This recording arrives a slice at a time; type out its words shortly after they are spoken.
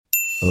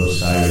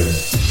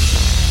Osiris.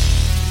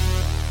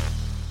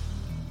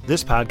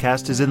 This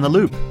podcast is In the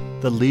Loop,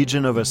 the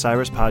Legion of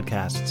Osiris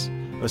podcasts.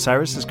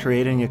 Osiris is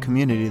creating a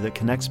community that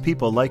connects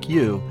people like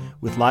you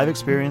with live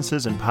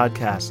experiences and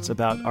podcasts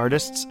about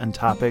artists and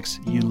topics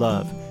you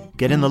love.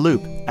 Get in the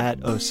loop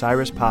at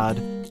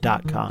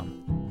osirispod.com.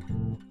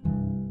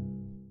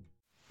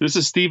 This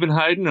is Stephen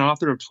Hayden,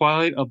 author of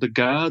Twilight of the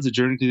Gods, A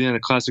Journey to the End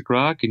of Classic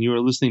Rock, and you are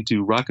listening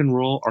to Rock and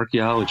Roll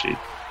Archaeology.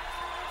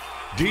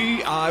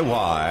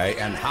 DIY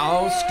and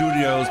How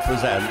Studios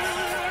presents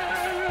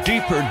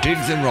Deeper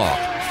Digs in Rock,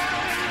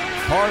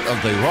 part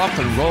of the Rock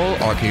and Roll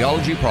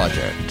Archaeology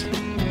Project.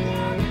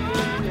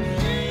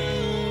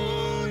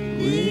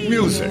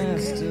 Music,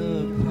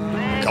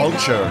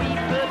 culture,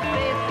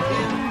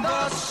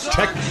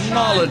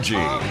 technology,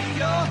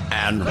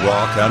 and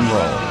rock and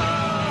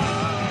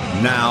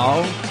roll.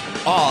 Now,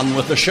 on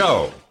with the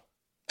show.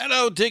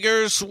 Hello,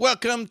 diggers.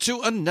 Welcome to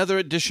another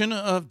edition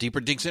of Deeper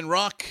Digs in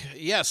Rock.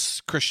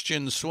 Yes,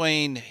 Christian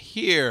Swain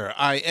here.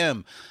 I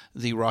am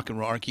the rock and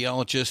roll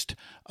archaeologist,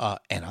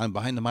 and I'm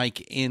behind the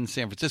mic in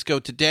San Francisco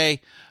today.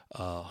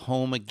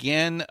 Home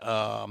again.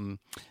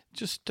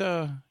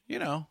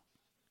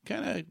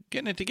 Kind of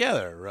getting it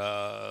together.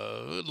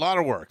 A lot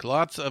of work,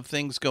 lots of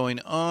things going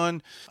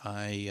on.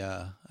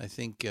 I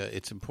think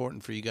it's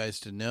important for you guys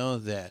to know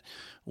that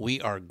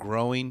we are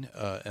growing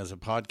as a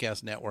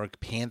podcast network,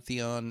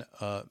 Pantheon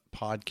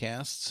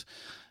Podcasts.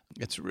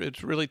 It's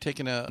really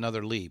taken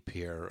another leap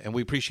here, and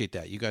we appreciate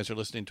that. You guys are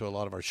listening to a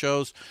lot of our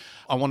shows.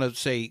 I want to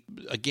say,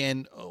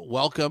 again,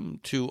 welcome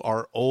to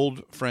our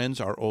old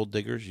friends, our old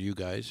diggers, you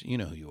guys. You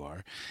know who you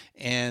are.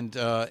 And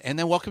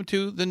then welcome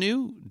to the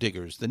new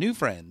diggers, the new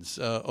friends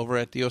over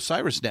at the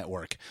Osiris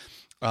Network.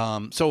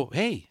 So,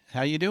 hey,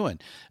 how you doing?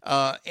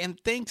 And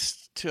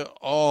thanks to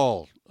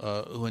all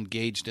who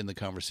engaged in the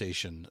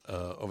conversation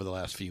over the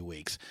last few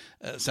weeks.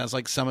 Sounds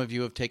like some of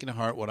you have taken to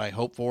heart what I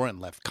hoped for and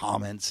left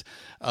comments,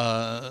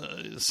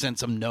 sent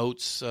some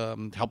notes,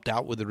 helped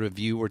out with a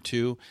review or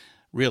two.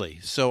 Really,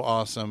 so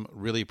awesome.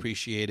 Really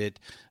appreciate it.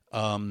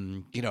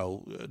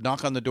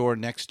 Knock on the door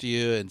next to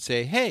you and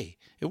say, hey,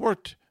 it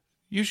worked.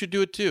 You should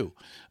do it too.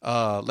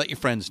 Let your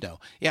friends know.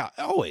 Yeah,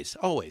 always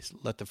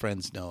let the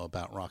friends know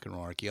about Rock and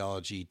Roll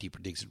Archaeology, Deeper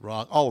Digs in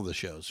Rock, all of the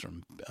shows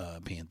from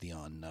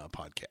Pantheon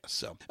Podcasts.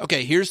 So,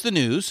 okay, here's the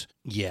news.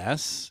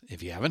 Yes,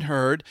 if you haven't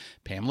heard,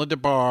 Pamela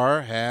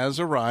DeBar has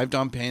arrived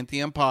on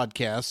Pantheon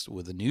Podcasts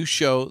with a new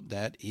show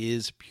that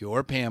is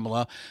pure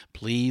Pamela.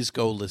 Please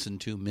go listen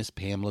to Miss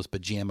Pamela's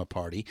Pajama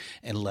Party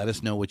and let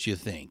us know what you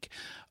think.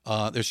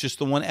 There's just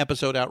the one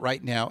episode out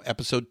right now.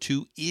 Episode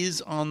 2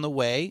 is on the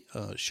way.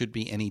 Should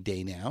be any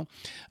day now.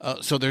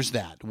 So there's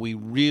that. We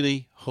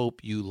really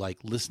hope you like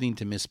listening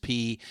to Miss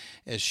P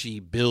as she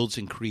builds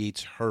and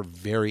creates her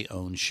very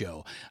own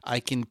show. I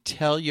can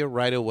tell you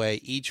right away,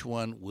 each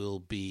one will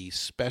be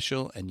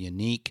special and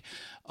unique.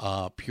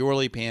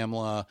 Purely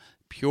Pamela.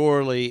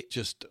 Purely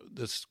just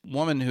this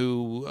woman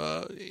who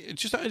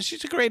she's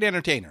a great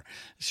entertainer.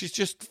 She's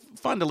just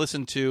fun to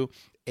listen to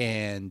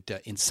and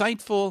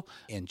insightful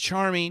and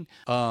charming.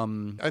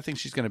 I think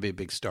she's going to be a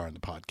big star in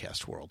the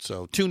podcast world.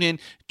 So tune in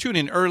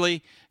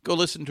early, go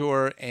listen to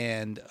her,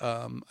 and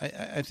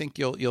I think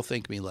you'll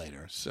thank me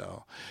later.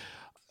 So.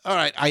 All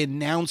right, I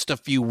announced a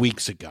few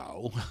weeks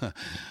ago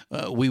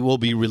we will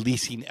be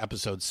releasing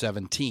episode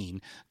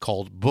 17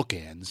 called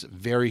Bookends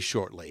very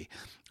shortly.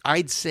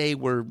 I'd say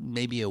we're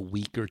maybe a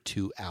week or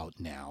two out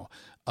now.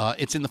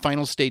 It's in the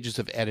final stages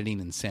of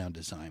editing and sound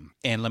design.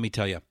 And let me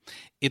tell you,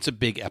 it's a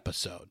big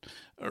episode.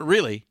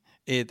 Really,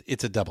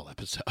 it's a double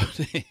episode.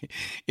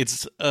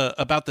 It's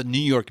about the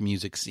New York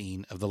music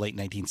scene of the late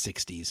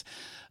 1960s.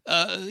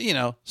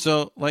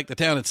 So like the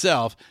town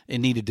itself, it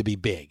needed to be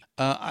big.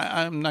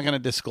 I'm not going to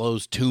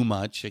disclose too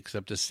much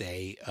except to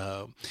say,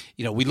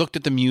 we looked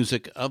at the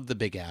music of the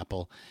Big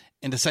Apple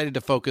and decided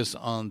to focus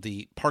on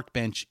the Park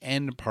Bench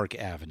and Park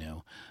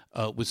Avenue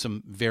with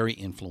some very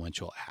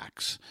influential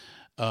acts.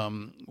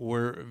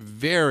 We're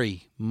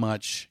very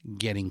much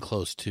getting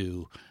close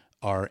to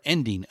our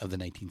ending of the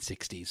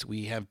 1960s.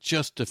 We have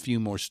just a few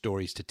more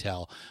stories to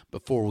tell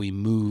before we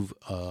move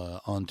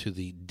on to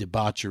the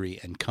debauchery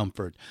and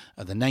comfort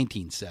of the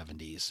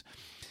 1970s.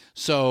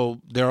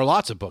 So there are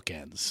lots of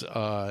bookends.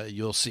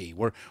 You'll see.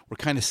 We're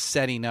kind of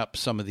setting up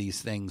some of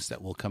these things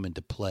that will come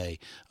into play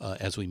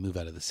as we move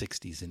out of the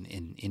 60s and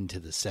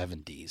into the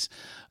 70s.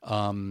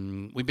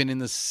 We've been in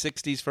the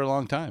 60s for a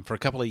long time, for a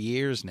couple of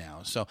years now.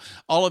 So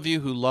all of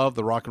you who love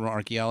the Rock and Roll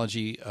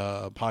Archaeology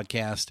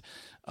podcast,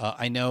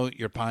 I know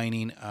you're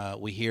pining.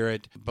 We hear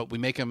it, but we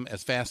make them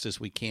as fast as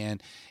we can.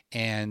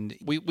 And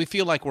we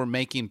feel like we're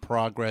making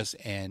progress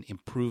and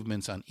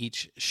improvements on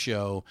each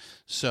show.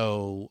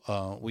 So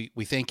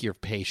we thank your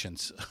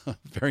patience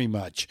very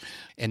much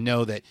and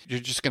know that you're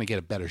just going to get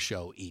a better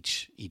show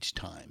each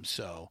time.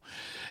 So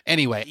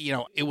anyway,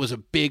 it was a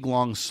big,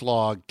 long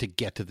slog to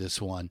get to this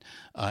one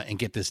and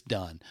get this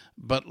done.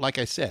 But like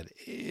I said,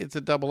 it's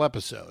a double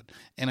episode.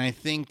 And I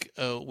think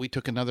we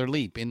took another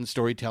leap in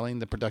storytelling,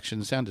 the production,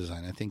 and sound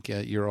design. I think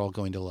you're all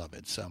going to love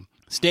it. So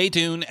Stay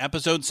tuned.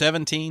 Episode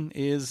 17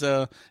 is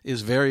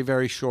very,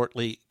 very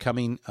shortly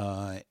coming,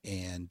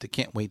 and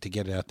can't wait to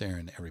get it out there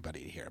and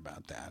everybody to hear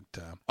about that.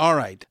 All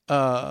right.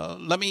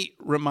 Let me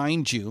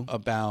remind you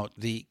about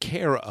the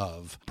Care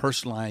of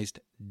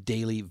personalized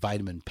daily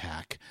vitamin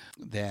pack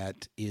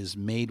that is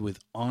made with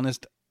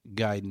honest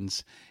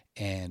guidance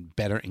and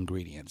better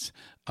ingredients.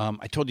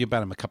 I told you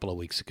about them a couple of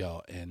weeks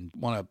ago and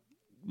want to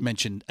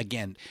mention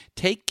again,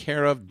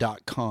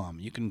 takecareof.com.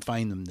 You can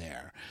find them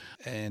there.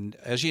 And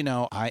as you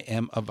know, I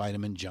am a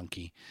vitamin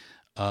junkie.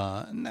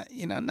 Not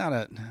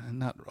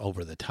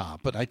over the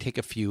top, but I take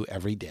a few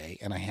every day,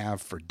 and I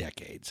have for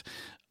decades.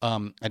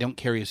 I don't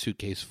carry a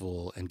suitcase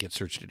full and get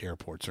searched at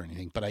airports or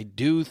anything, but I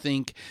do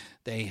think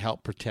they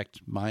help protect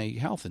my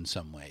health in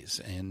some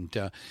ways.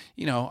 And,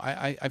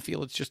 I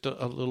feel it's just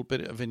a little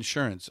bit of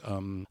insurance.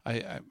 I'm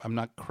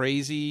not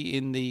crazy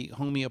in the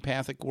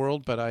homeopathic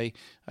world, but I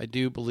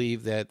do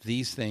believe that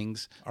these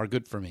things are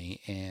good for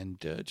me and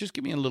just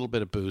give me a little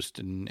bit of boost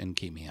and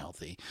keep me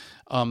healthy.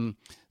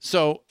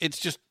 So it's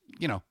just,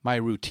 my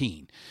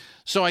routine.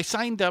 So I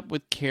signed up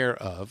with Care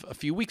of a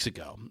few weeks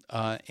ago,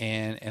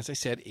 and as I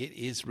said, it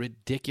is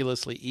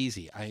ridiculously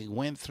easy. I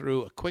went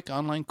through a quick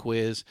online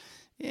quiz,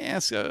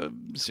 ask a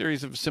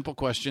series of simple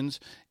questions,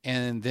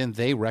 and then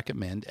they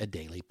recommend a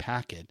daily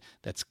packet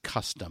that's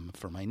custom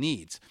for my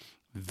needs.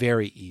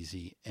 Very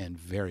easy and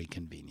very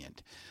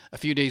convenient. A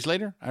few days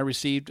later, I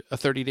received a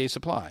 30-day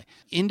supply,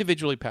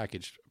 individually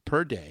packaged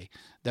per day,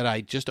 that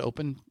I just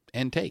open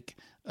and take.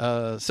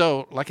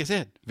 So, like I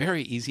said,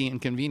 very easy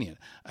and convenient.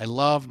 I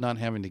love not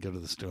having to go to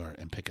the store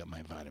and pick up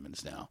my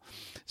vitamins now.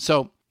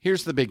 So,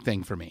 here's the big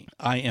thing for me.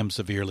 I am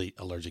severely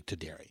allergic to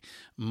dairy,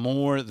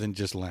 more than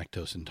just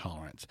lactose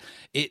intolerance.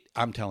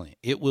 I'm telling you,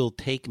 it will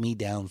take me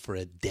down for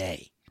a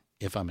day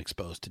if I'm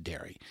exposed to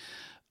dairy.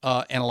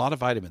 And a lot of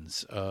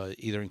vitamins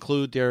either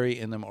include dairy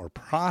in them or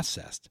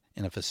processed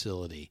in a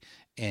facility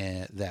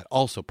that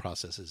also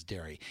processes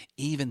dairy.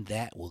 Even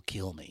that will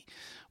kill me.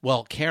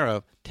 Well, Care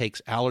of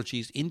takes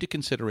allergies into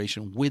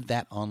consideration with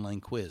that online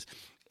quiz.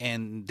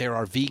 And there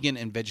are vegan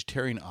and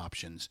vegetarian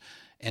options.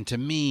 And to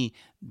me,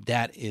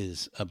 that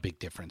is a big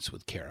difference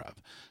with Care of.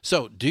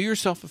 So do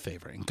yourself a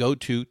favor and go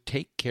to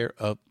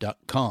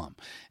takecareof.com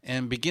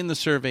and begin the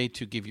survey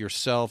to give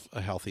yourself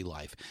a healthy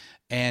life.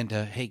 And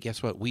hey,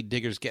 guess what? Weed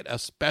Diggers get a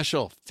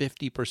special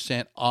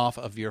 50% off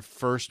of your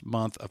first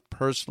month of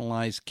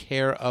personalized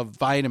Care of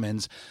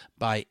vitamins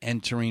by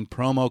entering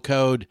promo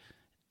code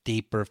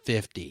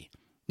DEEPER50.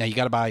 Now, you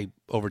got to buy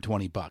over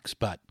 $20,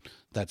 but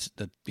that's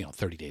the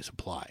 30-day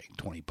supply,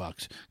 $20, a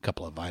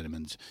couple of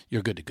vitamins,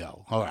 you're good to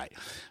go. All right.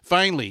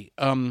 Finally,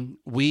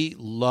 we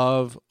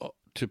love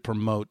to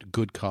promote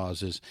good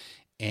causes,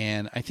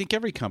 and I think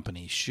every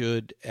company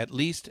should at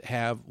least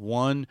have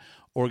one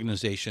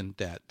organization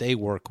that they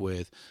work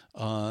with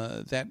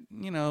that,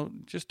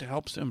 just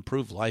helps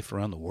improve life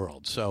around the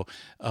world. So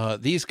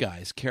these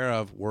guys, Care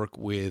of, work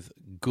with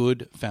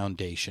Good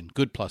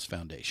Plus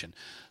Foundation.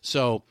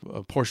 So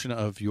a portion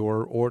of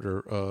your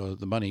order,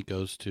 the money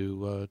goes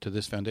to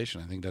this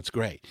foundation. I think that's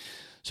great.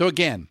 So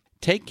again,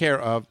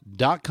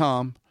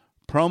 takecareof.com,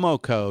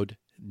 promo code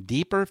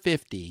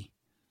DEEPER50,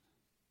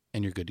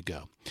 and you're good to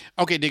go.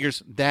 Okay,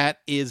 Diggers, that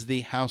is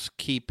the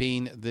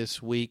housekeeping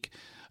this week.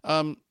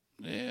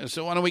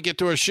 So why don't we get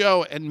to our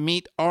show and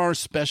meet our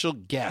special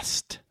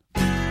guest?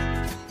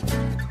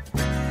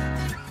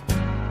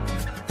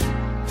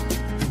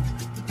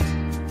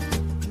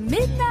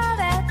 Midnight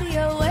at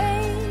the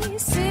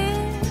Oasis,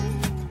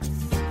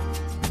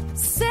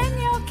 send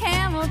your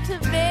camel to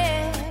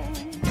bed.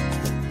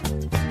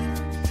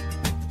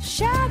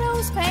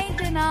 Shadows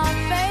painting our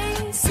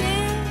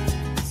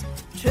faces,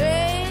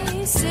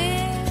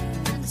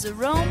 traces of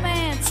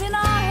romance in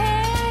our heads.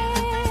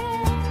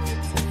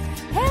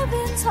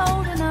 Heaven's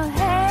holding a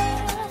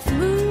half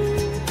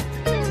moon,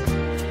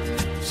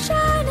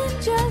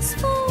 shining just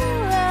for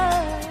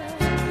us.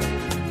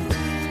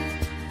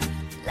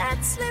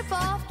 Let's slip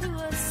off to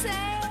a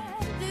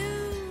sand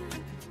dune.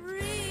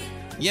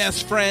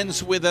 Yes,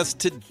 friends, with us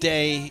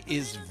today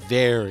is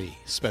very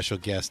special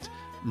guest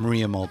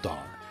Maria Muldaur.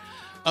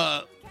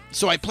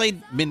 So I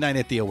played Midnight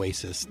at the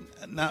Oasis,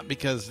 not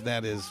because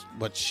that is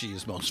what she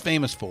is most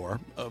famous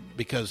for,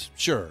 because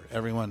sure,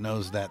 everyone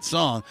knows that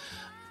song,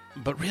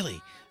 but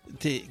really,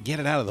 to get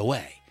it out of the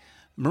way,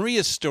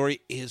 Maria's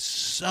story is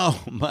so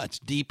much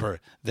deeper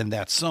than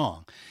that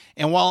song.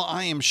 And while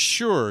I am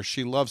sure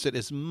she loves it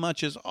as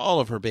much as all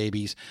of her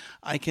babies,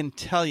 I can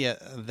tell you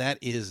that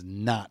is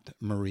not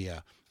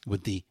Maria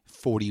with the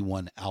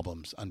 41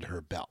 albums under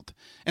her belt.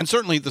 And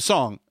certainly the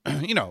song,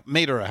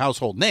 made her a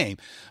household name,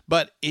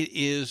 but it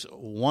is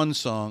one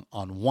song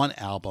on one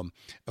album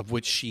of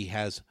which she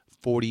has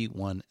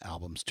 41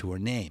 albums to her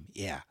name.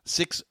 Yeah,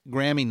 6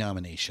 Grammy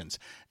nominations,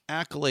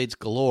 accolades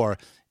galore,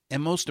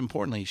 and most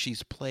importantly,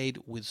 she's played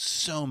with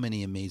so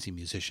many amazing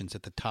musicians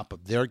at the top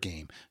of their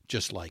game,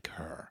 just like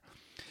her.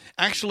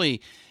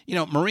 Actually,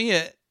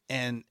 Maria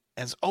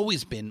has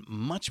always been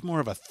much more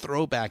of a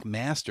throwback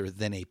master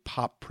than a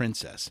pop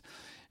princess.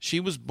 She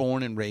was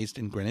born and raised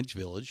in Greenwich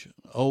Village,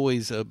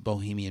 always a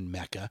bohemian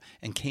mecca,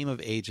 and came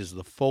of age as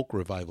the folk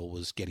revival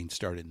was getting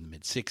started in the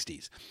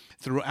mid-'60s.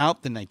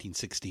 Throughout the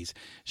 1960s,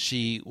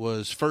 she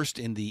was first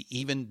in the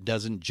Even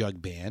Dozen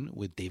Jug Band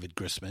with David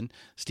Grisman,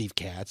 Steve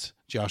Katz,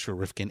 Joshua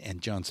Rifkin, and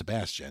John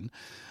Sebastian,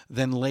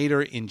 then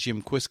later in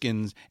Jim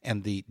Quiskin's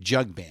and the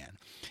Jug Band.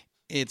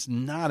 It's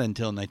not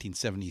until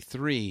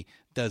 1973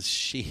 does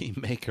she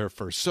make her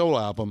first solo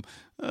album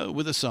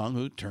with a song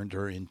who turned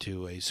her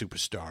into a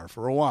superstar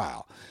for a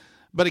while.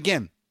 But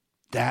again,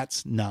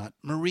 that's not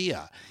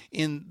Maria.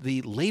 In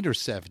the later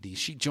 70s,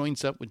 she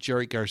joins up with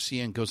Jerry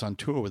Garcia and goes on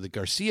tour with the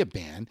Garcia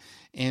Band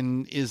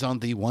and is on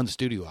the one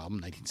studio album,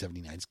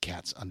 1979's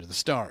Cats Under the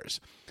Stars.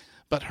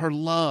 But her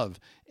love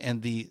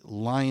and the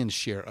lion's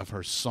share of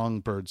her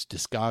Songbirds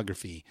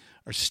discography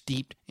are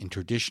steeped in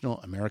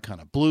traditional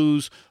Americana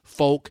blues,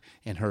 folk,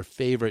 and her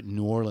favorite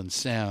New Orleans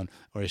sound,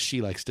 or as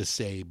she likes to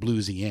say,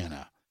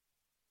 Bluesiana.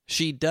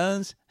 She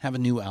does have a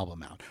new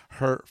album out,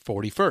 her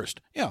 41st.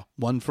 Yeah,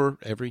 one for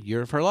every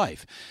year of her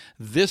life.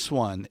 This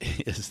one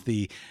is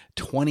the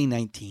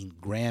 2019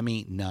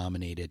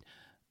 Grammy-nominated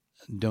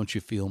Don't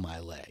You Feel My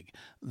Leg,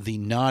 the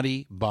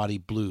Naughty Body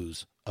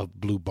Blues of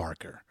Blue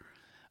Barker,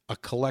 a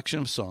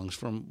collection of songs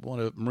from one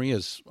of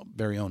Maria's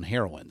very own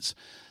heroines.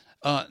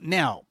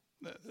 Now,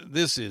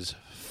 this is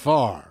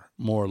far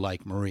more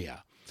like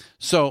Maria.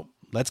 So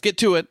let's get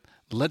to it.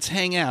 Let's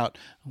hang out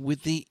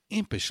with the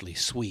impishly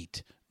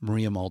sweet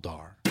Maria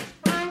Muldaur.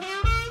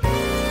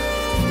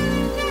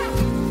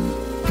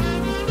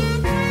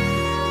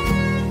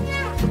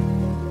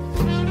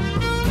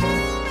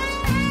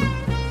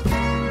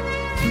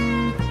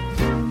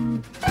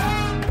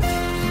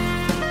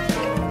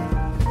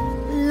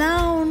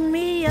 Loan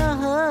me a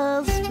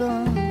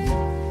husband,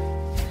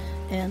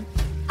 and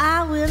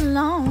I will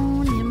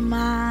loan you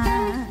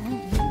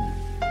mine.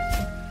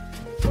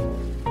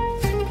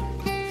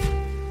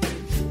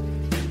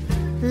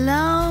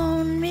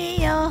 Loan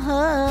me a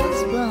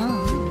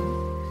husband,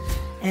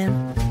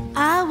 and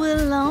I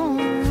will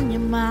loan you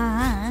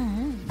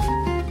mine.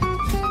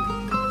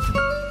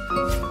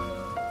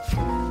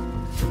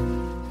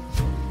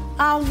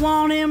 I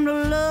want him to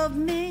love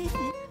me.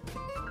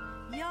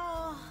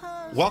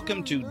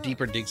 Welcome to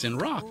Deeper Digs in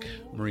Rock,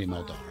 Maria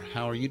Muldaur.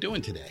 How are you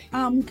doing today?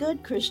 I'm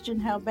good, Christian.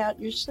 How about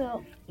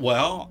yourself?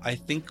 Well, I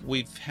think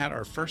we've had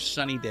our first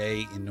sunny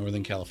day in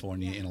Northern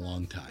California in a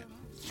long time.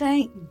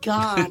 Thank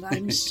God.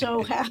 I'm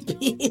so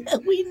happy.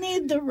 We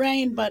need the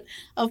rain, but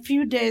a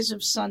few days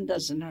of sun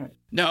doesn't hurt.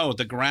 No,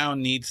 the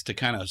ground needs to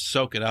kind of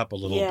soak it up a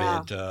little Yeah.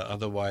 bit.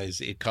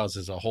 Otherwise, it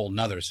causes a whole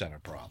nother set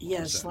of problems.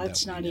 Yes,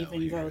 let's that not we know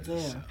even here. go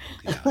there. So,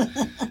 yeah.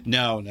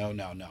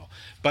 No.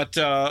 But,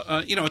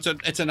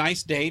 it's a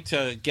nice day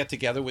to get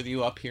together with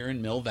you up here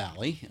in Mill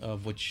Valley,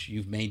 of which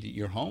you've made it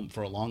your home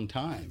for a long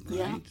time, right?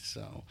 Yeah.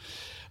 So,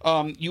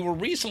 you were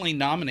recently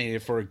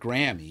nominated for a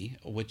Grammy,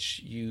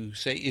 which you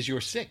say is your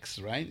sixth,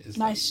 right? Is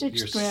My that sixth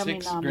your Grammy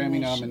sixth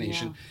Grammy nomination,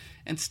 nomination. yeah.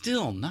 And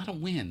still not a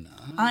win.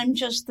 I'm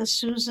just the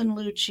Susan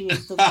Lucci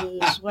of the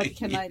blues. What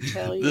can I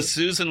tell you? The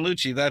Susan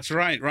Lucci, that's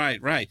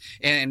right.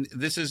 And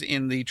this is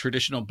in the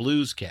traditional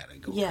blues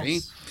category.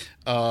 Yes.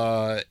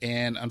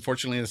 And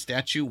unfortunately, the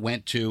statue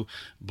went to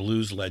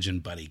blues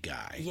legend Buddy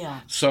Guy.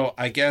 Yeah. So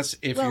I guess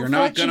if Well, you're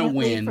not going to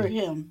fortunately win, for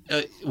him.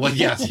 well,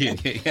 yes,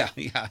 yeah.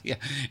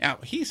 Now,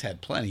 he's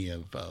had plenty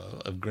of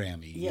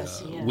Grammy Yes,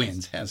 he has.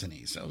 wins, hasn't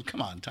he? So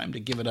come on, time to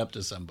give it up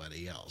to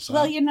somebody else. Huh?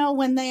 Well,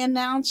 when they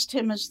announced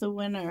him as the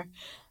winner,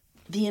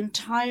 the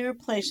entire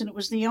place, and it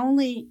was the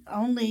only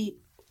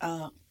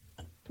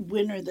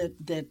winner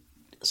that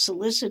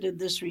solicited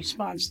this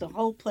response, the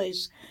whole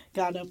place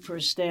got up for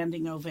a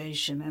standing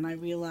ovation. And I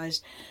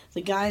realized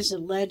the guy's a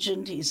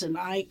legend. He's an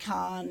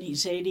icon.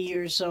 He's 80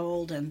 years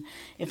old. And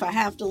if I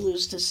have to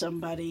lose to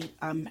somebody,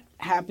 I'm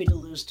happy to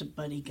lose to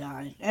Buddy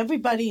Guy.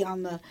 Everybody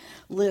on the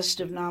list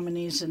of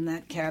nominees in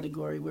that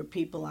category were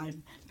people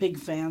I'm big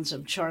fans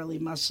of: Charlie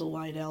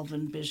Musselwhite,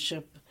 Elvin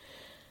Bishop,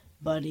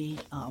 Buddy.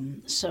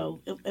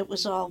 So it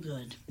was all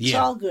good. It's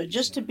Yeah. all good.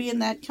 Just to be in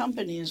that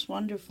company is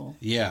wonderful.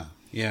 Yeah.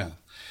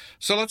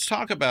 So let's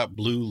talk about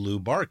Blue Lou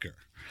Barker.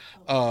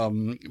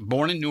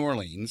 Born in New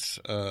Orleans,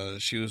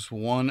 she was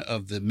one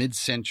of the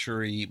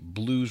mid-century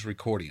blues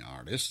recording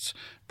artists,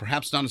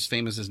 perhaps not as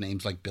famous as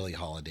names like Billie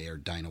Holiday or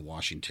Dinah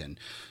Washington.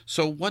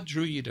 So what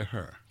drew you to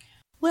her?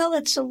 Well,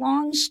 it's a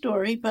long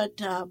story, but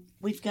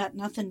we've got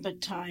nothing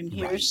but time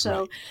here. Right,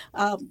 so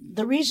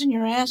the reason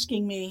you're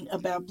asking me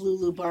about Blue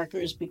Lou Barker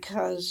is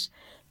because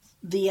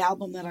the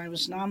album that I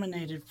was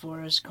nominated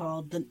for is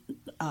called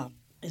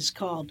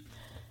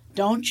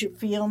Don't You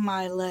Feel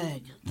My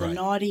Leg? The Right.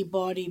 Naughty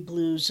Body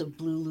Blues of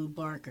Blue Lou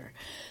Barker.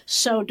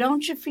 So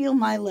Don't You Feel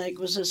My Leg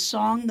was a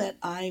song that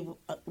I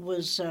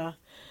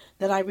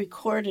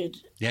recorded.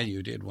 Yeah,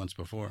 you did once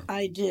before.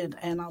 I did,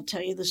 and I'll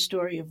tell you the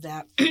story of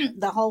that,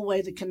 the whole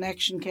way the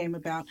connection came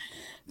about.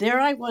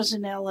 There I was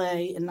in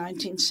L.A. in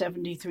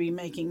 1973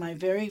 making my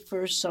very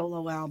first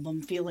solo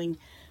album, feeling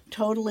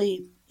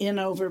totally in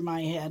over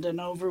my head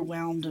and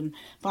overwhelmed, and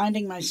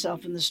finding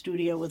myself in the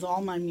studio with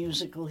all my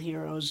musical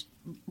heroes,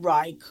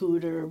 Ry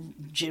Cooder,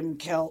 Jim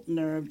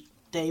Keltner,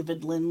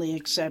 David Lindley,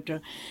 etc.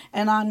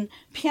 And on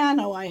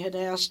piano, I had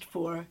asked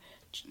for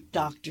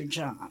Dr.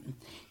 John,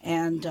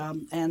 and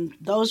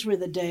those were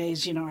the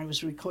days. I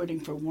was recording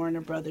for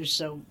Warner Brothers,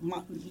 so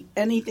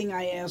anything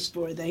I asked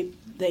for,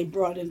 they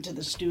brought into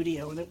the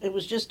studio, and it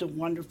was just a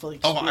wonderful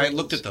experience. Oh, I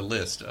looked at the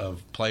list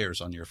of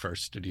players on your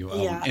first studio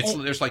album. Yeah,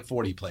 there's like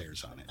 40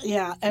 players on it.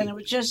 Yeah, and it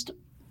was just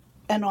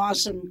an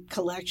awesome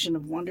collection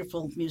of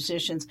wonderful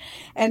musicians.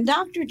 And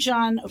Dr.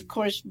 John, of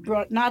course,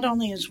 brought not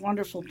only his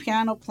wonderful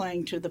piano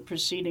playing to the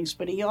proceedings,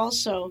 but he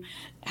also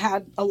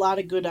had a lot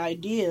of good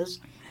ideas.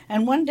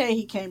 And one day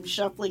he came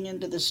shuffling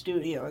into the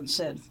studio and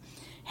said,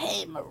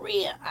 "Hey,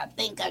 Maria, I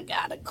think I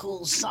got a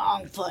cool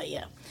song for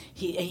you."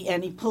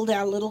 He pulled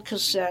out a little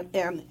cassette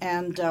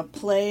and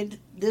played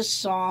this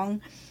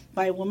song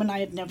by a woman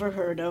I had never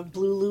heard of,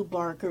 Blue Lou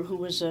Barker, who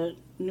was a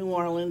New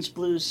Orleans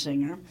blues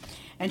singer.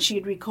 And she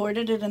had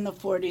recorded it in the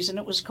 40s, and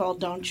it was called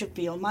 "Don't You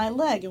Feel My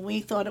Leg?" And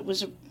we thought it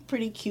was a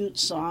pretty cute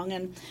song,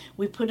 and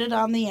we put it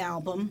on the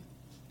album.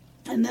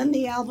 And then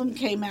the album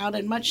came out,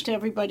 and much to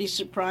everybody's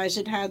surprise,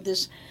 it had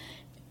this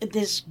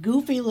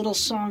goofy little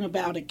song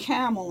about a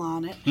camel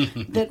on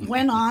it that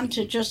went on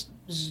to just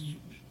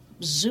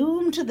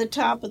zoom to the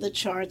top of the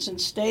charts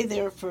and stay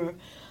there for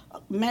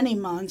many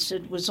months.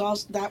 It was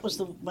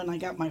also when I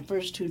got my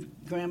first 2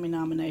 Grammy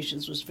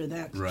nominations was for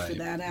that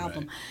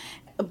album.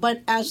 Right.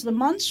 But as the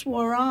months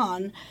wore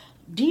on,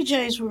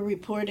 DJs were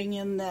reporting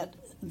in that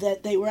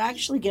they were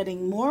actually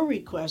getting more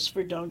requests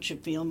for "Don't You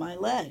Feel My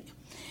Leg?"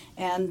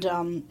 And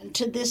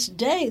to this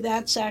day,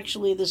 that's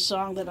actually the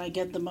song that I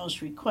get the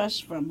most requests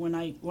from when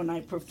I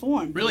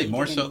perform. Really,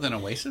 more so than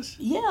Oasis?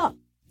 Yeah,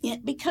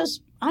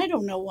 because I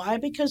don't know why.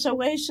 Because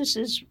Oasis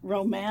is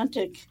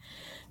romantic,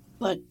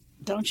 but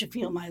 "Don't You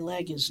Feel My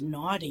Leg" is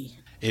naughty.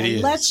 It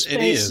is. Let's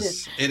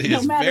face it. It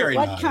is very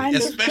naughty,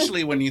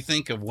 especially when you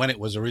think of when it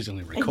was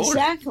originally recorded.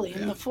 Exactly,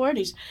 in the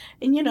 40s.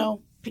 And,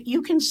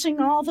 you can sing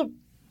all the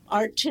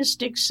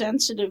artistic,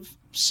 sensitive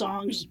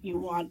songs you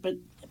want, but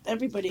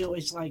everybody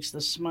always likes the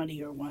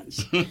smuttier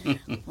ones,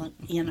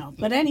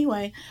 But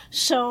anyway,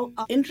 so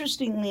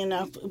interestingly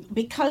enough,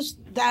 because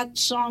that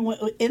song,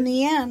 in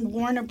the end,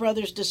 Warner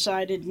Brothers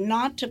decided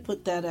not to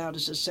put that out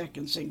as a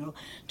second single,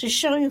 to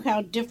show you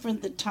how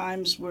different the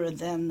times were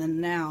then than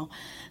now.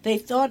 They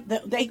thought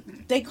that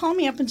they called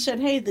me up and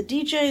said, "Hey, the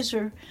DJs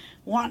are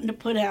wanting to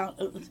put out,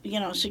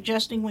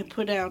 suggesting we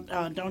put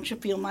out Don't You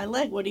Feel My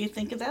Leg? What do you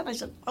think of that?" I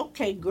said,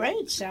 "Okay,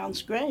 great,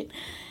 sounds great."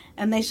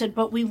 And they said,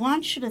 "But we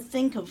want you to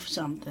think of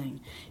something.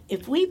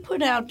 If we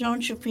put out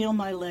Don't You Feel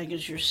My Leg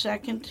as your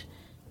second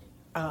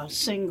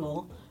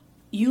single,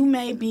 you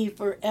may be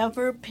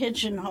forever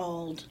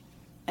pigeonholed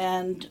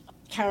and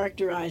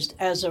characterized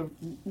as a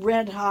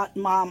red-hot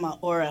mama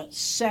or a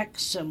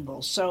sex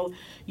symbol. So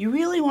you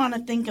really want to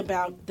think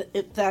about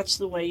if that's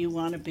the way you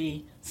want to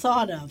be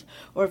thought of,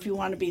 or if you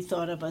want to be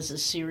thought of as a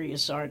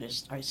serious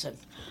artist." I said,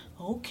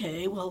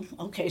 okay.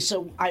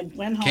 So I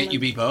went home. Can't you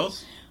be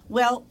both?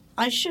 Well,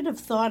 I should have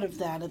thought of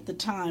that at the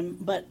time,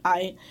 but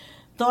I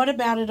thought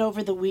about it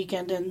over the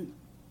weekend, and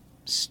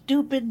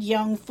stupid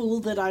young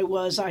fool that I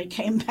was, I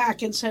came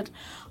back and said,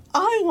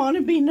 "I want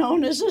to be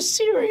known as a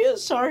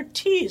serious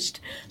artiste."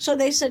 So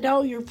they said,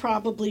 "Oh, you're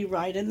probably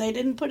right," and they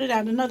didn't put it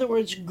out. In other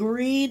words,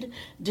 greed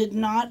did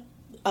not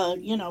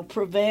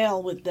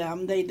prevail with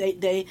them.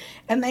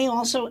 They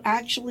also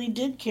actually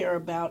did care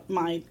about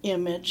my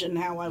image and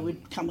how I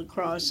would come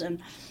across, and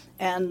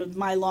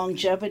my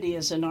longevity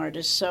as an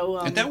artist. So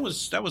and that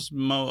was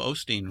Mo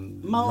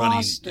Osteen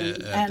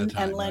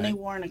and Lenny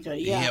Warnica.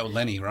 Yeah,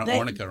 Lenny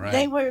Warnica, right?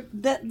 They were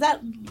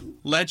that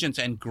legends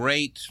and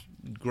great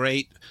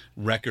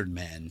record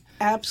men.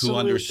 Absolutely. Who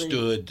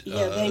understood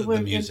they were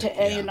the music.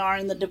 Into A&R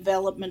and the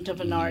development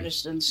of an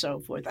artist and so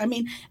forth. I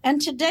mean,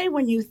 and today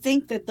when you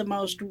think that the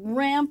most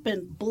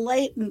rampant,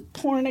 blatant,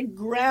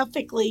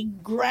 pornographically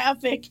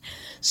graphic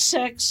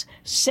sex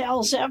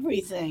sells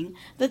everything,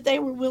 that they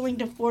were willing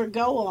to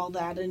forego all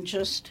that and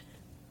just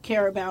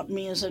care about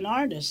me as an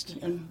artist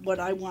and what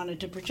I wanted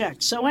to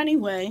project. So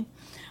anyway,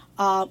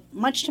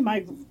 much to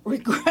my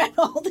regret,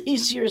 all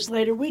these years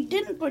later, we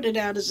didn't put it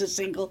out as a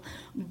single,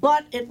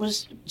 but it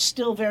was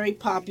still very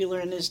popular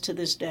and is to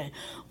this day.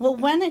 Well,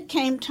 when it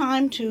came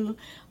time to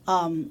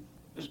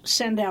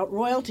send out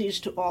royalties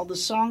to all the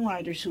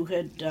songwriters who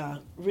had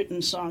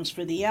written songs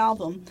for the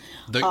album,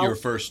 your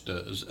first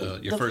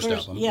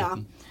album, yeah,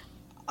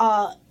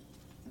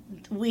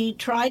 we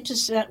tried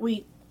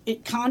to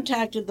it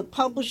contacted the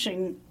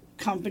publishing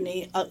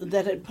company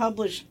that had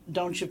published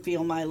Don't You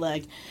Feel My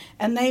Leg,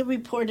 and they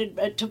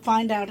reported to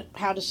find out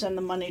how to send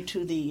the money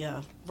to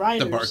the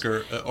writers, the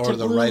Barker or to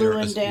the Blue writer,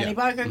 Lou and Danny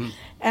Barker,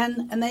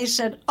 and they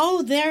said,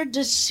 "Oh, they're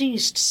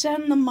deceased.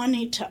 Send the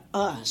money to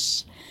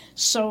us."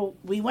 So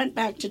we went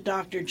back to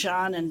Dr.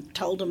 John and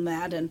told him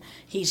that, and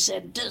he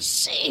said,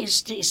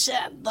 "Deceased?" He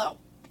said,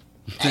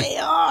 They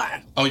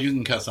are. Oh, you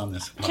can cuss on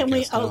this podcast. Can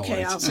we? No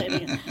Okay, worries. I'll say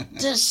it again.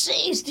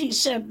 Deceased, he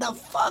said, the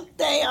fuck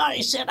they are.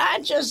 He said, I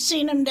just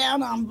seen him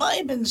down on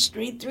Bourbon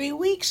Street 3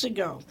 weeks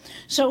ago.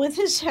 So with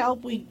his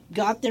help, we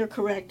got their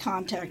correct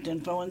contact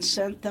info and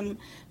sent them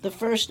the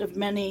first of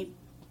many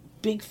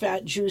big,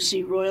 fat,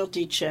 juicy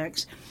royalty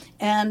checks.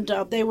 And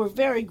they were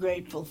very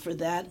grateful for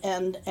that.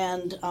 And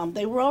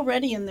they were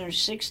already in their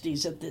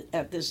 60s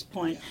at this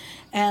point.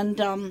 And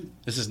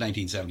This is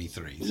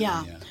 1973. So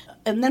yeah.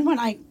 And then when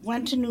I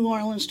went to New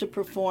Orleans to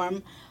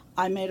perform,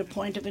 I made a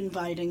point of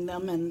inviting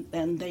them,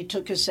 and they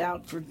took us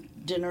out for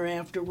dinner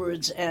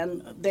afterwards,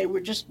 and they were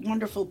just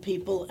wonderful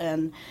people.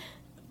 And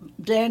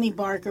Danny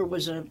Barker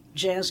was a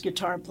jazz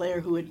guitar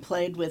player who had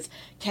played with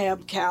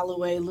Cab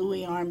Calloway,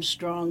 Louis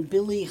Armstrong,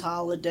 Billie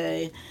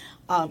Holiday,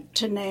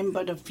 to name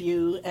but a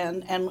few,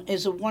 and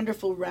is a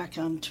wonderful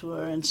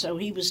raconteur. And so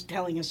he was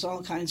telling us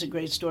all kinds of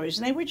great stories.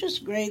 And they were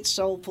just great,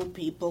 soulful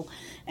people.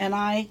 And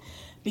I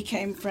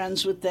became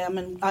friends with them,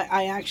 and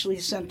I actually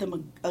sent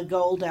them a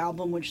gold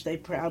album, which they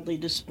proudly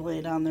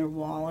displayed on their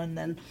wall.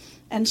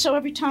 And so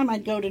every time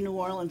I'd go to New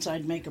Orleans,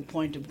 I'd make a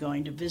point of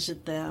going to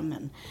visit them.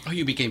 And Oh,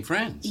 you became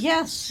friends?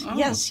 yes, Oh.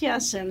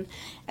 yes.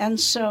 And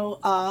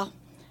so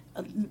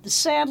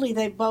sadly,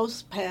 they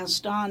both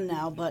passed on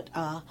now. But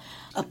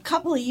a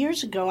couple of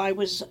years ago, I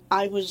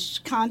was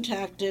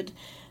contacted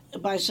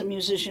by some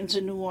musicians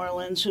in New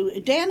Orleans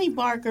Danny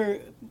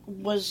Barker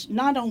was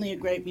not only a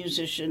great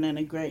musician and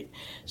a great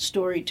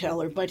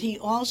storyteller, but he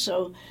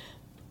also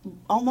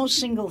almost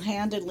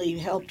single-handedly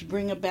helped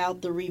bring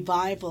about the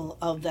revival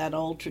of that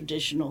old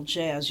traditional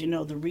jazz,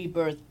 the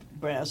Rebirth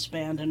Brass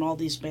Band and all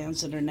these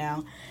bands that are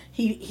now.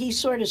 He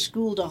sort of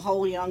schooled a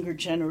whole younger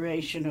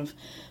generation of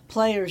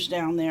players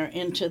down there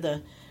into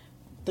the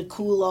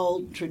cool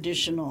old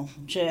traditional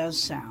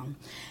jazz sound.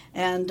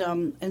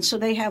 And so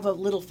they have a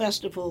little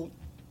festival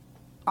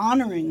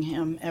honoring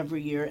him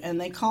every year, and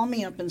they called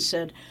me up and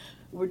said,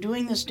 we're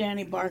doing this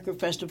Danny Barker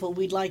Festival.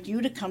 We'd like you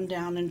to come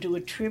down and do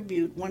a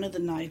tribute, one of the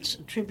nights,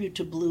 a tribute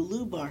to Blue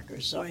Lou Barker.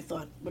 So I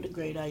thought, what a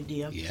great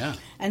idea. Yeah.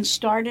 And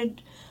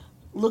started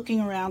looking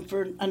around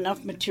for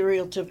enough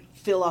material to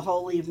fill a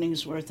whole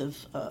evening's worth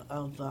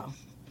of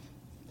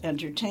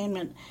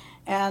entertainment.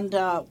 And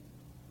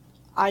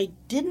I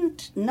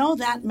didn't know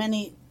that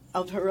many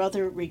of her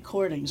other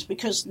recordings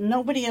because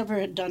nobody ever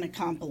had done a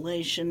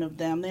compilation of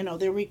them.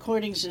 Their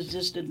recordings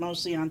existed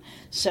mostly on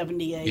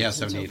 78. Yeah,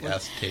 78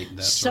 acetate and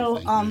that So,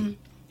 sort of thing.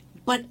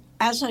 but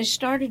as I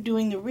started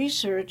doing the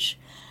research,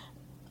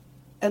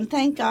 and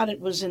thank God it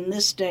was in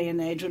this day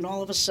and age when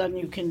all of a sudden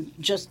you can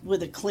just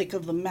with a click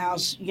of the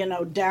mouse,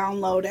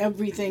 download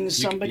everything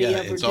somebody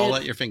ever did. It's all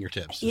at your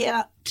fingertips.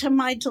 Yeah, to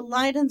my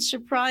delight and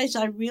surprise,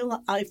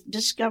 I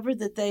discovered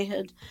that they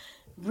had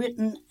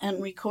written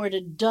and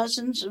recorded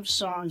dozens of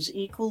songs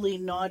equally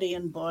naughty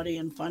and bawdy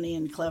and funny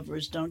and clever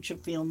as Don't You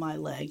Feel My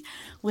Leg,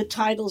 with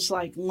titles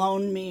like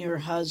Loan Me Your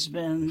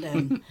Husband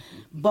and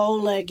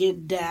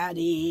Bow-Legged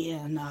Daddy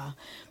and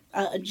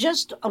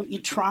just a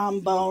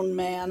Trombone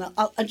Man,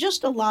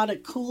 just a lot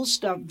of cool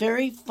stuff,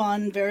 very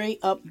fun, very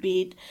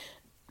upbeat,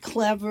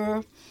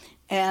 clever,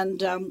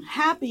 and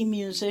happy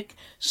music.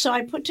 So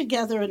I put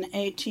together an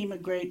A-team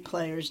of great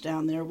players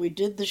down there. We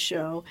did the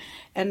show,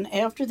 and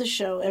after the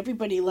show,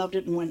 everybody loved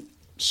it and went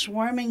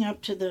swarming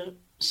up to the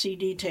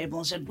CD table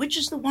and said, which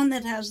is the one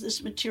that has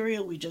this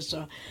material we just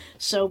saw?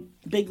 So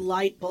big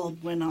light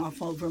bulb went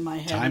off over my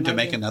head. Time to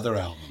make another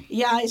album.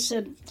 Yeah, I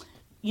said,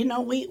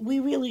 we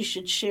really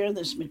should share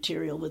this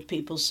material with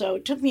people. So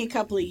it took me a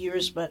couple of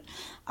years, but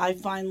I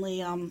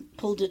finally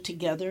pulled it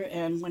together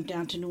and went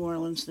down to New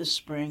Orleans this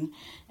spring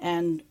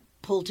and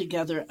pulled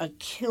together a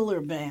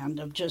killer band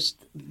of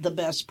just the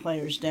best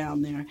players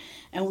down there.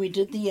 And we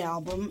did the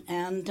album,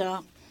 and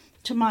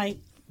to my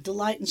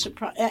delight and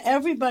surprise,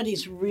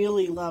 everybody's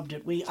really loved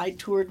it. I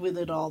toured with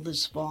it all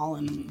this fall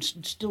and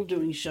still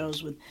doing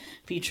shows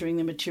featuring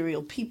the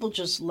material. People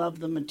just love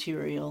the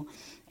material.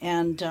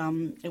 And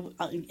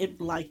it,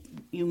 like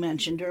you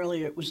mentioned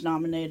earlier, it was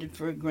nominated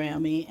for a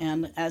Grammy.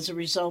 And as a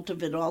result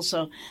of it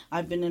also,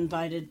 I've been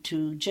invited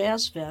to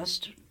Jazz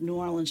Fest, New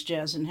Orleans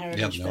Jazz and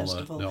Heritage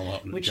Festival,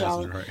 which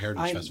I'm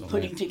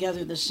putting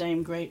together the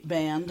same great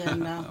band.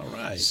 And All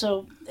right.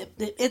 So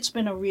it's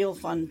been a real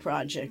fun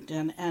project.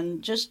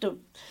 And just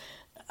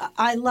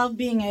I love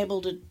being able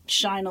to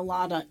shine a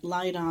lot of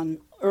light on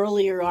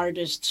earlier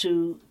artists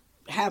who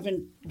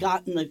haven't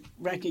gotten the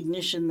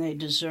recognition they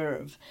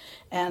deserve.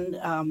 And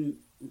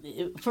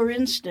for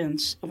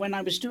instance, when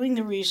I was doing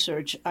the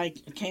research, I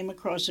came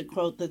across a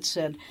quote that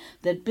said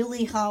that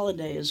Billie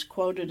Holiday is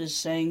quoted as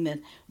saying that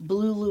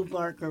Blue Lou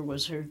Barker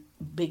was her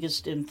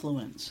biggest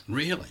influence.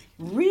 Really?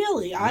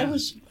 Really, Yeah.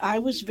 I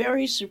was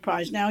very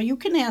surprised. Now you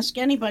can ask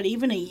anybody,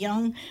 even a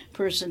young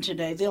person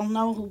today, they'll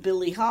know who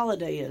Billie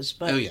Holiday is.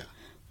 But Oh, yeah.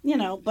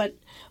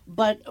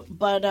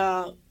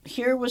 But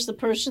here was the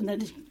person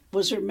that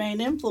was her main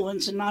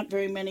influence, and not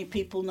very many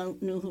people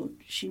knew who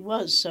she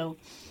was. So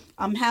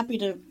I'm happy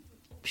to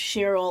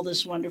share all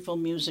this wonderful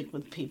music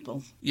with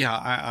people. Yeah,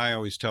 I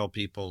always tell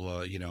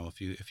people,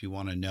 if you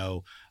want to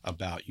know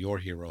about your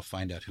hero,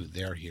 find out who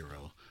their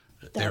hero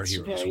their That's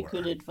heroes very were.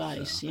 good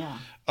advice, So, yeah.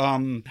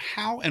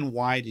 how and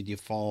why did you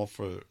fall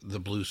for the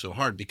blues so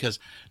hard? Because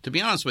to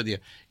be honest with you,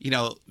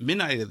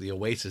 Midnight at the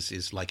Oasis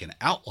is like an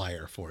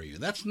outlier for you.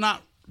 That's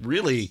not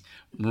really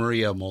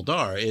Maria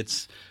Muldaur.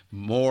 It's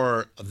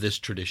more of this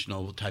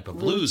traditional type of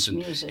blues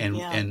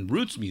and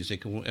roots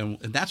music, and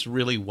that's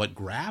really what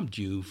grabbed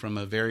you from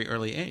a very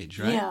early age,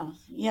 right?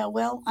 Yeah.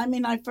 Well, I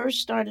mean, I first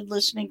started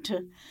listening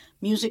to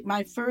music.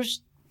 My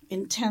first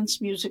intense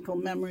musical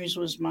memories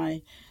was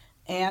my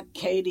Aunt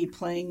Katie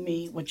playing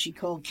me what she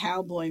called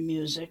cowboy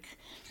music,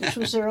 which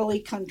was early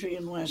country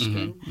and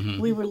western.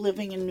 We were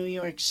living in New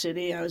York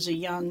City. I was a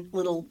young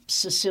little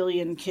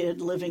Sicilian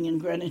kid living in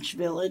Greenwich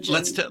Village.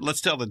 Let's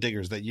tell the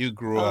diggers that you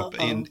grew up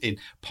in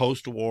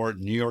post-war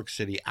New York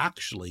City,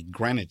 actually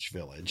Greenwich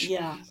Village,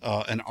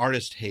 an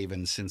artist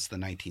haven since the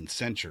 19th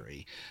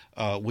century,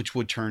 which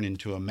would turn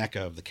into a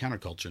mecca of the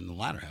counterculture in the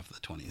latter half of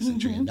the 20th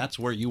century, and that's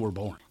where you were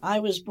born. I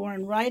was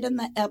born right in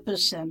the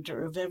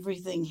epicenter of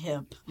everything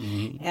hip,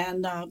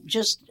 and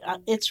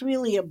it's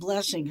really a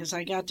blessing because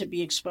I got to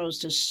be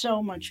exposed to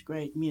so much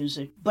great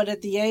music. But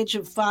at the age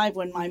of 5,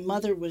 when my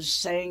mother was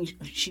saying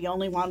she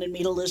only wanted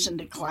me to listen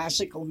to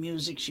classical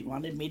music, she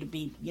wanted me to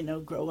be,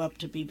 grow up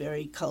to be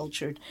very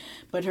cultured,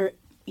 but her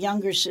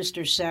younger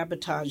sister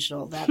sabotaged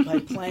all that by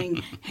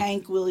playing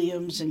Hank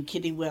Williams and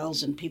Kitty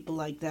Wells and people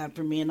like that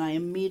for me, and I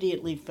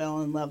immediately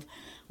fell in love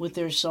with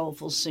their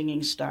soulful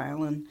singing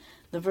style. And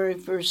the very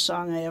first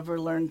song I ever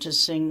learned to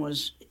sing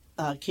was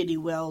Kitty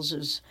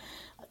Wells's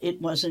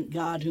 "It Wasn't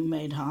God Who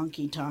Made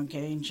Honky Tonk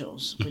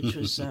Angels," which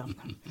was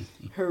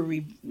her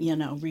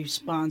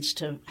response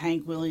to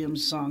Hank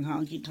Williams' song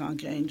 "Honky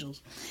Tonk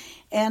Angels."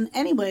 And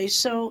anyway,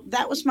 so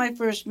that was my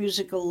first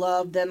musical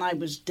love. Then I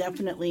was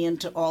definitely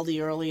into all the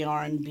early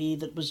R&B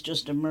that was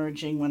just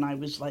emerging when I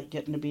was like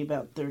getting to be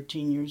about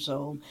 13 years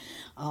old.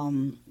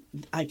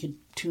 I could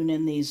tune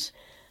in these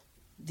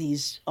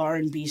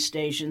R&B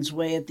stations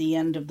way at the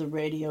end of the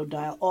radio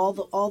dial. All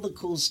the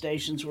cool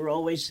stations were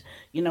always,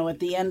 at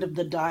the end of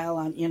the dial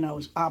on,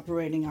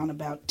 operating on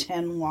about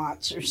 10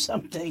 watts or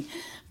something.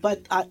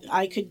 But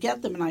I could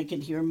get them, and I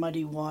could hear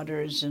Muddy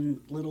Waters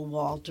and Little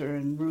Walter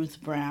and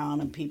Ruth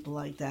Brown and people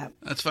like that.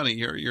 That's funny.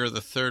 You're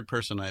the third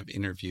person I've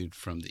interviewed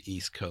from the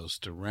East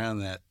Coast around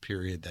that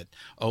period that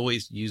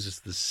always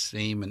uses the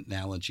same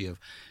analogy of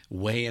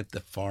way at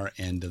the far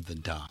end of the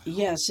dial.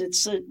 Yes,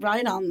 it's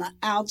right on the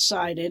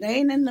outside. It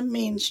ain't in the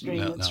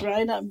mainstream. It's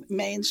right on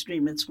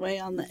mainstream. It's way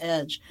on the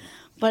edge.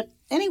 But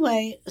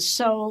anyway,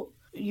 so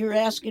you're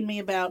asking me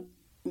about,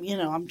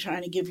 I'm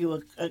trying to give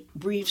you a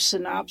brief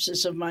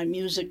synopsis of my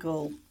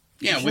musical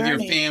journey. With your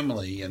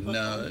family, and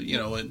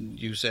and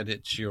you said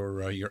it's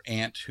your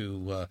aunt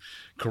who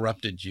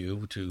corrupted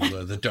you to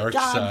the dark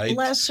side. God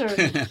bless her.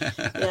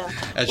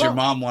 Yeah. Your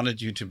mom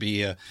wanted you to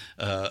be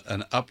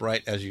an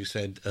upright, as you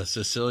said, a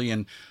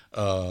Sicilian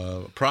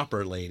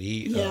proper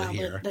lady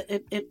here. But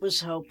it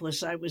was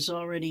hopeless. I was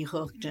already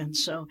hooked, and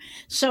so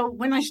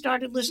when I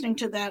started listening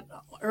to that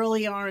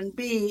early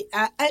R&B,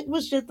 it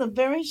was at the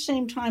very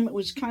same time it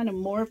was kind of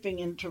morphing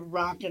into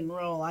rock and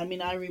roll. I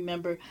mean, I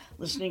remember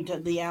listening to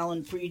the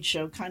Alan Freed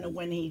show kind of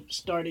when he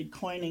started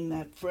coining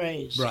that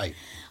phrase. Right.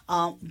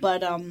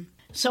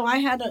 So I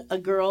had a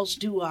girls'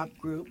 doo-wop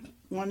group,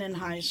 one in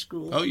high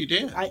school. Oh, you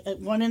did?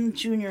 One in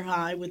junior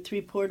high with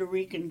 3 Puerto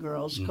Rican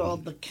girls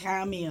called the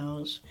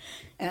Cameos.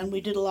 And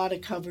we did a lot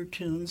of cover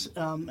tunes,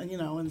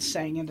 and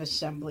sang at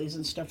assemblies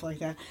and stuff like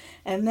that.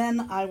 And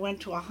then I went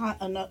to a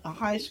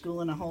high school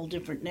in a whole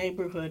different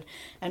neighborhood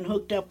and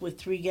hooked up with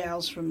 3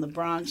 gals from the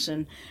Bronx,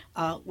 and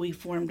we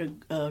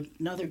formed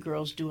another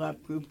girls'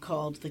 doo-wop group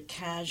called the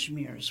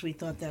Cashmeres. We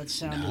thought that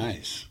sounded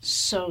nice,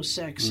 so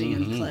sexy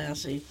and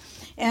classy.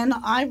 And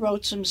I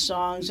wrote some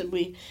songs, and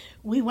we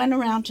went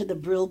around to the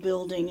Brill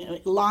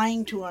Building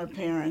lying to our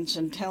parents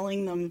and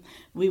telling them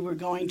we were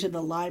going to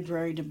the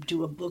library to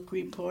do a book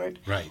report.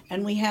 Right.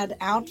 And we had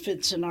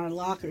outfits in our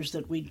lockers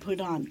that we'd put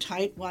on,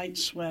 tight white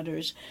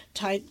sweaters,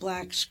 tight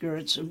black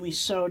skirts, and we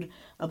sewed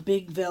a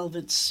big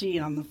velvet C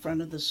on the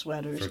front of the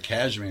sweaters. For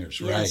cashmeres,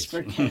 yes,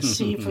 right. Yes,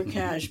 C for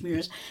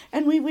cashmeres.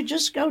 And we would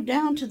just go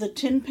down to the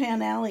Tin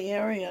Pan Alley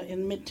area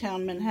in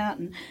Midtown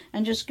Manhattan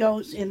and just go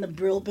in the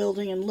Brill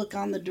Building and look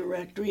on the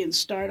directory and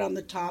start on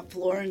the top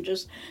floor and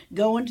just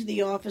go into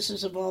the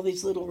offices of all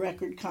these little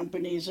record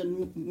companies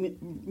and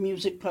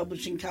music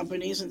publishing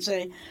companies and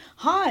say,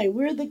 "Hi,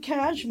 we're the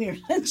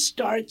Cashmeres," and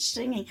start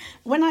singing.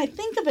 When I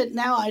think of it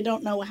now, I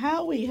don't know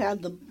how we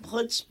had the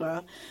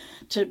chutzpah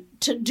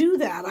to do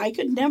that. I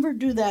could never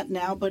do that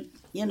now, but,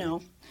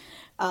 you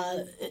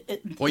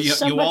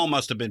all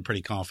must have been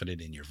pretty confident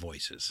in your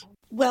voices.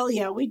 Well,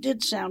 yeah, we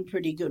did sound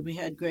pretty good. We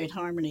had great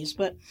harmonies.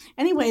 But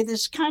anyway,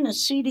 this kind of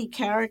seedy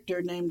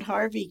character named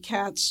Harvey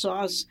Katz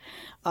saw us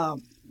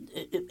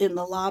in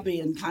the lobby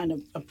and kind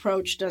of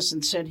approached us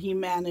and said he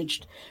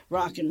managed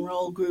rock and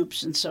roll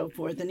groups and so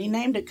forth. And he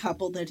named a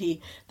couple that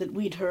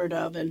we'd heard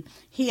of. And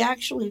he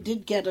actually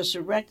did get us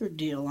a record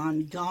deal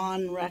on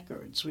Gone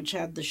Records, which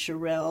had the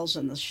Shirelles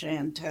and the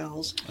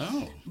Chantels.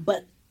 Oh.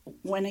 But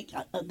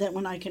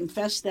when I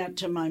confessed that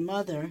to my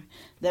mother,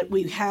 that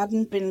we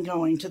hadn't been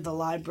going to the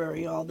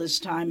library all this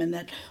time, and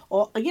that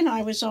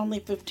I was only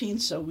 15,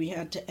 so we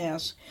had to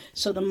ask.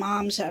 So the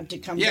moms had to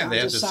come down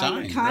to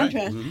sign a contract.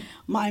 Right. Mm-hmm.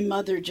 My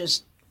mother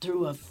just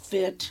threw a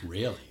fit.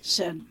 Really?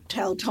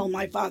 Told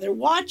my father,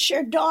 "Watch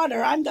your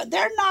daughter.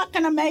 They're not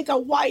going to make a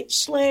white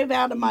slave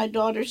out of my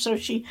daughter." So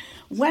she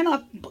went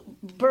up,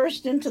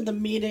 burst into the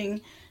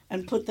meeting,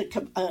 and put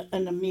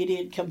an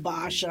immediate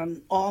kibosh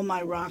on all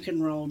my rock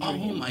and roll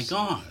dreams. Oh, my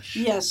gosh.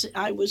 Yes,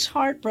 I was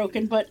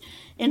heartbroken, but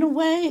in a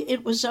way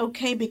it was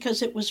okay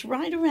because it was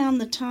right around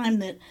the time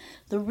that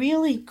the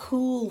really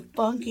cool,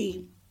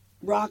 funky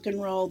rock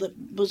and roll that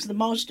was the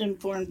most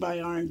informed by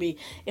R&B,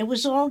 it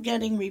was all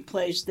getting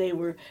replaced. They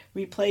were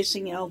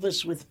replacing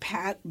Elvis with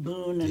Pat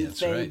Boone and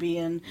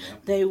Fabian. Right. Yeah.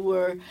 They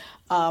were,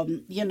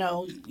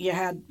 you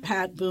had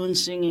Pat Boone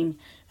singing,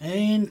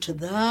 "Ain't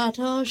that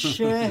a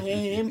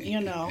shame,"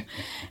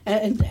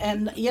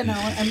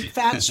 and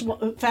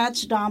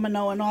Fats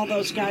Domino and all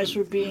those guys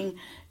were being,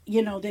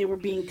 they were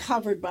being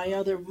covered by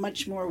other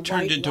much more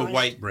turned into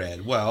white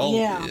bread. Well,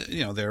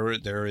 yeah.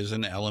 There is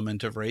an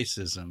element of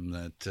racism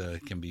that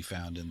can be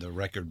found in the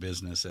record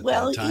business at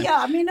that time. Yeah,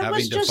 I mean, it having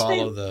was to just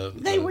follow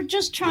they were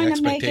just trying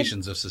to make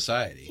expectations of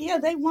society. Yeah,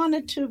 they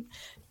wanted to,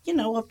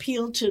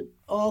 appeal to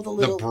all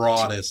the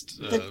broadest,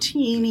 the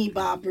teeny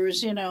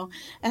boppers,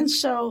 and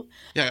so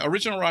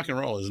original rock and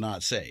roll is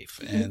not safe,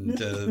 and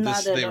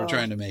they were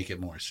trying to make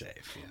it more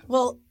safe. Yeah.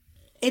 Well,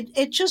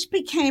 it just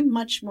became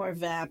much more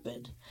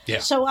vapid. Yeah.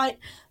 So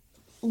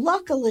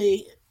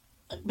luckily,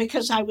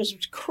 because I was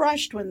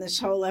crushed when this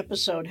whole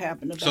episode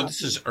happened. So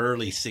this is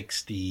early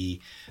 60,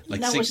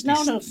 like 50s.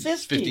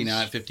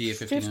 59, 58,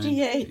 59.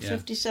 58,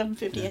 57,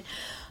 58. Yeah.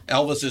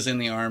 Elvis is in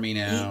the army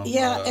now.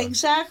 Yeah,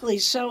 exactly.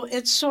 So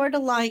it's sort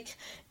of like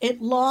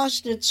it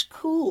lost its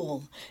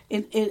cool.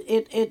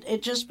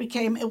 It just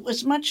became, it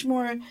was much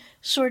more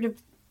sort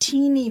of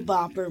teeny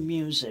bopper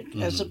music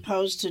as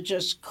opposed to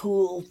just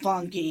cool,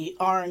 funky,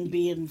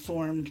 R&B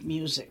informed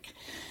music.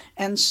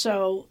 And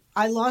so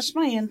I lost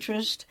my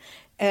interest,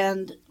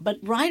 but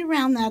right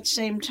around that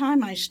same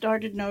time I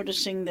started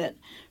noticing that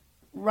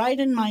right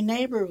in my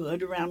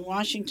neighborhood around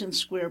Washington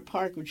Square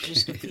Park, which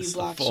is just a few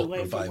blocks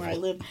away from where I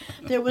live,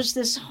 there was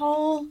this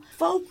whole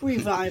folk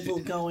revival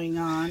going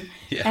on.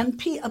 Yeah. And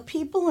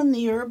people in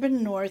the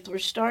urban north were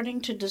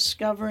starting to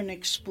discover and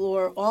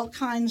explore all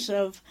kinds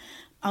of,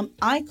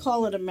 I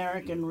call it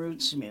American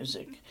roots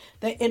music.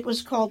 It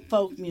was called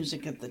folk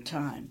music at the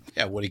time.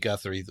 Yeah, Woody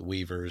Guthrie, the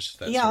Weavers.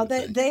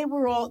 They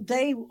were all,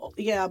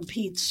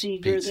 Pete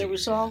Seeger. There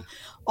was all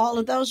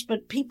of those,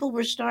 but people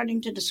were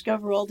starting to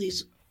discover all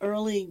these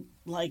early,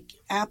 like,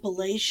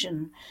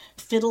 Appalachian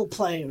fiddle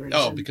players.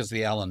 Oh, because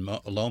the Alan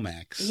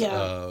Lomax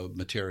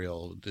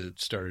material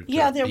started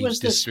to there be was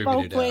the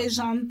distributed Spokeways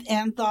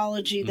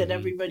anthology that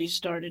everybody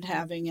started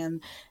having, and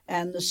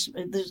the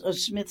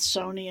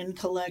Smithsonian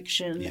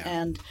collection,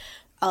 and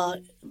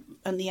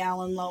the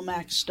Alan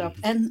Lomax stuff.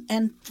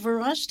 And for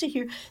us to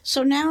hear...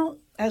 So now,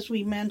 as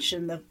we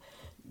mentioned,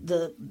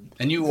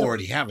 and you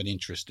already have an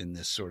interest in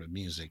this sort of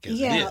music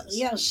as it is.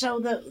 Yeah. So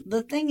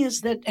the thing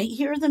is that I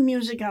hear the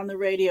music on the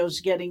radio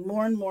is getting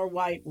more and more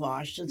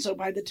whitewashed. And so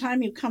by the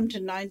time you come to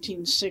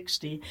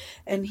 1960,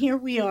 and here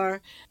we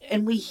are,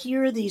 and we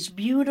hear these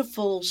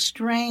beautiful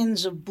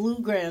strains of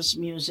bluegrass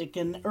music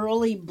and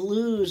early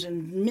blues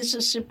and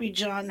Mississippi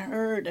John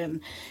Hurt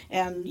and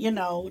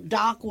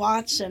Doc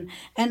Watson,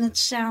 and it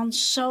sounds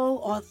so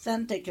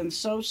authentic and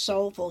so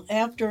soulful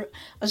after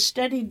a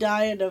steady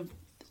diet of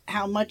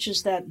How Much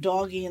Is That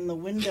Doggy in the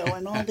Window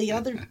and all the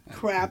other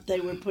crap they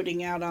were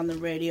putting out on the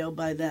radio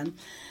by then.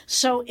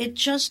 So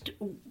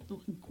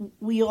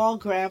we all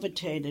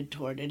gravitated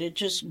toward it. It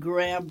just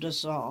grabbed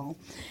us all.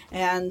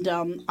 And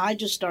I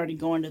just started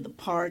going to the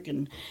park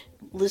and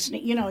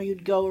listening.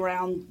 You'd go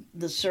around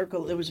the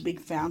circle. There was a big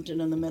fountain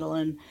in the middle,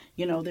 and,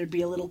 there'd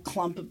be a little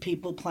clump of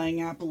people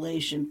playing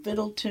Appalachian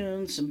fiddle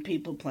tunes, some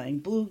people playing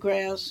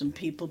bluegrass, some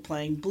people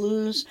playing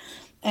blues.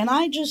 And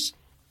I just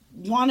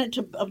wanted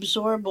to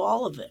absorb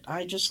all of it.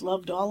 I just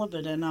loved all of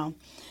it, and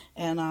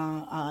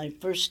I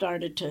first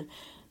started to.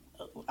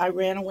 I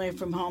ran away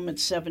from home at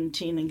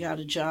 17 and got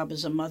a job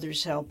as a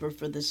mother's helper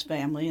for this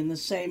family in the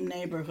same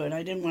neighborhood.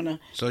 I didn't want to.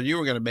 So you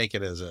were going to make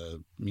it as a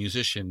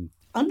musician,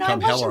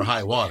 come hell or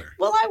high water.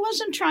 Well, I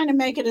wasn't trying to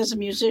make it as a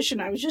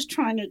musician. I was just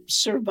trying to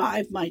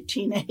survive my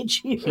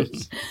teenage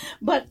years.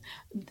 But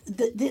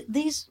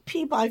these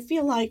people, I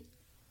feel like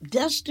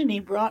destiny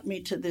brought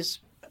me to this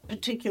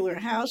particular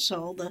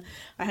household.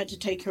 I had to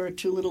take care of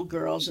two little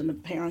girls, and the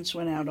parents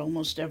went out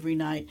almost every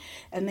night,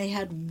 and they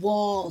had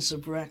walls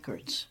of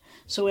records.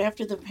 So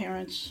after the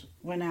parents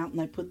went out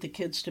and I put the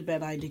kids to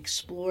bed, I'd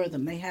explore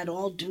them. They had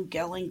all Duke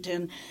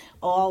Ellington,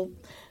 all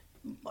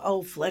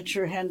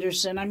Fletcher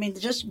Henderson. I mean,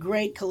 just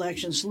great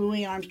collections.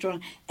 Louis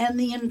Armstrong, and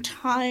the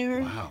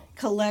entire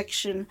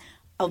collection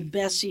of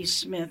Bessie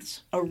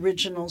Smith's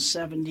original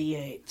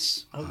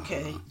 78s,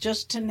 okay?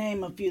 Just to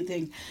name a few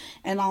things.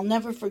 And I'll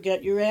never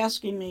forget, you're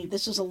asking me,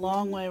 this is a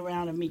long way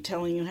around of me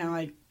telling you how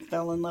I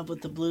fell in love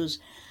with the blues.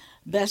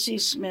 Bessie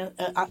Smith,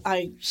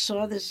 I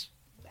saw this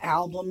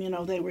album,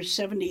 they were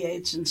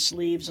 78s and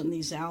sleeves on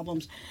these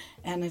albums,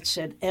 and it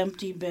said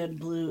Empty Bed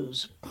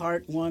Blues,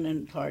 Part 1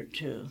 and Part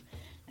 2.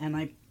 And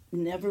I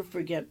never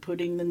forget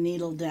putting the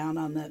needle down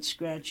on that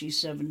scratchy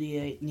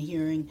 78 and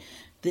hearing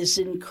this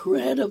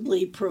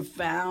incredibly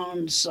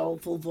profound,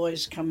 soulful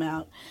voice come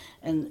out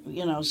and,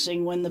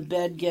 sing, "When the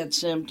bed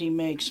gets empty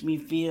makes me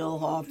feel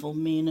awful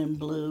mean and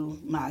blue.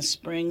 My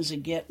springs are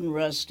getting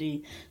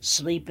rusty,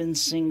 sleeping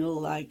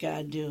single like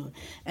I do."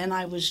 And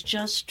I was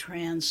just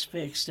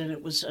transfixed, and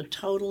it was a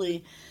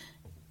totally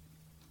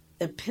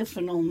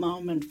epiphanal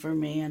moment for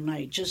me. And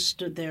I just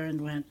stood there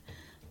and went,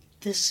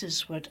 this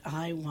is what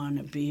I want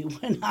to be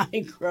when I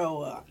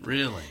grow up.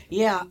 Really?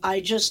 Yeah,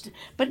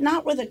 but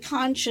not with a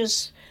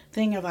conscious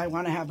thing of I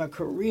want to have a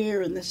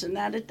career and this and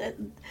that.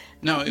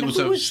 No, it was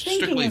a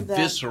strictly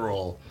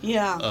visceral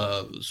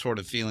yeah. Sort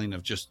of feeling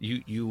of just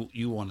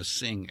you want to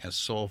sing as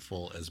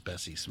soulful as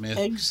Bessie Smith.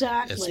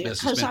 Exactly,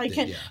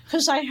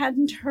 because I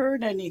hadn't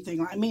heard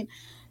anything. I mean,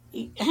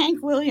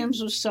 Hank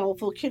Williams was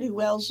soulful, Kitty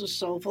Wells was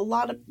soulful,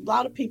 a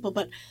lot of people,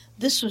 but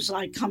this was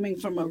like coming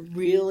from a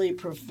really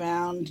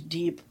profound,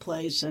 deep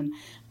place. And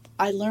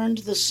I learned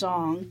the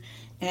song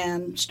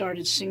and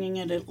started singing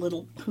it at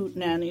little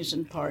hootenannies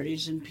and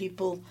parties, and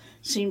people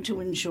seemed to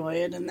enjoy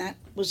it, and that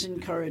was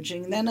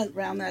encouraging. Then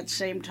around that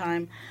same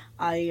time,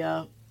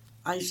 I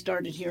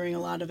started hearing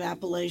a lot of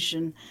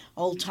Appalachian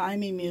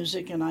old-timey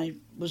music, and I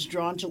was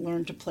drawn to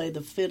learn to play the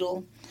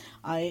fiddle.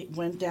 I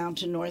went down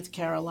to North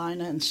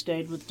Carolina and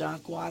stayed with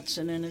Doc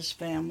Watson and his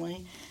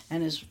family,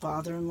 and his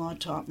father-in-law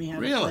taught me how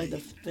to play the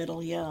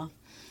fiddle. Yeah,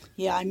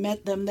 I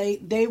met them.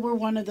 They were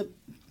one of the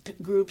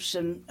groups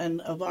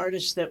and of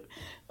artists that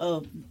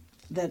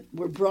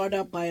were brought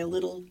up by a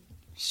little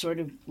sort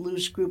of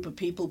loose group of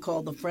people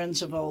called the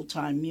Friends of Old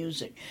Time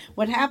Music.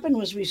 What happened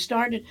was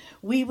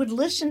we would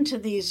listen to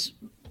these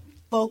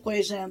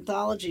folkways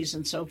anthologies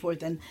and so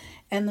forth, and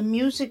the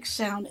music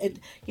sounded,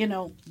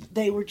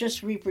 they were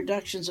just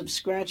reproductions of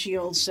scratchy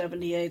old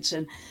 78s,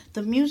 and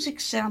the music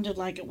sounded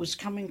like it was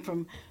coming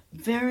from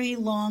very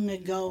long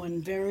ago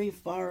and very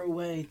far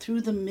away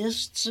through the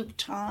mists of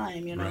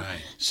time,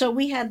 Right. So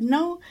we had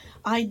no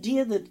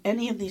idea that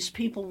any of these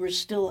people were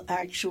still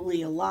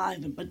actually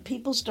alive, but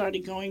people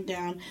started going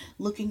down,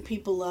 looking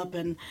people up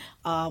and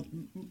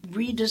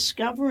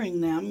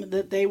rediscovering them,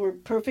 that they were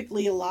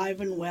perfectly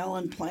alive and well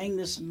and playing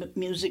this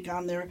music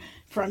on their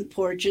front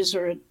porches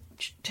or at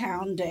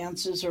town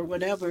dances or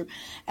whatever,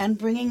 and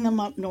bringing them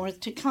up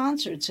north to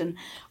concerts. And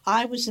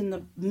I was in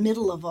the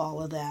middle of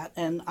all of that,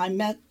 and I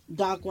met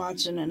Doc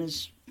Watson and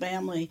his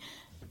family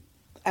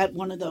at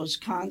one of those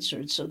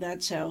concerts. So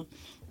that's how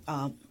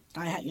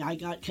I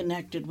got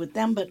connected with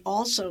them, but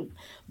also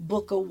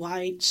Booker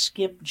White,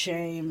 Skip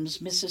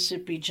James,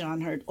 Mississippi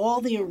John Hurt, all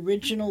the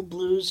original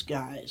blues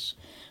guys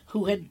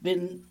who had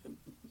been,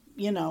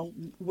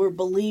 were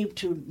believed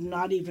to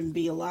not even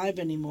be alive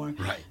anymore.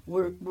 Right.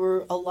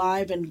 Were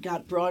alive and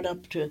got brought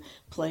up to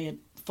play at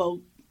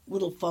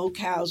little folk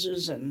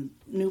houses and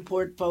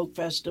Newport Folk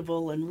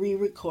Festival and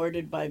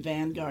re-recorded by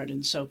Vanguard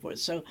and so forth.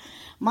 So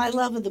my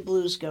love of the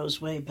blues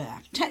goes way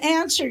back. To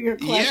answer your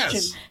question,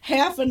 yes.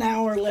 Half an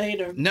hour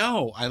later.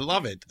 No, I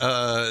love it.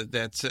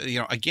 That's,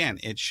 again,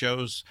 it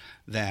shows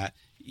that,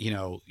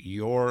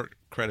 your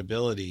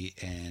credibility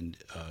and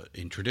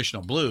in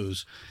traditional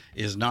blues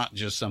is not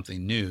just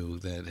something new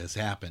that has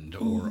happened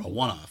or a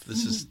one-off.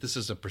 This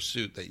is a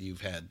pursuit that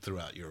you've had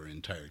throughout your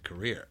entire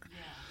career. Yeah.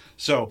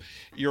 So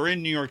you're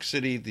in New York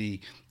City.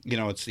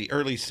 It's the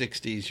early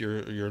 '60s.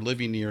 You're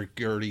living near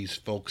Gertie's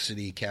Folk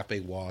City, Cafe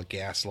Wah,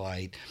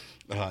 Gaslight.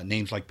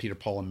 Names like Peter,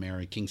 Paul, and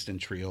Mary, Kingston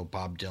Trio,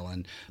 Bob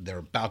Dylan. They're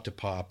about to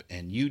pop,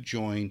 and you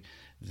join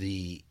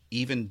the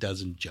Even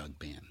Dozen Jug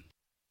Band.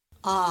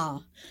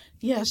 Ah,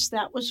 yes,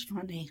 that was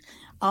funny.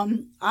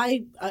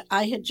 I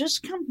had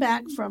just come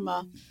back from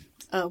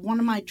one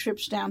of my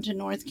trips down to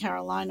North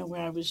Carolina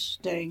where I was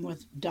staying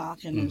with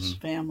Doc and his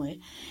family,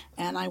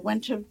 and I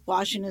went to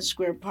Washington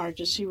Square Park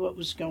to see what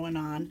was going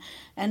on,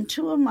 and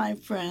two of my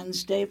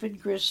friends, David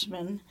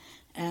Grisman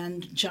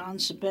and John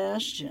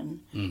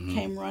Sebastian,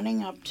 came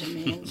running up to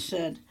me and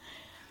said,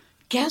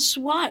 "Guess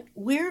what?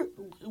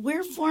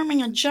 We're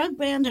forming a jug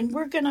band, and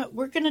we're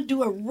gonna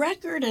do a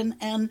record."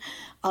 And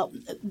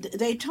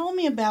they told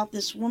me about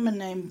this woman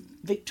named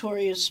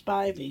Victoria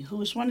Spivey, who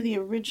was one of the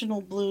original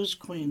blues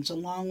queens,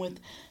 along with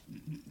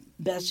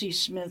Bessie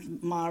Smith,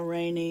 Ma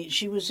Rainey.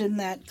 She was in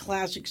that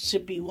classic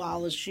Sippy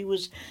Wallace. She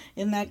was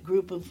in that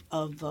group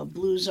of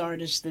blues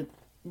artists that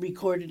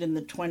recorded in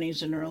the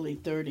 20s and early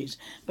 30s.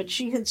 But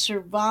she had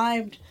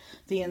survived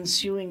the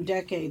ensuing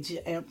decades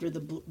after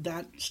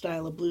that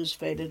style of blues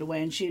faded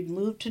away, and she had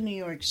moved to New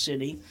York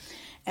City.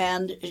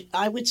 And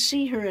I would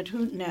see her at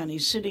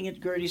hootenannies, sitting at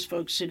Gertie's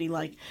Folk City.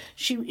 Like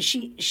she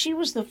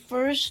was the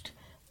first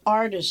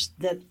artist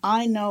that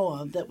I know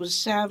of that was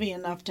savvy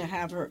enough to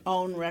have her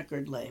own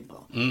record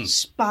label,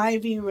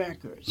 Spivey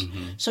Records.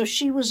 So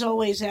she was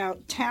always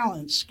out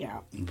talent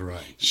scouting. Right.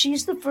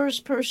 She's the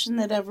first person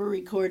that ever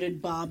recorded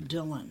Bob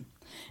Dylan.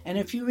 And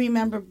if you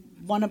remember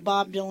one of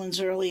Bob Dylan's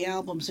early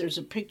albums, there's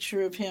a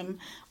picture of him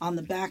on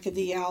the back of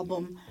the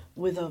album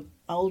with an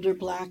older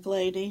black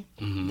lady.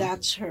 Mm-hmm.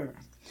 That's her.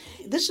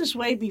 This is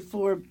way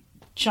before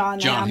John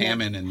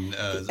Hammond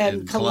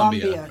and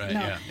Columbia. Right?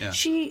 No, yeah.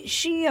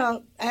 She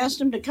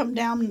asked him to come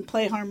down and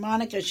play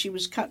harmonica. She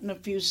was cutting a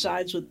few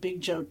sides with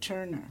Big Joe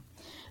Turner.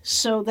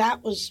 So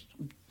that was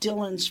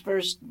Dylan's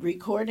first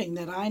recording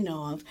that I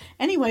know of.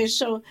 Anyway,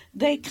 so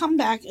they come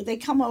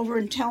over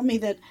and tell me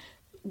that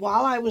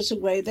while I was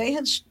away, they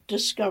had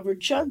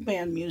discovered jug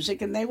band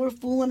music, and they were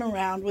fooling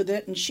around with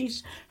it, and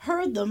she's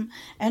heard them,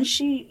 and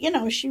she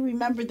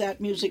remembered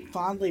that music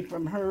fondly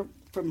from her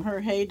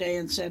heyday,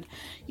 and said,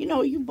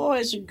 you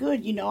boys are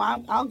good,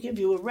 I'll give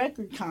you a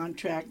record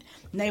contract.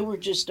 And they were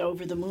just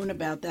over the moon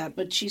about that.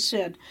 But she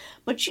said,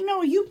 but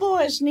you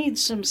boys need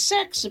some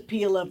sex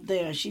appeal up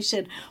there. She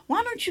said,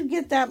 why don't you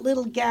get that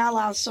little gal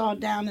I saw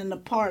down in the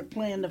park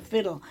playing the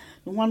fiddle,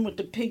 the one with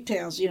the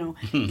pigtails,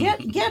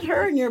 get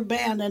her in your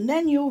band, and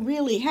then you'll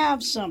really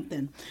have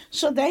something.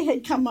 So they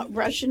had come up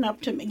rushing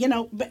up to me,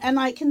 and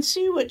I can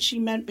see what she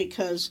meant,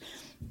 because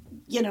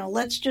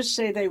let's just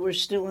say they were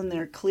still in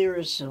their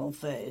Clearasil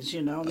phase,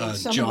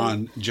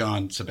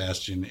 John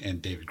Sebastian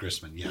and David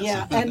Grisman,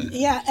 yes.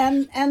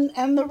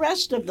 And the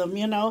rest of them,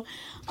 and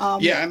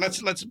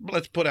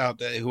let's put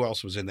out who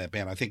else was in that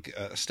band. I think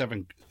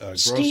Stephen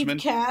Grossman,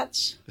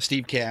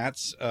 Steve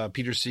Katz,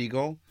 Peter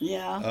Siegel,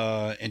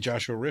 and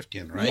Joshua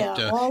Rifkin, right?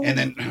 And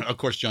then of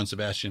course John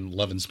Sebastian,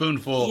 Love and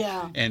Spoonful,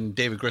 and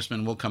David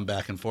Grisman will come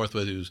back and forth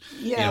with, who's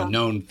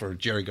known for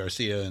Jerry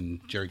Garcia and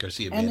Jerry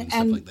Garcia Band and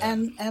stuff like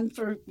that, and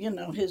for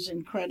his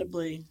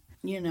incredibly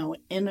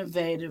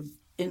innovative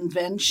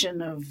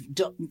invention of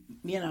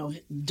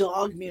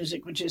dog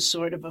music, which is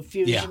sort of a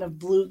fusion of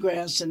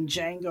bluegrass and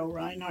Django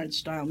Reinhardt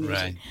style music.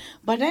 Right.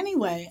 But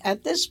anyway,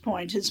 at this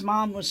point, his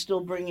mom was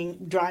still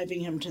driving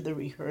him to the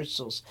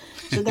rehearsals.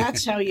 So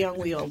that's how young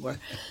we all were.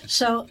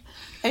 So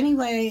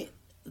anyway,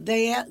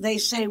 they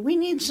say, we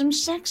need some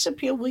sex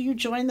appeal. Will you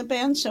join the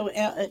band?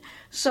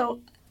 So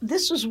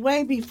this was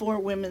way before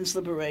women's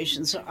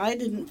liberation, so I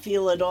didn't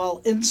feel at all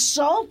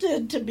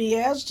insulted to be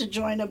asked to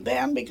join a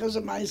band because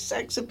of my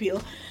sex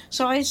appeal.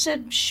 So I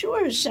said,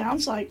 sure,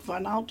 sounds like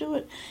fun, I'll do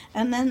it.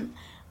 And then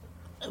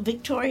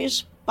Victoria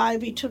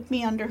Spivey took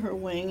me under her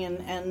wing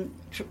and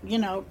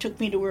took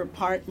me to her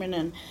apartment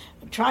and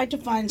tried to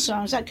find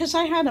songs, because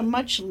I had a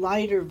much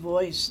lighter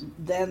voice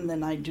then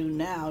than I do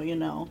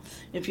now,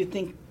 If you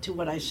think to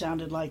what I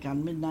sounded like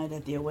on Midnight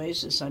at the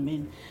Oasis, I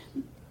mean,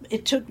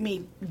 it took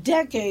me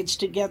decades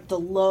to get the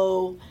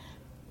low,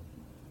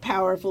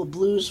 powerful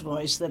blues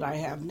voice that I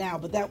have now,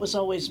 but that was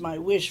always my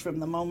wish from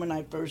the moment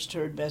I first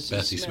heard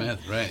Bessie Smith.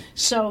 Right.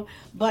 So,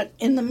 but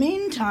in the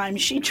meantime,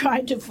 she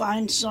tried to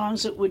find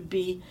songs that would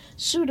be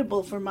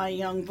suitable for my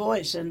young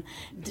voice, and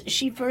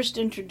she first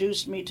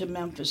introduced me to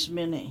Memphis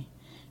Minnie.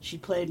 She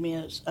played me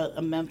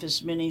a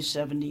Memphis Minnie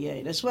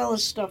 78, as well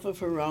as stuff of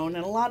her own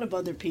and a lot of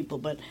other people,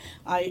 but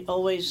I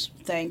always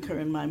thank her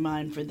in my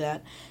mind for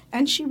that.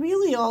 And she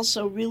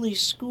really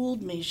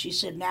schooled me. She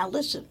said, now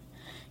listen,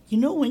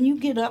 when you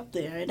get up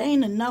there, it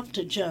ain't enough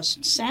to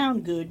just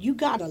sound good. You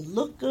got to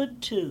look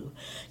good, too.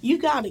 You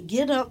got to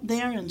get up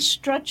there and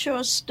strut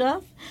your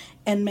stuff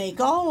and make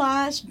all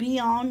eyes be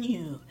on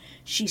you.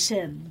 She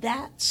said,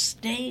 that's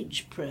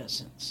stage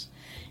presence.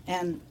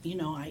 And,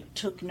 I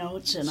took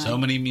notes. And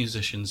many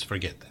musicians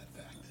forget that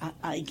fact.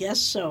 I guess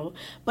so.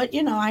 But,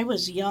 I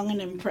was young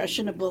and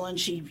impressionable, and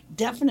she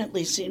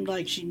definitely seemed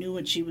like she knew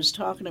what she was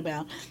talking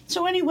about.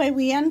 So anyway,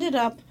 we ended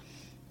up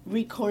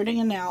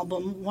recording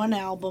one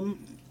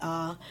album.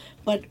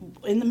 But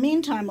in the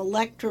meantime,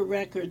 Elektra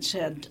Records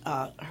had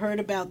heard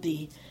about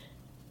the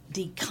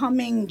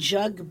coming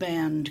jug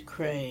band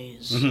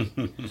craze.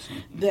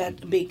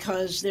 That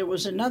because there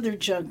was another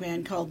jug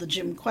band called the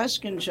Jim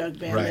Kweskin Jug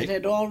Band that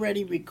had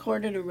already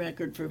recorded a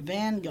record for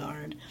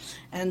Vanguard,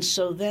 and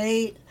so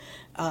they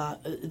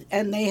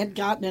had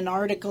gotten an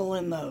article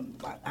in the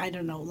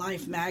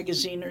Life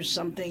magazine or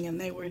something, and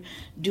they were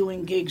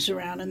doing gigs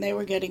around, and they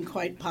were getting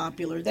quite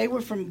popular. They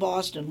were from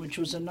Boston, which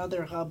was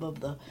another hub of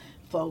the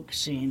folk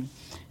scene.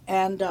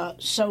 And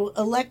so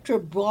Elektra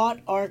bought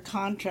our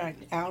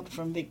contract out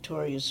from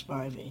Victoria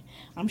Spivey.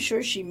 I'm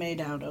sure she made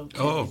out okay.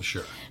 Oh,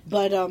 sure.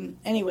 But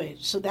anyway,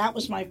 so that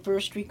was my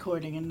first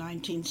recording in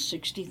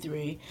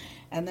 1963.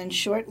 And then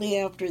shortly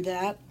after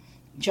that,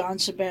 John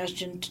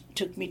Sebastian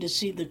took me to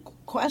see the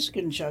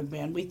Kweskin Jug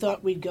Band. We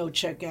thought we'd go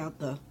check out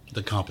the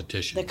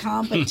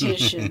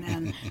competition,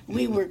 and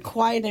we were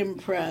quite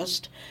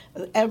impressed.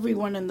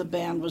 Everyone in the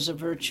band was a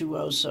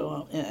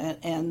virtuoso,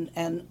 and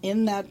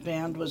in that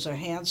band was a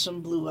handsome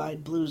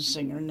blue-eyed blues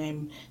singer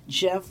named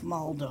Jeff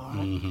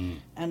Muldaur.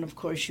 And of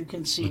course you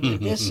can see where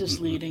this is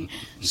leading.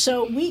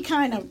 So we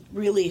kind of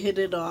really hit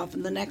it off,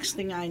 and the next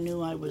thing I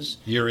knew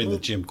You're in the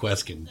Jim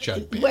Kweskin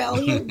Jug Band.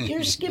 Well,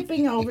 you're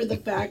skipping over the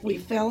fact we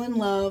fell in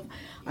love.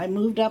 I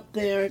moved up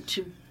there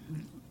to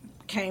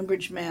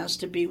Cambridge, Mass,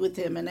 to be with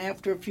him, and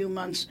after a few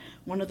months,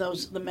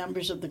 the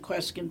members of the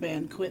Kweskin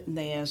Band quit, and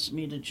they asked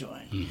me to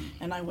join.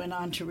 And I went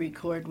on to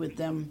record with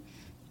them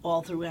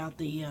all throughout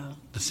the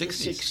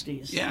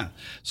 60s. Yeah.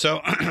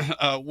 So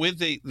with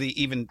the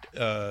even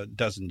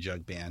dozen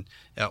jug band,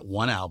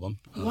 one album.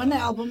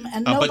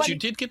 And but you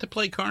did get to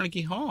play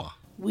Carnegie Hall.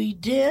 We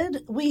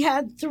did. We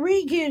had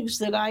 3 gigs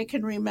that I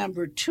can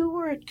remember. 2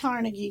 were at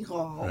Carnegie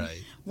Hall.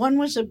 Right. One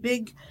was a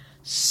big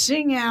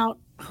sing-out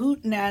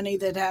hootenanny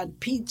that had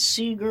Pete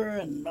Seeger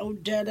and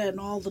Odetta and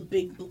all the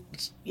big,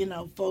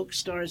 folk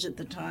stars at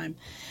the time.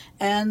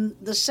 And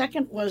the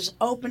second was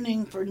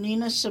opening for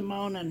Nina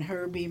Simone and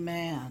Herbie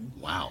Mann.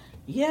 Wow.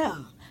 Yeah.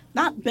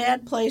 Not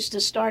bad place to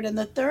start. And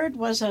the third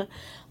was a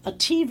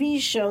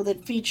TV show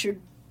that featured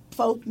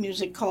folk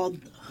music called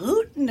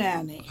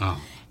Hootenanny.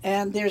 Oh.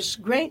 And there's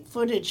great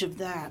footage of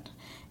that.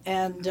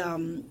 And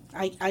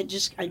I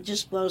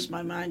just blows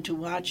my mind to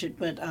watch it.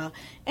 But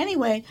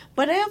anyway,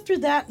 but after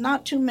that,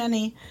 not too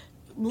many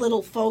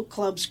little folk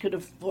clubs could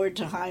afford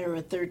to hire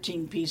a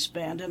 13-piece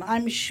band. And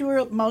I'm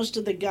sure most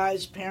of the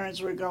guys'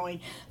 parents were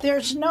going,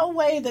 there's no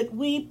way that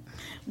we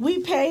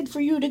paid for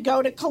you to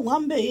go to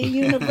Columbia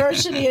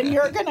University and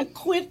you're going to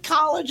quit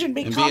college and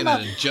become a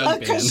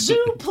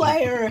kazoo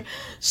player.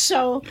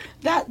 So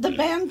that the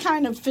band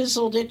kind of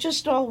fizzled. It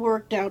just all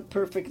worked out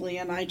perfectly.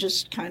 And I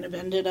just kind of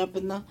ended up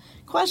in the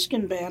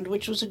Queskin band,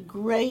 which was a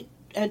great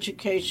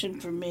education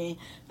for me.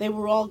 They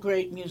were all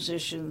great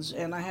musicians,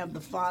 and I have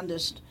the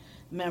fondest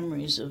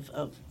memories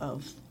of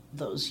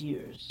those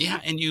years.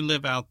 Yeah, and you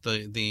live out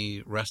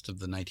the rest of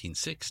the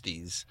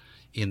 1960s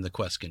in the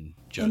Queskin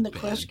jug band. In the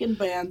Queskin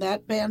band.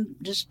 That band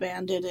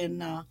disbanded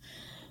in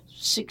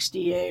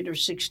 68 or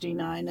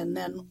 69, and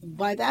then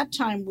by that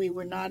time we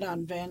were not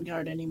on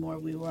Vanguard anymore.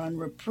 We were on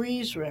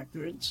Reprise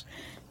Records,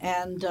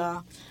 and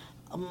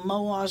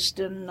Mo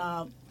Austin,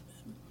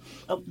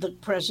 the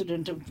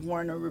president of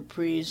Warner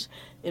Reprise,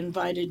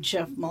 invited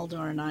Jeff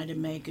Muldaur and I to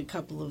make a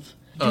couple of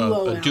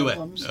albums.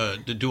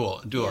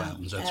 Duo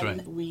albums, that's right.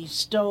 And we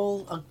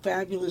stole a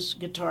fabulous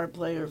guitar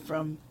player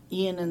from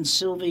Ian and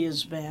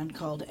Sylvia's band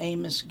called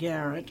Amos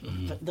Garrett,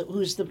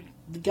 who's the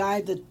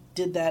guy that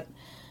did that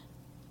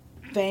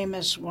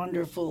famous,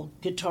 wonderful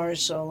guitar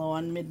solo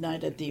on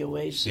Midnight at the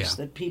Oasis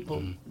that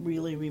people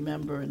really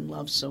remember and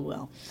love so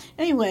well.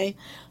 Anyway,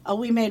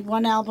 we made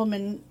one album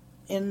in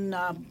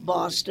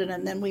Boston,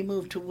 and then we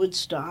moved to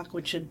Woodstock,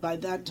 which had by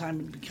that time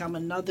had become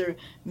another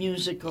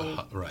musical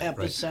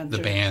epicenter. Right. The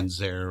bands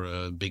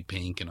there, Big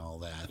Pink and all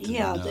that.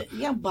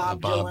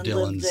 Bob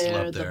Dylan lived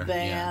there. The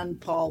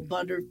band, Paul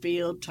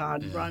Butterfield,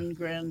 Todd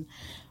Rundgren,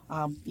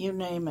 you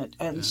name it.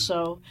 And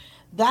so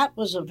that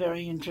was a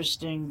very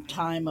interesting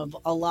time of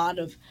a lot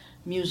of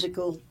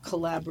musical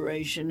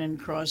collaboration and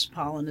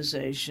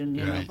cross-pollination.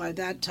 You know, by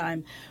that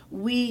time,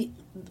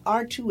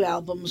 our 2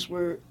 albums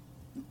were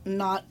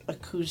not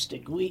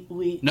acoustic.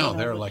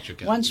 They're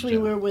electric. Once we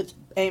were with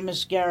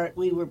Amos Garrett,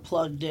 we were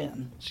plugged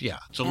in. Yeah,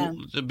 so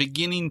the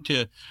beginning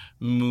to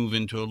move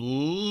into a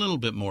little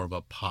bit more of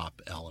a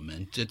pop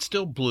element. It's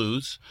still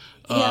blues.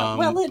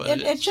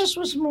 It just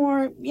was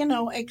more,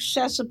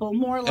 accessible,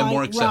 more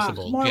like rock,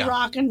 more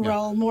rock and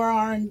roll, more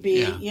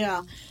R&B.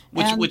 Yeah.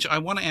 Which I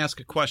want to ask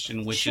a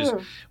question, which is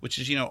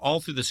all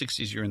through the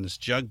 60s you're in this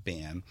jug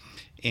band,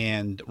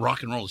 and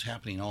rock and roll is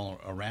happening all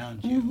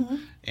around you.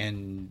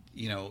 And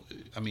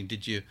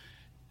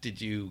did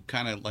you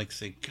kind of like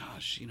say,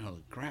 gosh, the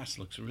grass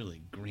looks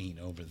really green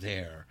over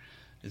there?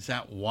 Is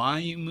that why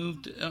you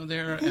moved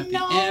there at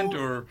the end,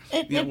 or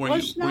were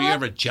you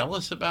ever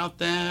jealous about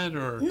that,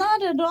 or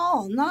not at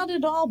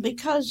all?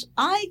 Because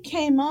I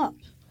came up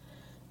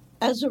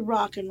as a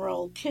rock and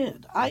roll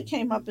kid. I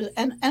came up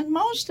and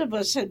most of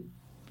us had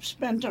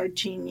spent our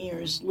teen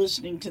years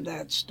listening to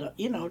that stuff,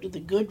 to the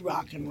good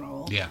rock and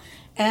roll. Yeah.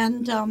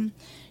 And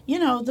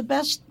the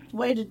best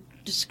way to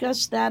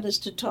discuss that is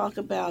to talk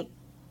about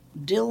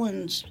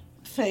Dylan's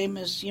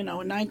famous, in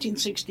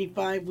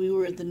 1965 we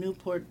were at the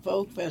Newport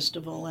Folk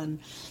Festival, and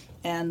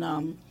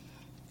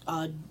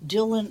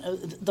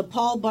Dylan, the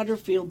Paul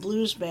Butterfield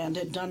Blues Band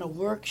had done a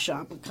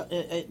workshop,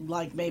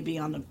 like maybe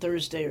on a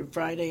Thursday or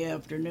Friday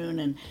afternoon,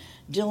 and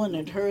Dylan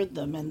had heard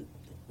them, and,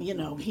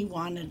 he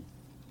wanted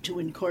to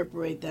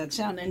incorporate that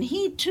sound. And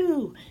he,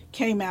 too,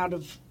 came out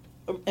of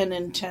an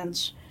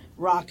intense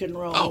rock and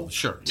roll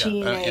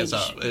teenage,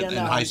 in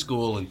high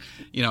school, and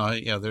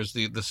there's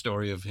the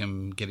story of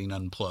him getting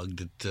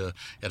unplugged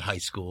at high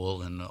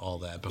school and all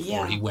that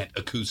before he went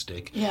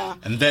acoustic,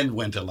 and then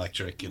went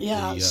electric at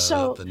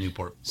the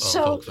Newport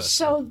Folk Festival.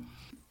 So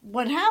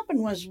what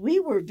happened was we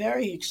were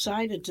very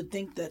excited to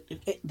think that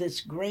this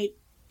great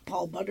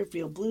Paul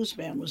Butterfield Blues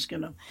Band was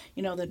going to,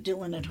 that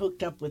Dylan had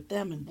hooked up with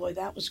them, and boy,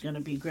 that was going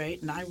to be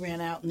great. And I ran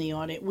out in the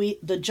audience.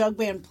 The jug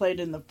band played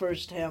in the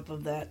first half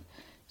of that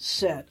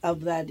set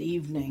of that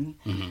evening,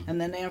 and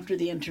then after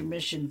the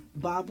intermission,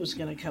 Bob was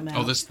going to come out.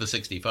 Oh, this is the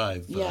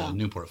 65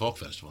 Newport Folk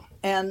Festival.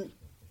 And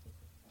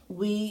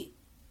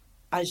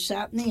I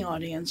sat in the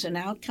audience, and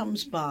out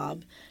comes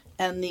Bob,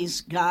 and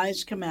these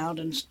guys come out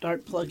and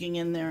start plugging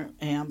in their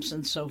amps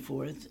and so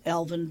forth.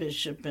 Elvin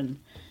Bishop and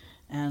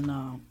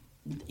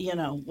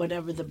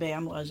whatever the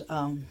band was.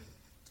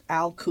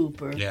 Al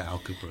Cooper. Yeah, Al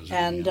Cooper was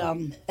And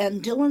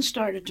Dylan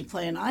started to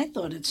play, and I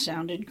thought it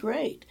sounded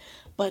great.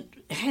 But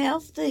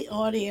half the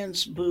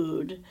audience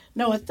booed.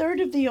 No, a third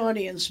of the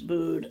audience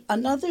booed.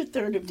 Another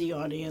third of the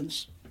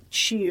audience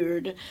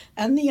cheered,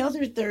 and the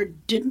other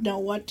third didn't know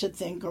what to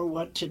think or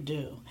what to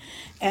do.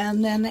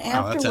 And then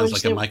afterwards, that sounds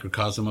like a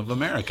microcosm of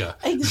America.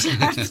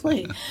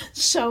 Exactly.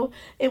 So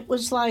it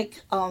was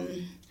like,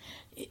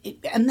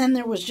 and then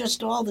there was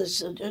just all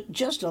this,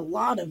 just a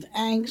lot of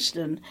angst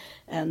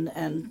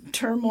and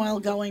turmoil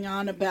going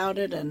on about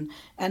it, and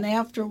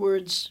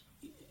afterwards,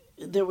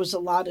 there was a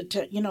lot of,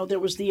 there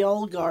was the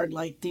old guard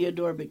like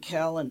Theodore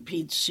Bikel and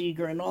Pete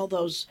Seeger and all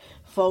those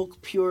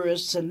folk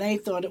purists, and they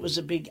thought it was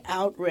a big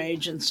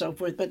outrage and so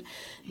forth. But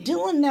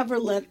Dylan never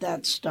let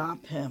that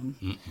stop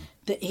him.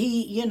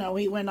 He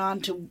went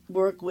on to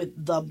work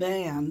with the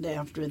band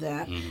after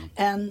that.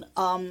 And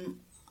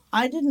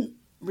I didn't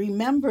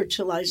remember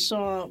till I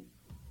saw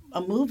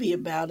a movie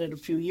about it a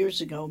few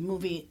years ago, a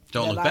movie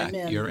Don't that Look I'm Back,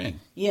 in. you're in.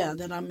 Yeah,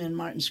 that I'm in,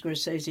 Martin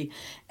Scorsese.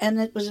 And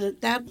it was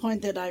at that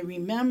point that I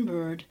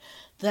remembered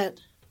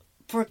that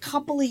for a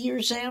couple of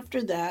years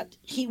after that,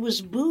 he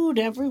was booed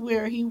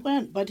everywhere he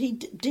went, but he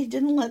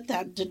didn't let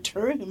that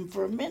deter him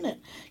for a minute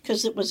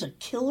because it was a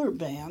killer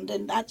band,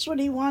 and that's what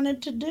he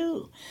wanted to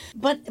do.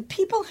 But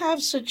people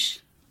have such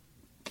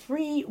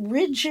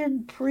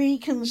rigid,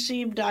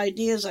 preconceived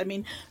ideas. I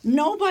mean,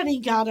 nobody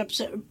got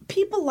upset.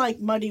 People like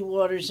Muddy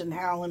Waters and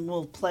Howlin'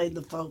 Wolf played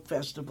the folk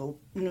festival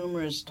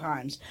numerous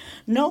times.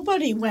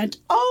 Nobody went,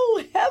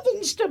 oh,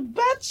 heavens to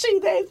Betsy,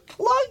 they've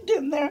plugged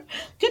in their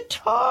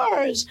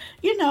guitars,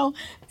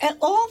 And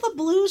all the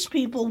blues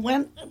people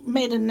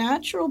made a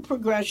natural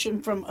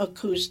progression from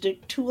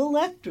acoustic to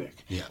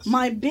electric. Yes.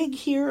 My big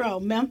hero,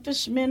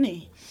 Memphis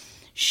Minnie,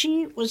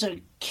 she was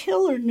a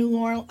killer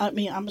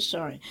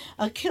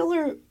a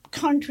killer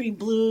country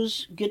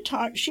blues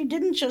guitar. She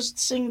didn't just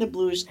sing the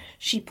blues,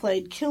 she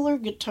played killer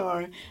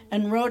guitar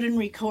and wrote and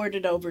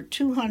recorded over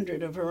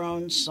 200 of her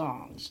own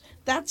songs.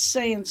 That's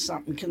saying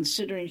something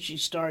considering she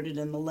started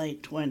in the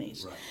late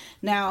 20s. Right.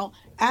 Now,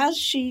 as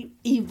she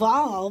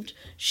evolved,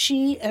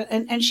 she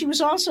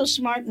was also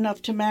smart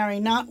enough to marry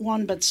not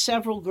one but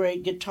several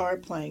great guitar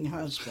playing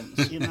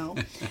husbands,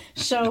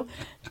 So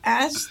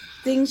as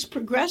things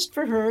progressed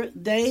for her,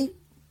 they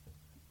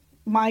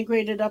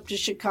migrated up to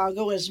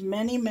Chicago, as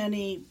many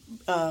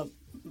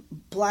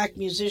black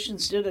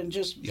musicians did, and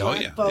just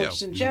black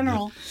folks in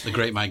general. The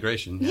Great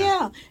Migration.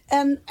 Yeah.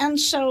 And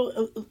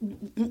so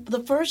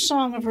the first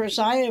song of hers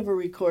I ever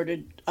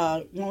recorded,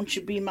 Won't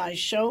You Be My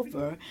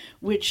Chauffeur,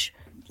 which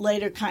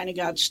later kind of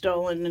got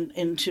stolen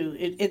into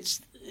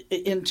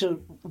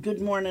into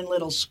Good Morning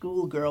Little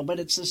Schoolgirl, but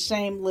it's the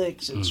same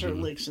licks, it's her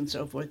licks and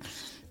so forth.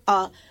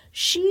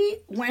 She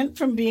went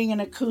from being an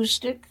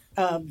acoustic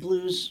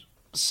blues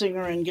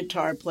singer and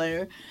guitar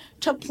player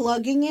to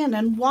plugging in.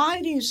 And why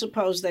do you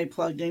suppose they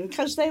plugged in?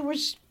 Because they were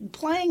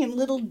playing in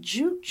little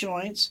juke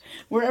joints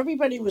where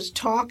everybody was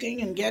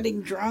talking and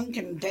getting drunk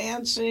and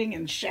dancing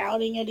and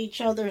shouting at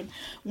each other and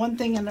one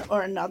thing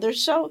or another.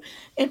 So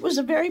it was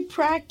a very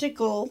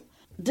practical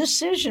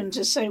decision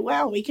to say,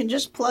 well, we can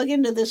just plug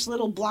into this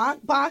little block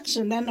box,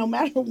 and then no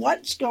matter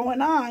what's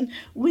going on,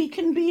 we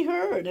can be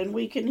heard and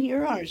we can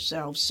hear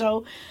ourselves.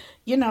 So,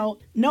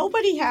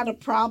 nobody had a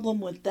problem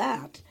with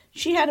that.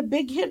 She had a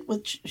big hit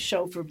with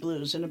Chauffeur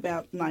Blues in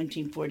about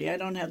 1940. I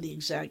don't have the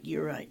exact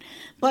year right.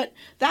 But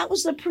that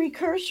was the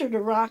precursor to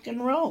rock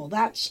and roll,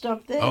 that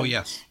stuff there. Oh,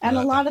 yes. And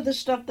a lot of the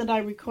stuff that I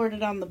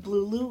recorded on the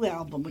Blue Lou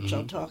album, which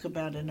I'll talk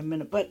about in a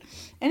minute. But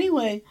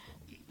anyway,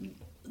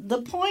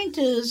 the point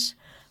is,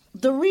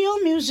 the real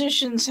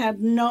musicians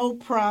had no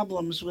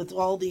problems with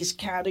all these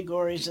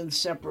categories and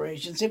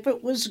separations. If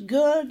it was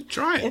good,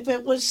 try it. If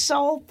it was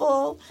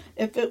soulful,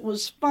 if it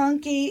was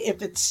funky,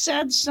 if it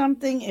said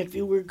something, if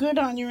you were good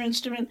on your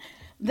instrument,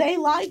 they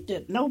liked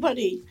it.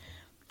 Nobody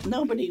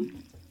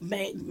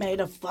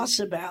made a fuss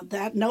about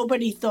that.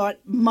 Nobody thought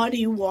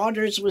Muddy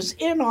Waters was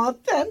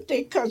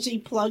inauthentic because he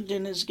plugged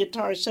in his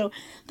guitar. So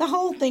the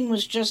whole thing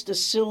was just a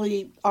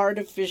silly,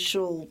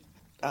 artificial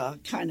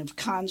kind of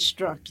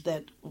construct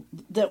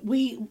that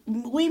we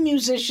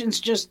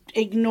musicians just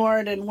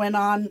ignored and went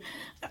on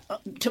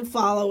to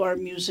follow our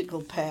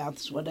musical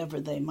paths, whatever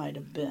they might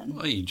have been.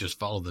 Well, you just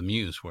follow the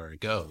muse where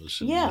it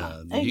goes.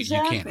 And,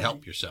 exactly. You can't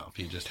help yourself.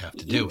 You just have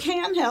to do it. You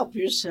can't help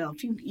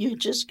yourself. You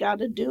just got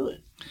to do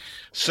it.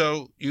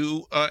 So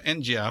you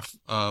and Jeff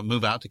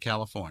move out to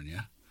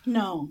California.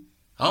 No.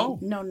 Oh.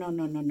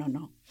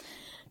 No.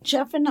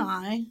 Jeff and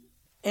I,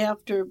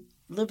 after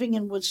living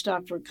in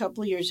Woodstock for a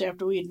couple of years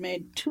after we had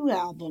made 2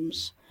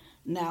 albums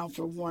now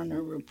for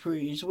Warner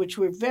Reprise, which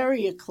were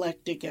very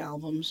eclectic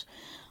albums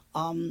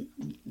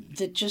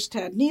that just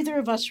had, neither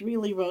of us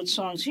really wrote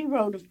songs. He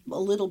wrote a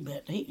little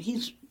bit.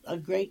 He's a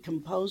great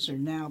composer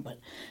now, but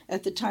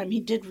at the time he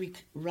did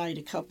write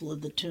a couple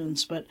of the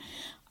tunes. But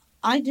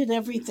I did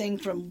everything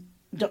from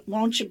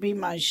Won't You Be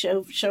My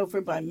Chauffeur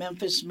by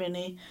Memphis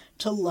Minnie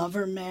to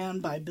Lover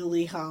Man by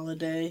Billie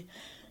Holiday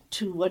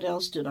to what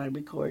else did I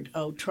record?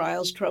 Oh,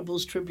 Trials,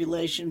 Troubles,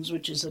 Tribulations,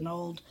 which is an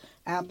old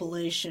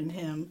Appalachian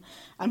hymn.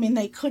 I mean,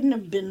 they couldn't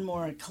have been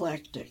more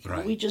eclectic.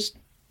 Right. We just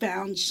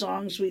found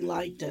songs we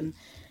liked and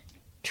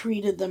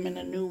treated them in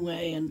a new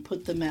way and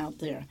put them out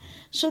there.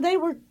 So they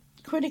were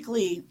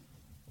critically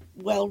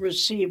well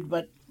received,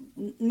 but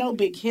no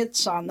big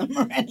hits on them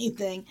or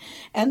anything.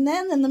 And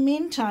then in the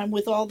meantime,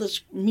 with all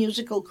this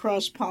musical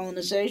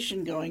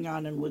cross-pollination going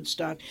on in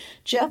Woodstock,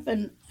 Jeff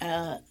and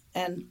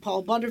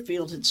Paul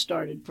Butterfield had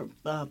started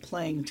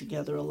playing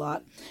together a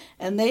lot,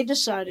 and they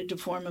decided to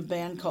form a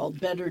band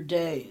called Better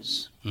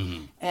Days,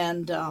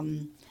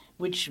 and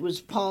which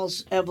was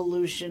Paul's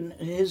evolution,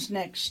 his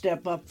next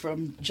step up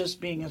from just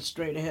being a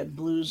straight-ahead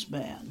blues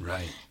band.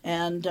 Right.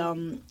 And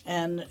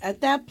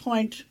at that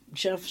point,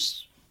 Jeff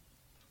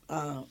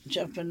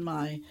and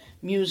my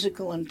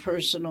musical and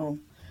personal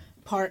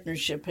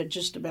partnership had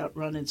just about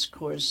run its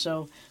course.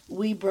 So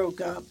we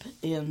broke up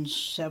in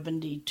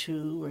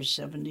 72 or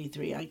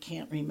 73. I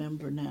can't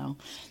remember now.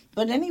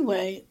 But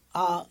anyway,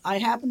 I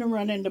happened to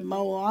run into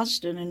Mo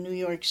Austin in New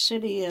York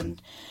City, and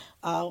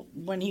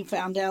when he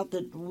found out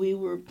that we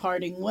were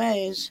parting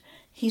ways,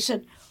 he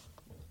said,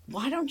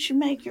 "Why don't you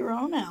make your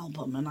own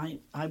album?" And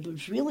I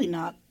was really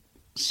not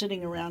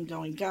sitting around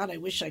going, "God, I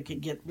wish I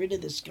could get rid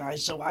of this guy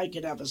so I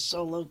could have a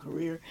solo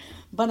career."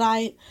 But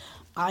I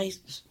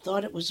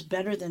thought it was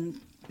better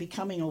than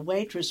becoming a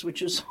waitress,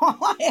 which was all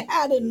I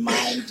had in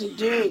mind to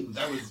do.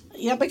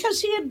 Yeah,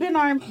 because he had been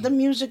the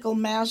musical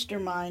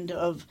mastermind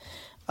of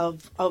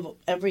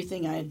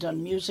everything I had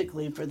done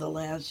musically for the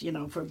last,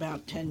 for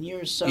about 10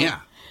 years. So,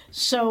 Yeah.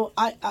 So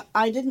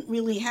I didn't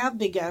really have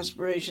big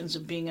aspirations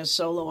of being a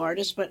solo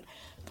artist, but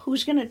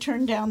who's going to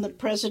turn down the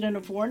president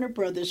of Warner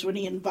Brothers when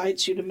he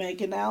invites you to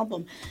make an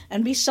album?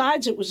 And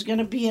besides, it was going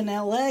to be in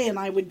L.A., and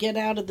I would get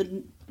out of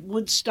the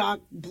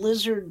Woodstock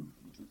blizzard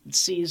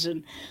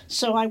season.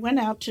 So I went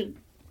out to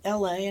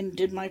L.A. and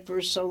did my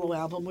first solo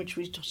album, which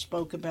we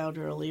spoke about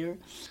earlier.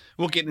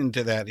 We'll get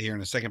into that here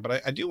in a second,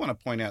 but I do want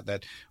to point out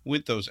that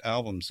with those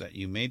albums that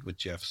you made with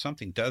Jeff,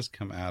 something does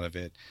come out of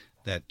it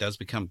that does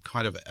become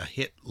kind of a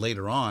hit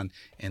later on,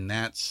 and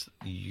that's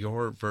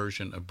your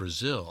version of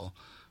Brazil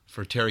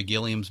for Terry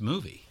Gilliam's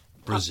movie,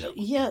 Brazil.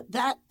 Yeah,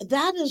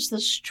 that is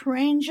the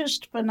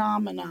strangest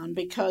phenomenon,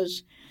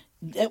 because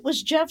it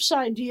was Jeff's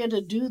idea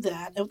to do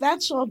that.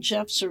 That's all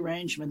Jeff's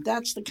arrangement.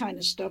 That's the kind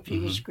of stuff he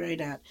was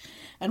great at.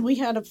 And we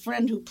had a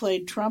friend who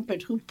played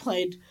trumpet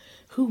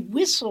who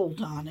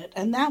whistled on it,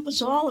 and that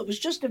was all. It was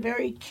just a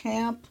very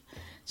camp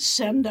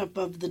send-up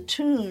of the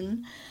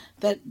tune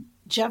that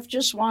Jeff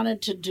just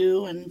wanted to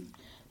do, and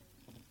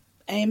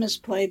Amos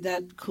played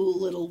that cool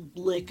little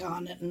lick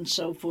on it and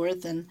so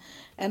forth. And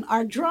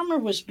our drummer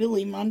was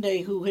Billy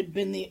Monday, who had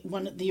been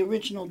the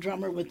original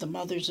drummer with the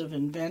Mothers of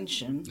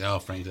Invention. Oh,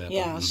 Frank Zappa.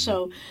 Yeah,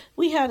 so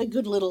we had a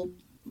good little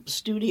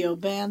studio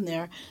band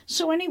there.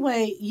 So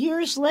anyway,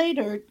 years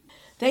later,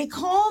 they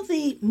call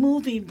the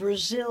movie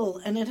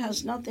Brazil, and it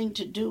has nothing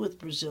to do with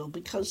Brazil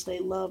because they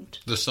loved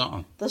The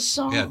song.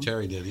 Yeah,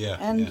 Terry did, yeah.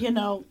 And,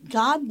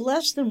 God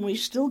bless them, we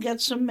still get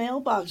some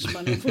mailbox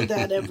money for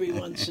that every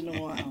once in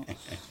a while.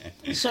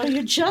 So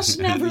you just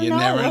never know. You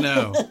never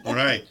know.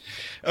 Right.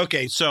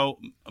 Okay, so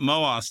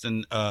Mo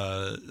Austin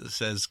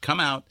says, come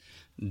out,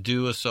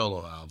 do a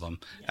solo album.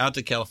 Yeah. Out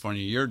to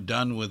California. You're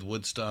done with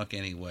Woodstock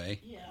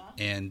anyway. Yeah.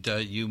 And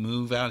you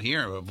move out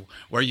here,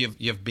 where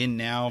you've been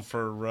now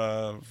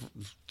for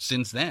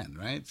since then,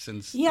 right?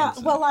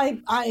 Well,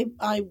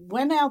 I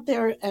went out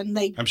there, and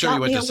they. I'm sure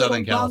you went to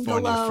Southern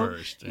California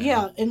first.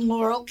 Yeah, in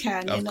Laurel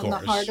Canyon, in the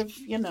heart of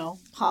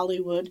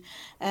Hollywood,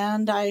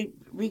 and I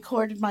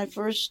recorded my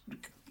first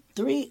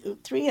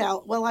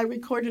I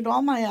recorded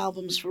all my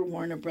albums for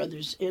Warner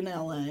Brothers in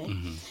L.A.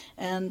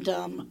 And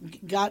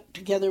got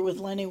together with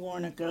Lenny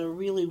Warnock, a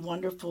really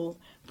wonderful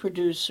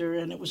producer,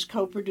 and it was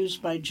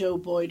co-produced by Joe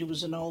Boyd, who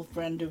was an old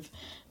friend of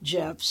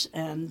Jeff's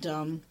and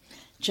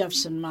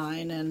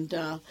mine.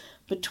 And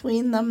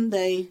between them,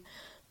 they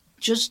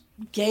just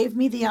gave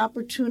me the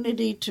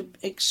opportunity to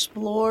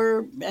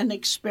explore and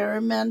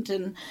experiment.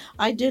 And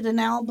I did an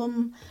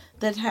album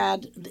that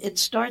it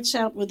starts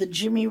out with a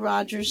Jimmy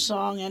Rogers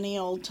song, Any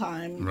Old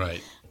Time.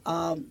 Right.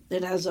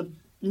 It has a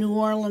New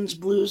Orleans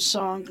blues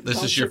song.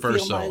 This is your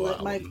first solo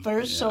album. My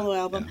first solo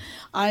album.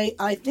 Yeah.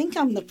 I think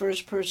I'm the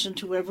first person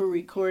to ever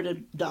record a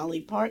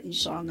Dolly Parton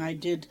song. I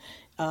did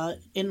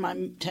in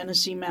my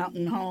Tennessee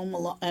mountain home,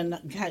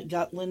 and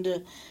got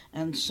Linda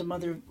and some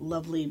other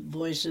lovely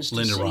voices to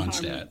Linda sing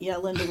Ronstadt. Harmony. Yeah,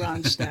 Linda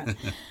Ronstadt.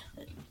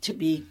 to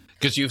be...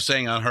 Because you've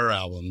sang on her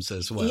albums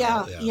as well.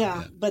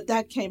 Yeah, but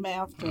that came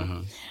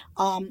after.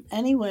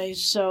 Anyway,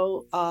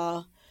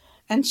 so...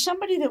 and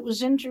somebody that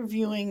was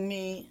interviewing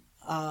me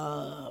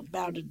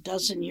about a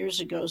dozen years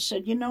ago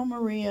said,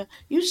 Maria,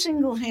 you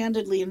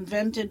single-handedly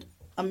invented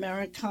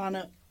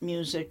Americana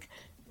music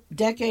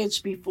decades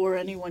before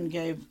anyone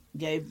gave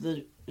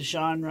the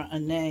genre a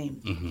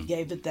name,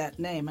 gave it that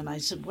name. And I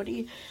said, what do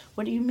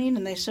you mean?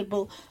 And they said,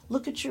 well,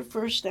 look at your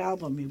first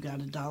album. You've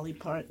got a Dolly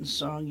Parton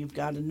song. You've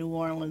got a New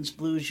Orleans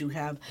blues. You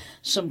have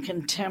some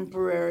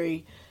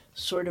contemporary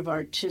sort of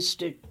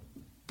artistic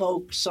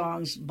folk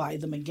songs by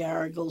the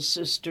McGarrigle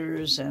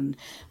sisters and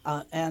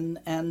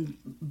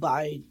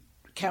by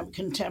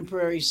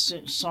contemporary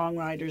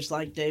songwriters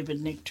like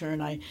David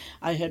Nichtern.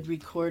 I had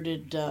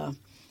recorded the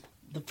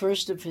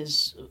first of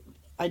his.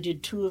 I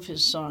did 2 of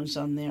his songs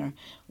on there.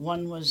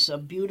 One was a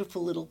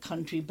beautiful little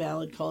country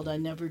ballad called "I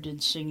Never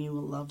Did Sing You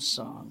a Love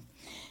Song,"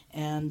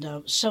 and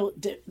so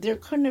there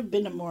couldn't have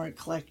been a more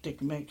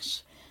eclectic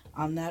mix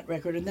on that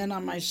record. And then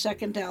on my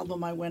second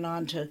album, I went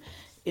on to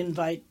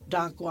invite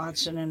Doc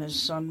Watson and his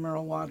son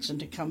Merle Watson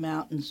to come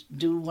out and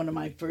do one of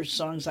my first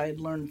songs I had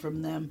learned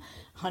from them,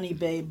 Honey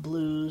Babe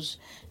Blues,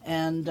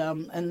 and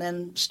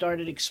then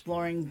started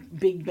exploring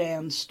big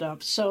band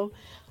stuff. So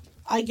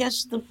I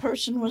guess the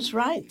person was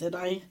right that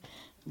I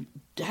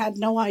had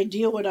no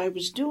idea what I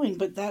was doing,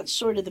 but that's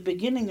sort of the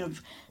beginning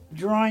of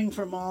drawing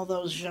from all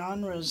those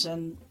genres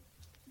and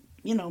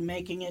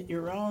making it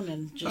your own.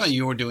 And just... Well,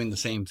 you were doing the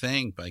same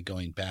thing by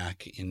going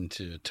back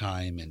into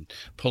time and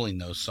pulling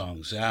those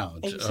songs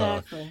out,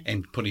 exactly,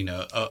 and putting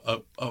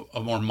a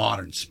more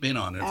modern spin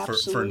on it for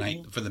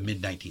the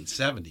mid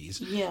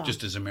 1970s, yeah,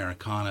 just as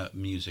Americana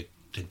music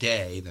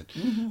today that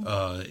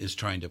is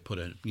trying to put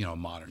a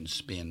modern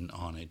spin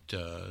on it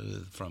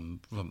from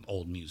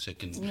old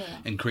music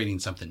and creating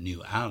something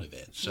new out of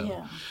it.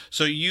 So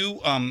so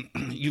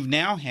you've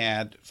now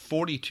had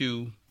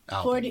 42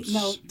 albums.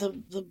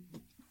 The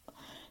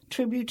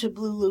tribute to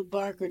Blue Luke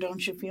Barker,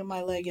 Don't You Feel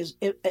My Leg, is,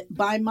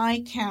 by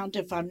my count,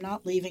 if I'm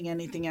not leaving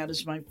anything out,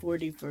 is my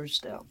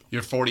 41st album.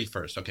 Your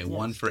 41st, okay, yes.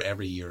 One for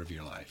every year of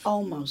your life.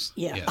 Almost,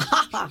 yeah.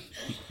 Yes.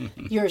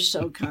 You're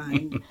so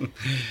kind.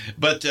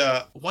 But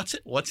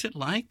what's it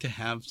like to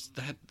have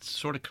that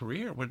sort of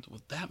career with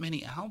that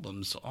many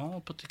albums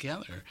all put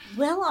together?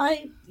 Well,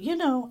 I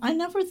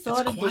never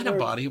thought it's quite a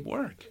body of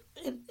work.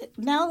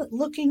 Now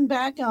looking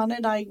back on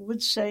it, I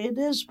would say it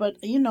is, but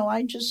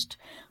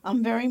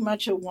I'm very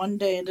much a one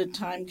day at a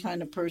time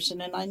kind of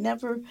person, and I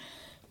never,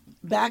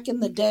 back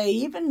in the day,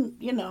 even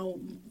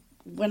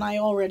when I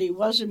already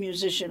was a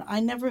musician,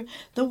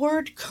 the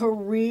word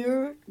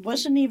career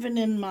wasn't even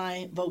in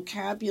my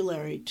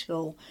vocabulary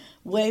till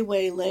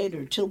way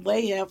later, till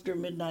way after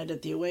Midnight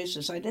at the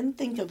Oasis. I didn't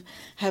think of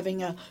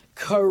having a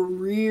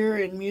career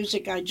in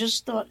music. I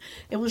just thought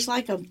it was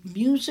like a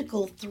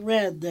musical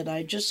thread that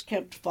I just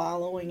kept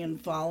following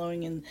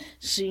and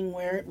seeing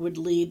where it would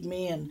lead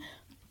me, and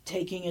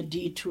taking a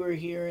detour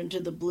here into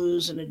the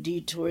blues and a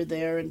detour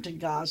there into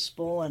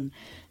gospel. And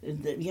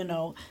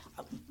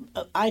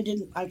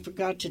I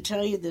forgot to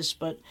tell you this,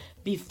 but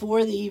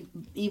before the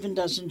Even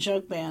Dozen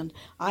Jug Band,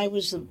 I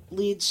was the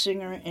lead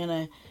singer in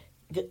a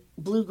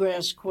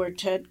bluegrass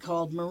quartet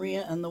called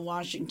Maria and the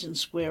Washington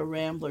Square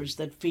Ramblers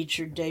that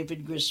featured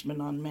David Grisman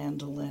on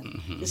mandolin.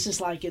 Mm-hmm. This is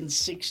like in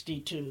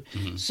 62.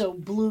 Mm-hmm. So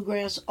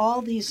bluegrass,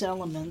 all these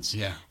elements,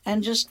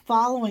 and just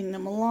following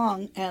them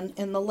along. And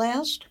in the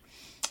last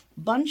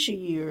bunch of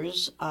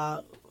years,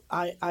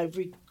 I've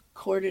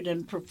recorded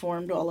and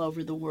performed all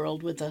over the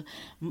world with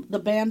the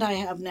band I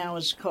have now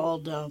is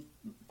called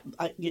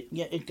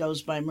it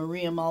goes by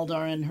Maria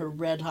Muldaur and her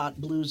Red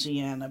Hot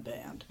Bluesiana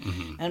band.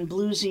 Mm-hmm. And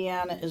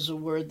Bluesiana is a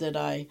word that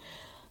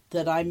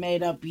I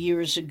made up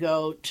years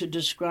ago to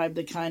describe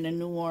the kind of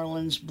New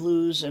Orleans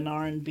blues and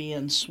R&B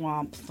and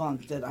swamp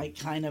funk that I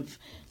kind of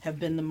have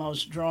been the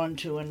most drawn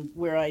to and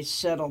where I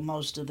settle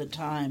most of the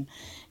time.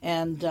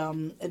 And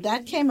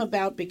that came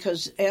about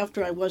because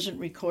after I wasn't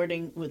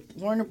recording with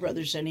Warner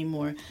Brothers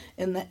anymore,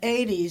 in the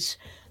 80s,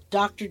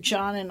 Dr.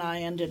 John and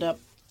I ended up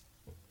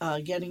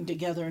getting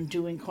together and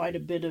doing quite a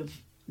bit of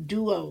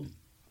duo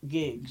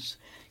gigs,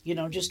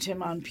 just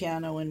him on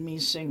piano and me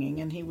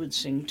singing, and he would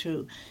sing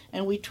too.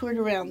 And we toured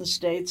around the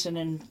States and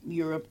in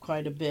Europe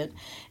quite a bit,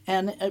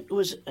 and it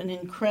was an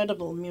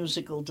incredible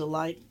musical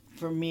delight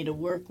for me to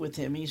work with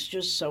him. He's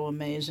just so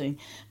amazing,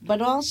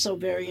 but also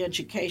very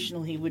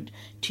educational. He would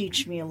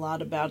teach me a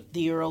lot about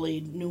the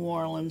early New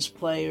Orleans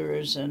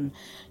players, and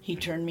he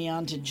turned me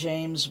on to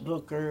James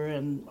Booker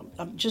and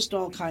just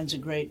all kinds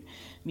of great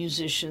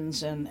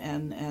musicians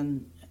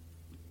and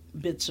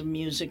bits of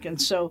music.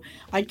 And so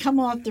I'd come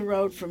off the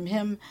road from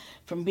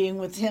being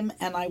with him,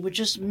 and I would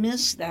just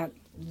miss that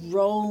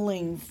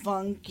rolling,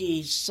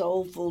 funky,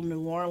 soulful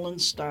New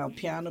Orleans style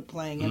piano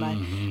playing, and I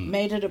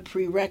made it a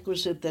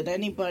prerequisite that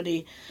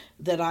anybody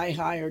that I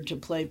hired to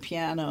play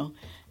piano,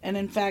 and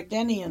in fact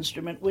any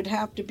instrument, would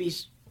have to be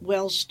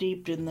well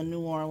steeped in the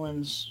New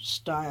Orleans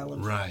style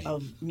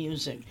of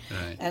music.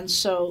 Right. And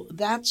so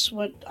that's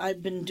what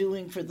I've been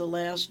doing for the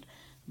last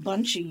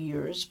bunch of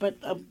years. But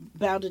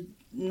about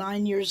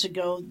 9 years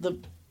ago,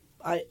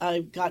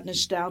 I got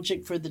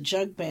nostalgic for the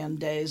jug band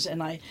days,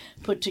 and I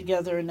put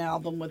together an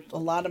album with a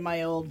lot of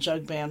my old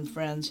jug band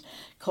friends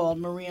called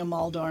Maria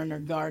Muldaur and her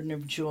Garden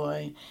of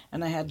Joy.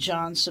 And I had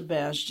John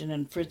Sebastian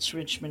and Fritz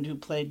Richmond, who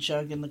played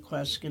jug in the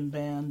Queskin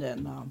Band,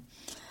 and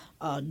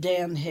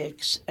Dan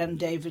Hicks and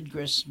David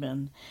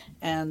Grisman,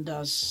 and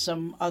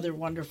some other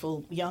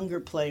wonderful younger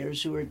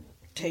players who were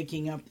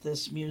taking up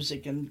this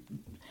music and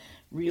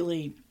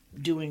really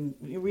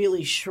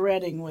really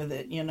shredding with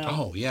it, you know.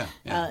 Oh, yeah.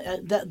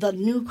 The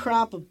new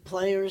crop of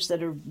players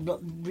that are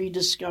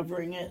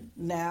rediscovering it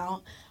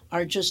now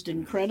are just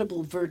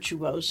incredible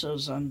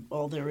virtuosos on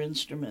all their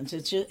instruments.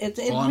 It's just, it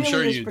well, I'm really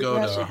sure is you go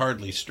progressive. to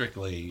Hardly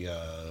Strictly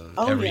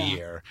Oh, every yeah.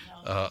 year,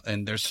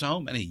 and there's so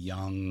many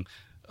young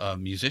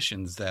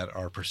musicians that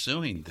are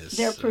pursuing this.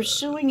 They're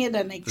pursuing it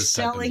and this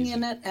type of excelling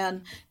in music. it,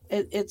 and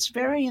it's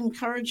very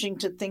encouraging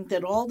to think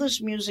that all this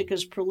music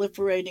is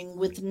proliferating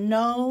with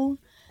no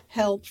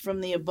help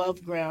from the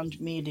above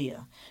ground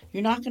media.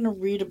 You're not going to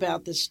read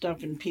about this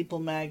stuff in People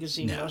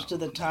magazine most of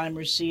the time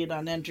or see it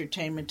on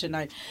Entertainment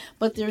Tonight.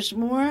 But there's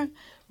more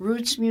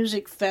roots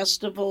music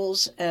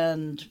festivals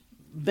and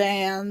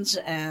bands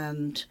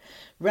and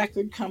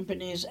record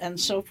companies and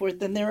so forth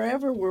than there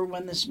ever were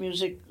when this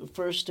music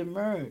first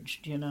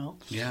emerged, you know.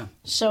 Yeah.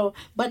 So,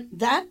 but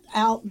that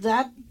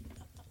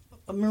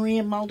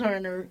Maria Muldaur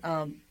and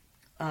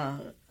her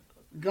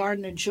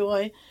Garden of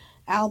Joy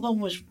album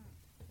was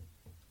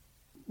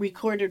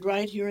recorded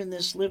right here in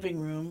this living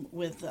room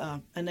with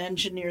an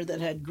engineer that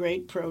had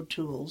great Pro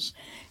Tools.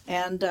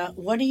 And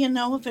what do you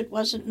know if it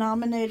wasn't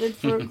nominated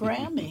for a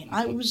Grammy?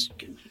 I was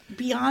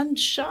beyond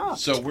shocked.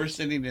 So we're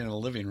sitting in a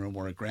living room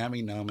where a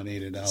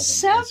Grammy-nominated album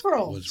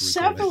Several was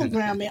recorded.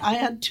 Grammy. I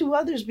had 2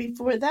 others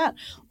before that,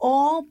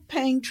 all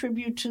paying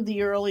tribute to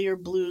the earlier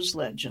blues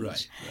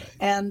legends.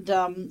 Right.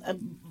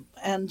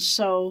 And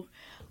so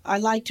I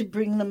like to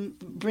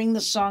bring the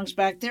songs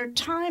back. They're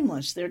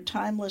timeless. They're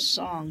timeless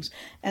songs,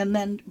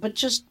 but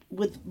just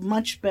with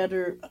much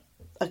better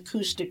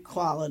acoustic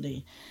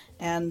quality,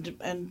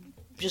 and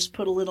just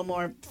put a little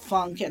more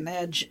funk and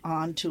edge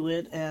onto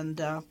it, and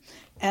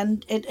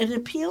it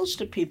appeals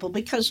to people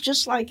because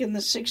just like in the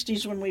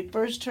 '60s when we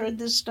first heard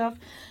this stuff,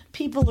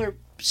 people are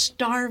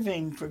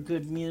starving for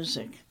good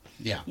music.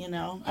 Yeah, you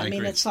know. I mean,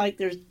 agree. it's like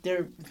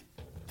they're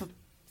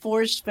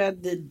force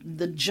fed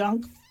the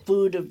junk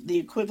food of the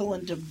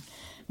equivalent of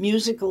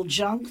musical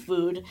junk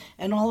food,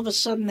 and all of a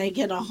sudden they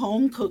get a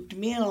home cooked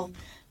meal.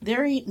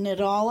 They're eating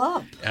it all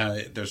up.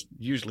 There's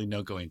usually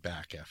no going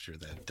back after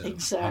that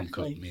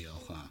Exactly. home-cooked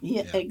meal. Huh?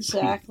 Yeah,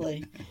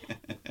 exactly.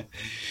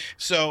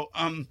 So,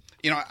 I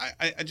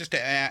just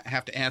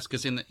have to ask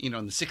because in the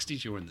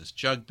 '60s you were in this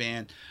jug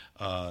band.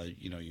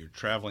 You're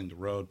traveling the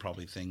road.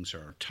 Probably things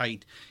are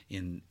tight.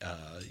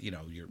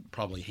 You're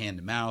probably hand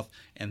to mouth.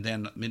 And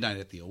then Midnight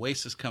at the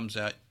Oasis comes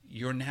out.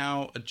 You're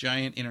now a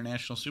giant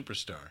international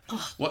superstar.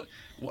 Oh, What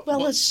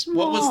a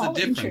small what was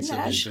the difference of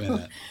you international. doing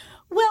that?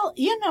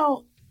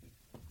 Well,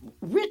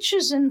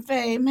 riches and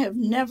fame have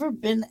never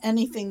been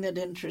anything that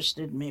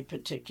interested me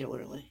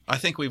particularly. I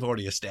think we've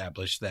already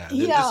established that.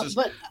 Yeah, this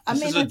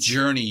this is a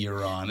journey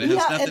you're on. It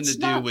has nothing to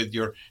do with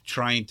your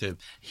trying to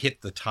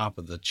hit the top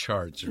of the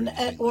charts or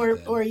anything like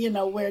that.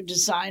 or wear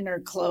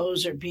designer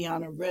clothes or be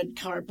on a red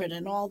carpet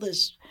and all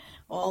this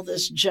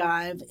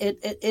jive.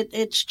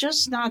 It's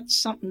just not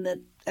something that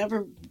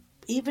ever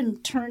even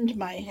turned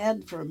my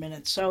head for a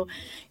minute. So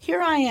here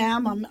I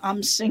am.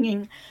 I'm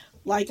singing,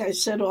 like I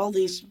said, all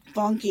these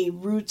funky,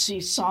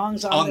 rootsy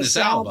songs on this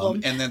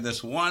album, and then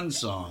this one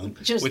song,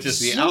 just which is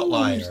the zooms,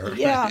 outlier.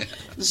 Yeah,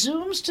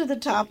 zooms to the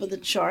top of the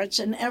charts,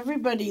 and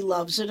everybody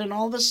loves it. And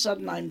all of a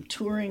sudden, I'm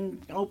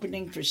touring,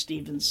 opening for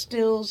Stephen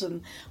Stills,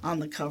 and on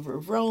the cover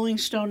of Rolling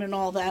Stone, and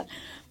all that.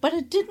 But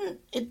it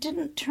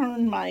didn't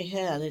turn my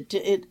head.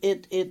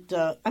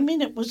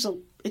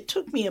 It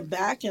took me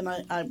aback, and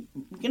I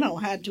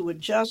had to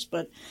adjust,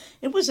 but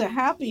it was a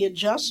happy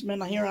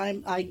adjustment. Here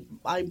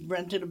I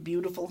rented a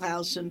beautiful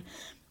house in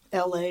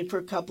L.A. for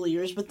a couple of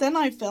years, but then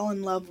I fell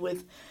in love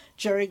with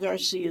Jerry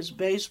Garcia's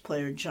bass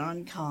player,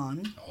 John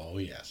Kahn. Oh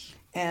yes,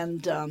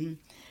 and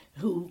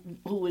who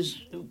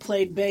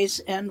played bass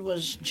and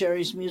was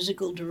Jerry's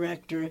musical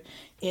director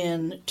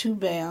in 2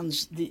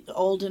 bands, the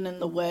Olden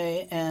and the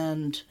Way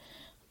and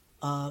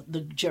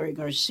the Jerry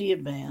Garcia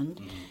band,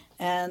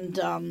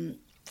 and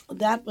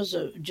that was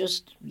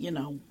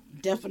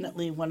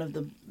definitely one of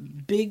the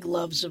big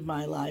loves of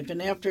my life.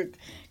 And after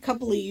a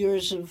couple of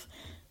years of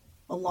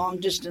a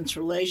long-distance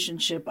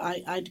relationship,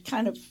 I'd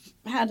kind of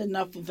had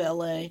enough of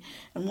L.A.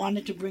 and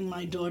wanted to bring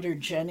my daughter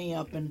Jenny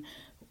up in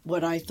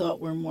what I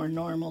thought were more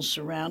normal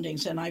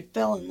surroundings. And I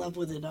fell in love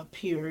with it up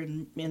here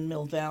in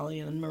Mill Valley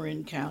and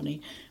Marin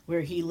County,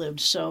 where he lived.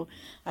 So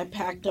I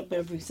packed up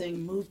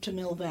everything, moved to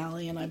Mill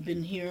Valley, and I've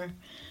been here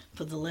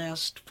for the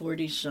last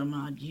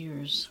 40-some-odd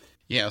years.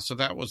 Yeah, so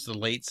that was the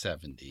late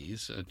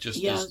 '70s,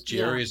 as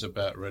Jerry is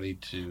about ready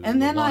to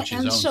launch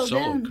his own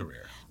solo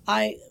career.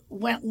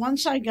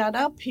 Once I got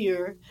up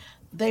here,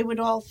 they would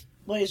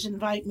always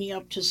invite me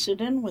up to sit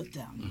in with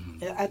them.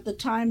 Mm-hmm. At the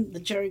time, the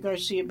Jerry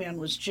Garcia band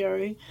was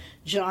Jerry,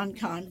 John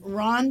Kahn,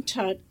 Ron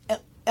Tutt,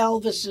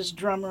 Elvis's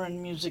drummer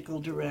and musical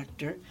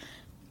director.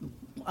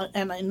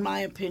 And in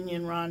my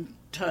opinion, Ron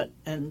Tutt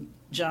and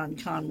John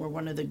Kahn were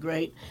one of the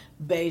great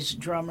bass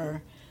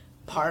drummer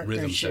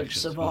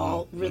partnerships of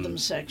all rhythm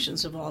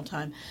sections of all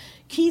time.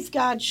 Keith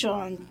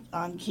Godshaw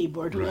on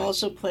keyboard, who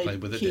also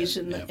played with the keys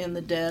Dead, in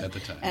the Dead, at the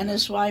time, and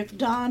his wife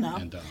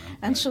Donna.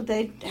 And so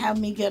they'd have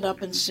me get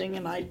up and sing,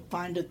 and I'd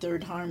find a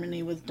third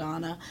harmony with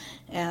Donna,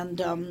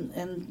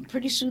 and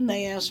pretty soon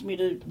they asked me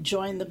to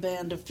join the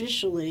band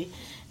officially,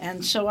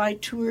 and so I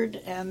toured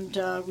and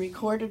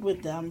recorded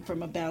with them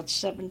from about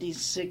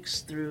 76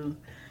 through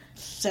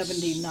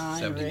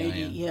 79 or 80,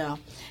 yeah.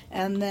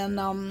 And then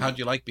how'd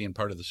you like being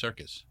part of the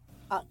circus?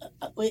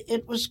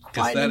 It was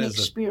quite an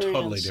experience. Because that is a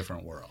totally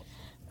different world.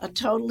 A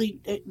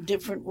totally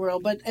different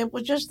world, but it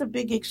was just a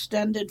big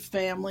extended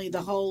family,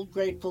 the whole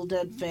Grateful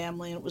Dead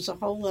family, and it was a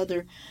whole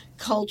other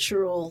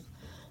cultural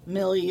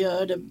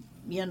milieu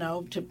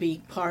to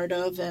be part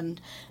of. And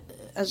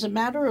as a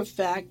matter of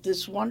fact,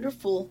 this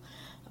wonderful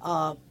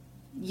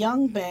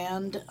young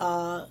band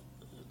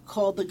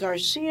called the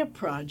Garcia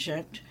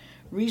Project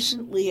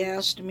recently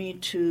asked me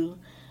to,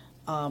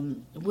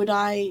 would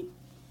I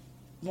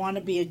want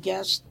to be a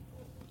guest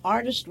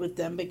artist with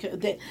them, because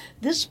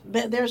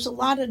there's a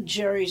lot of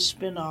Jerry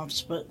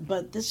spin-offs,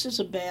 but this is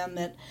a band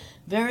that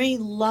very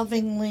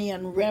lovingly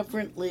and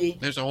reverently.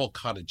 There's a whole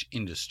cottage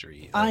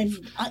industry.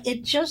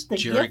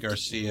 Jerry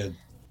Garcia,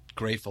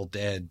 Grateful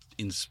Dead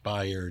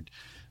inspired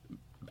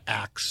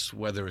acts,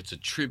 whether it's a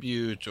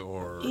tribute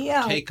or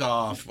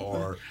takeoff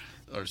or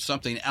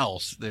something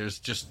else. There's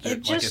just,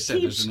 like I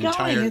said, there's an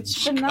entire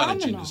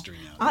cottage industry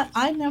now.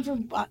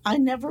 I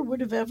never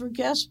would have ever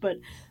guessed, but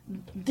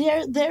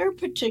their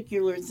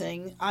particular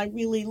thing I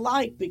really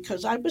like,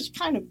 because I was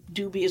kind of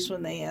dubious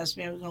when they asked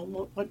me. I was going,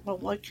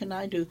 what can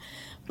I do?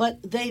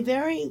 But they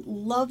very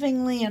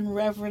lovingly and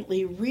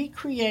reverently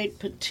recreate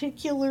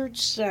particular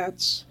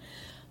sets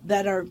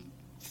that are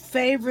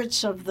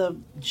favorites of the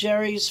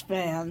Jerry's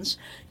fans,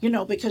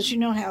 because you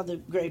know how the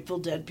Grateful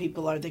Dead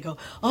people are. They go,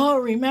 oh,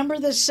 remember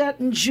the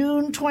set in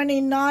June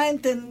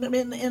 29th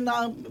in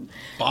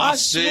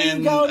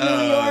Boston, Oswego,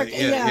 New York?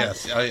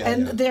 Yes. Oh, yeah,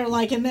 and they're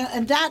like, and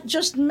that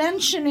just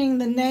mentioning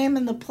the name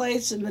and the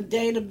place and the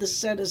date of the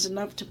set is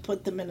enough to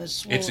put them in a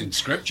swoon. It's in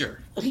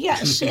scripture.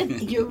 Yes,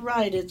 you're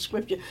right, it's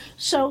scripture.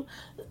 So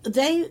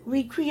they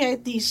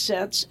recreate these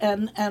sets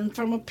and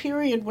from a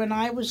period when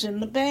I was in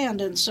the band,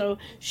 and so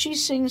she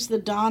sings the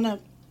Donna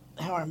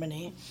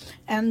harmony,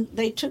 and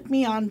they took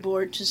me on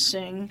board to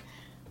sing,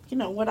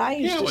 what I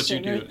used to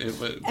sing.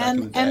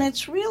 And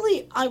it's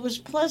really, I was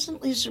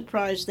pleasantly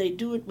surprised they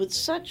do it with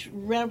such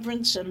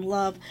reverence and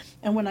love.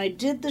 And when I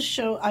did the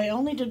show, I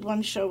only did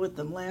one show with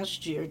them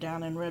last year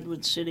down in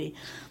Redwood City,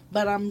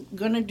 but I'm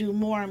going to do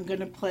more. I'm going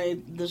to play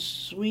the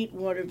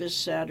Sweetwater this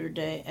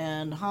Saturday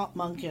and Hot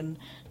Monk in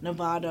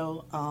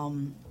Novato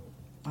on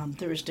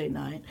Thursday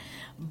night.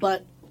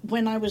 But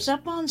when I was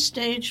up on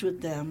stage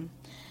with them,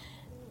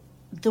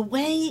 the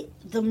way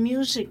the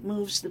music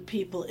moves the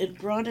people, it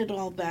brought it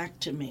all back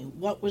to me.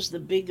 What was the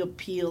big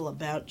appeal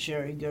about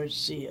Jerry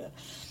Garcia?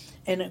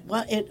 And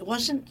it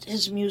wasn't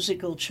his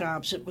musical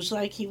chops. It was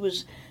like he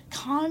was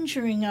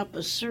conjuring up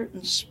a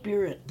certain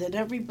spirit that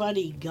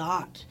everybody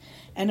got.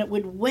 And it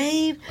would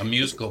wave. A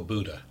musical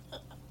Buddha.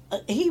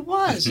 He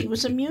was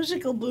a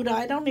musical Buddha.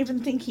 I don't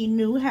even think he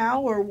knew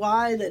how or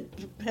why that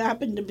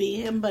happened to be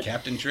him. But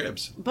Captain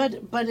Tribs.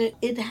 But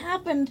it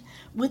happened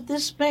with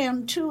this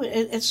band too.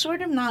 It's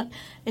sort of not.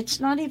 It's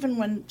not even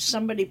when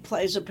somebody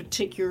plays a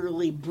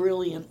particularly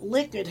brilliant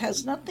lick. It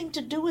has nothing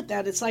to do with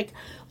that. It's like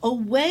a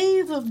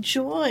wave of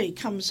joy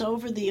comes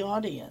over the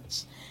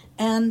audience,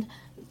 and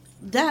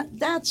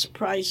that's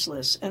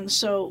priceless. And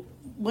so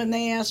when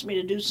they asked me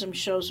to do some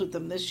shows with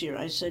them this year,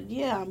 I said,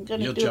 yeah, I'm going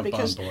to do it,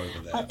 because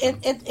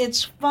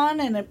it's fun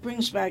and it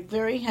brings back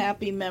very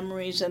happy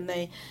memories. And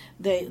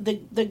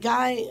the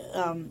guy,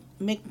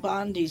 Mick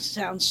Bondi,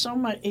 sounds so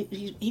much,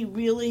 he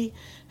really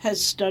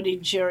has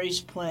studied Jerry's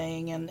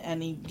playing,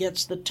 and he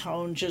gets the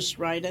tone just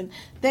right. And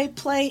they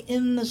play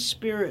in the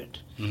spirit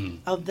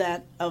of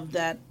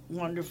that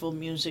wonderful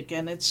music,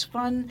 and it's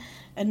fun.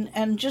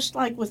 And just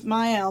like with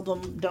my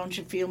album, Don't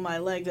You Feel My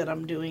Leg, that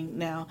I'm doing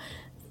now,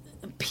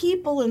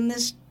 people in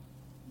this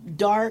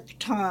dark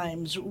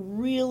times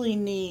really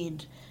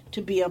need to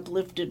be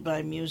uplifted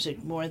by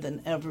music more than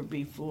ever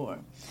before.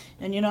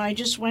 And I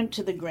just went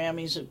to the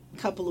Grammys a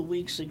couple of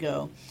weeks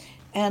ago,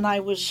 and I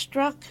was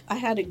struck. I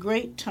had a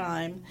great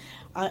time.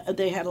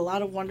 They had a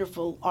lot of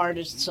wonderful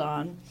artists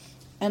on,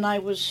 and I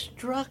was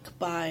struck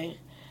by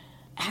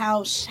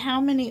how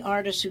many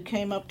artists who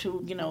came up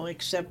to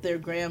accept their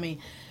Grammy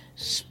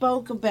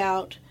spoke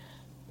about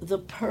the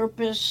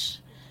purpose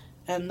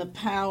and the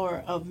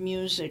power of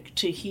music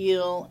to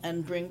heal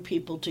and bring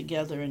people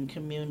together in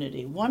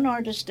community, one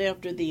artist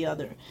after the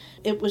other.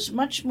 It was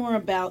much more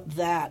about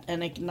that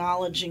and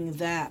acknowledging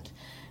that.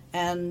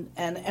 And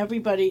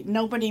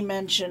nobody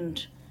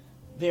mentioned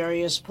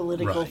various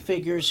political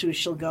figures who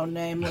shall go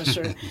nameless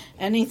or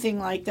anything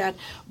like that.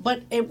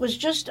 But it was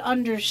just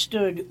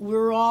understood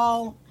we're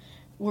all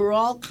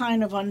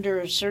kind of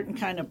under a certain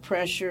kind of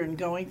pressure and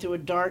going through a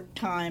dark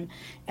time,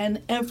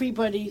 and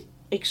everybody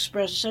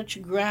expressed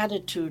such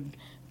gratitude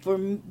for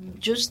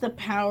just the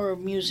power of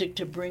music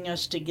to bring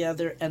us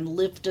together and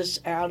lift us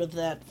out of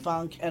that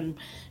funk and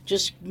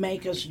just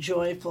make us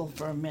joyful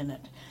for a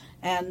minute.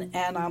 And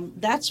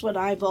that's what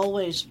I've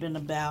always been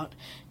about.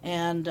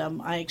 And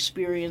I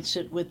experience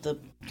it with the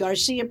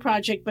Garcia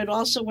Project, but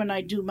also when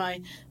I do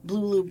my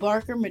Blue Lou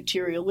Barker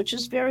material, which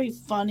is very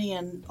funny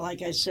and,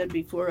 like I said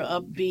before,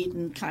 upbeat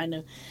and kind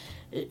of,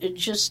 it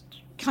just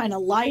kind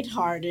of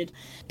lighthearted.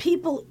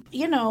 People,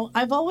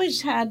 I've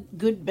always had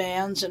good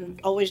bands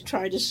and always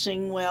tried to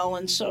sing well,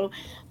 and so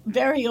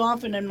very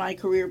often in my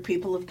career,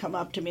 people have come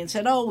up to me and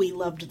said, "Oh, we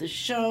loved the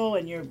show,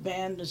 and your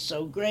band is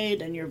so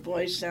great, and your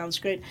voice sounds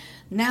great."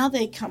 Now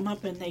they come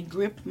up and they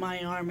grip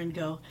my arm and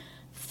go,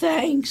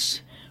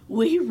 "Thanks,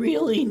 we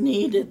really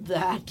needed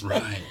that."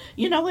 Right.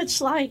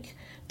 It's like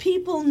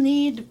people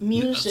need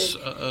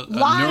music,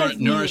 live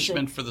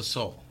nourishment music. for the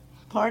soul.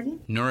 Pardon?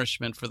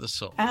 Nourishment for the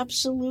soul.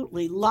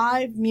 Absolutely.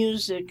 Live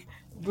music,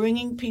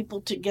 bringing people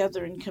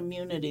together in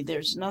community.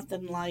 There's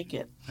nothing like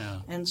it.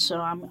 Yeah. And so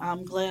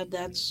I'm glad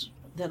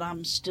that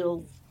I'm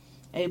still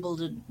able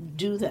to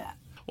do that.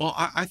 Well,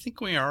 I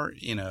think we are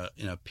in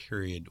a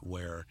period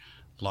where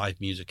live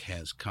music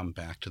has come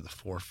back to the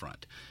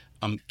forefront.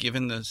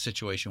 Given the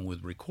situation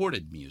with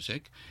recorded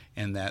music,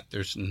 and that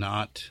there's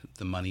not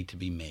the money to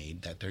be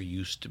made that there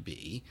used to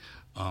be,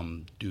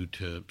 due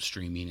to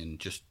streaming and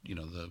just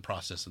the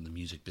process of the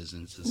music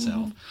business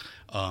itself.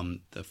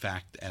 The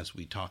fact, as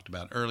we talked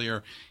about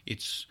earlier,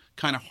 it's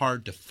kind of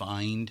hard to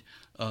find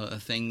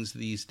things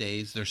these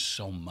days. There's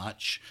so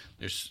much.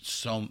 There's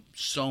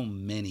so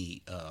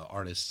many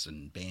artists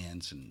and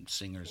bands and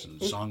singers and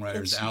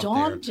songwriters out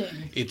daunting.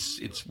 there.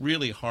 It's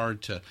really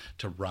hard to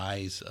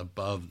rise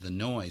above the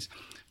noise.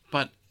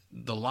 But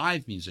the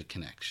live music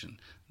connection,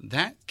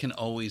 that can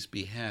always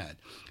be had.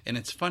 And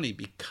it's funny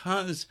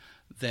because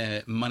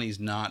the money's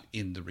not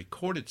in the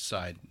recorded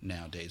side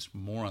nowadays,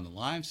 more on the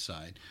live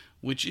side,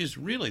 which is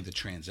really the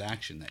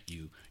transaction that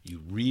you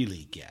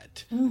really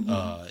get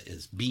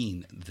is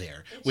being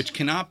there, which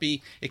cannot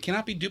be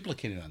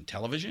duplicated on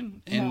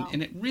television,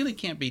 and it really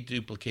can't be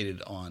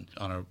duplicated on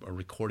a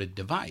recorded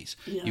device.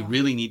 Yeah. You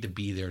really need to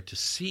be there to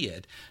see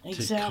it,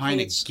 Exactly. to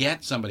kind of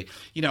get somebody.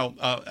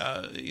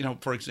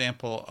 For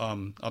example,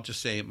 I'll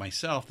just say it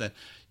myself that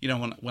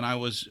when I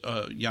was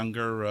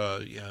younger,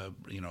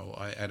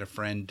 I had a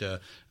friend.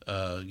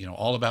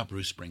 All about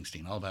Bruce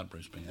Springsteen.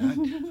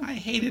 I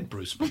hated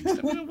Bruce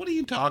Springsteen. What are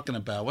you talking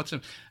about?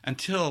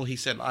 Until he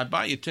said, "I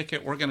bought you a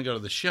ticket. We're going to go to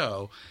the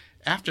show."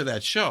 After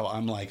that show,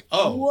 I'm like,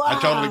 "Oh, wow.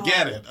 I totally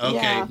get it.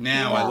 Okay,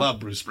 now I love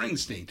Bruce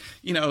Springsteen."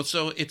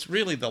 So it's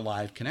really the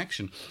live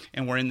connection,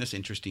 and we're in this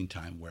interesting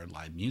time where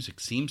live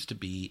music seems to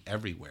be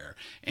everywhere,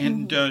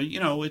 and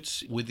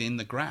it's within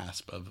the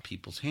grasp of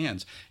people's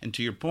hands. And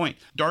to your point,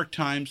 dark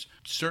times,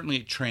 certainly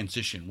a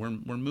transition.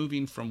 We're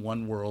moving from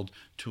one world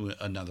to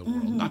another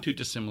world, not too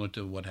dissimilar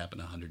to what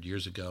happened 100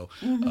 years ago.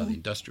 The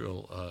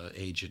industrial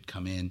age had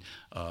come in,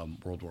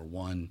 World War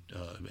I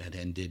had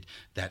ended.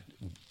 That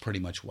pretty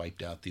much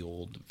wiped out the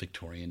old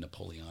Victorian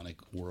Napoleonic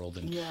world,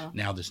 and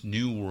now this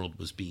new world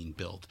was being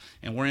built.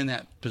 And we're in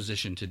that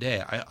position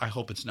today. I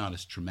hope it's not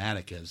as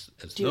traumatic as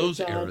those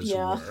eras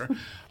were,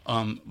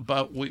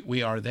 but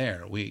we are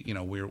there.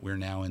 We're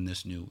now in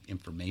this new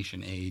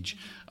information age,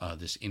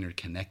 this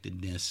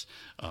interconnectedness,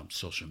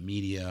 social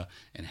media,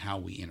 and how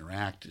we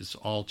interact is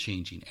all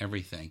changing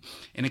everything.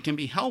 And it can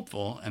be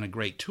helpful and a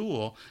great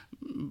tool,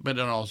 but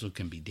it also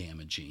can be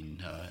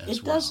damaging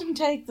as well. It doesn't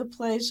take the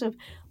place of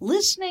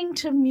listening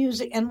to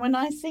music. And when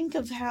I think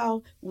of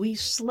how we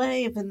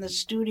slave in the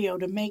studio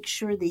to make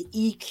sure the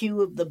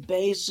EQ of the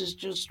bass is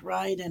just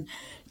right, and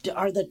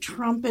are the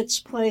trumpets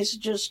placed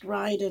just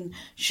right, and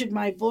should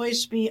my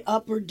voice be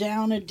up or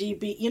down a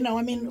dB?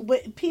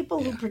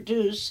 People who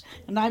produce,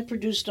 and I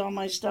produced all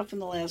my stuff in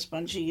the last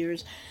bunch of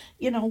years,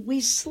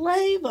 we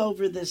slave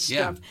over this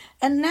stuff.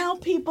 And now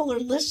people are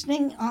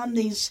listening on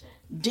these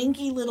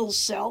dinky little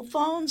cell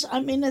phones.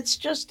 It's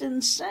just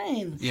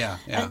insane. Yeah.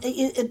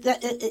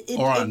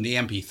 Or on the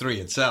MP3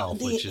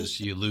 itself, which is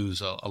you lose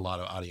a lot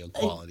of audio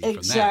quality from that.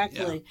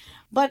 Exactly.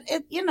 But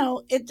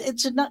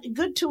it's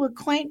good to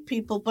acquaint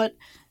people, but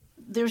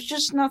there's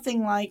just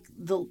nothing like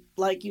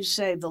like you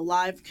say, the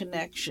live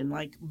connection,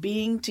 like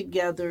being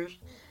together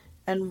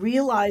and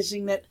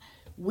realizing that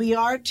we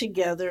are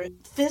together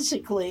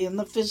physically in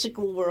the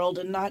physical world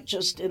and not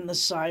just in the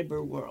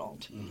cyber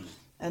world.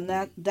 And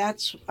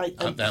that's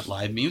that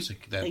live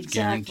music that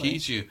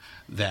guarantees you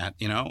that,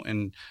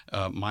 and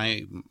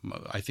I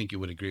think you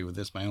would agree with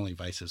this. My only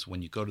advice is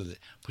when you go to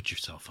put your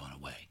cell phone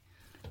away.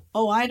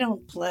 Oh, I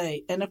don't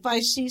play. And if I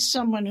see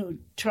someone who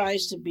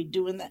tries to be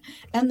doing that,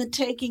 and the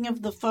taking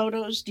of the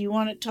photos, do you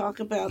want to talk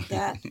about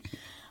that?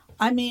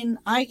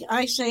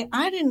 I say,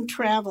 I didn't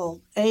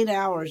travel 8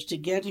 hours to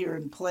get here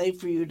and play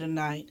for you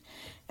tonight.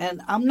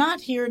 And I'm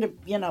not here to,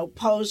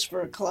 pose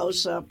for a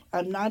close-up.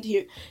 I'm not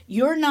here.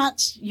 You're not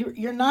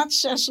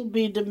Cecil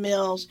B.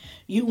 DeMille.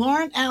 You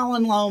aren't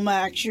Alan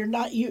Lomax. You're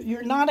not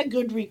a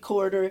good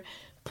recorder.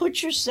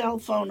 Put your cell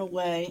phone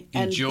away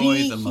and enjoy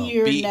be the moment.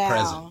 Here be now.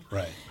 present.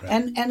 Right.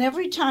 And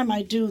every time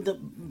I do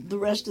the the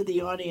rest of the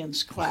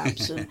audience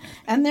claps,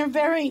 and they're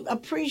very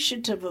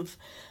appreciative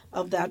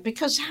of that,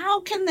 because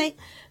how can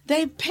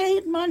they've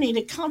paid money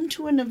to come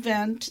to an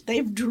event,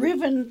 they've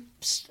driven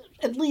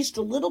at least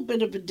a little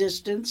bit of a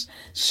distance,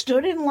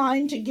 stood in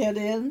line to get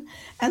in,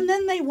 and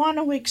then they want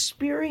to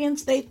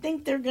experience, they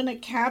think they're going to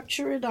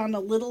capture it on a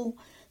little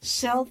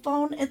cell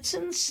phone. It's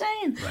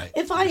insane. Right.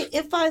 If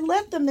I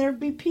let them, there'd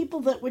be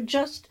people that would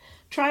just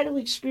try to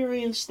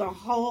experience the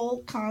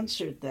whole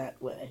concert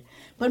that way.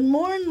 But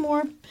more and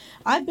more,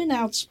 I've been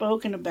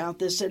outspoken about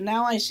this, and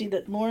now I see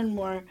that more and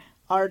more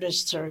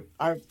artists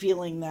are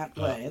feeling that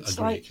way. It's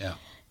agreed, like, yeah.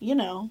 you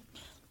know,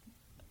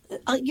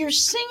 you're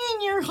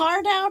singing your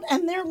heart out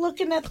and they're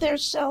looking at their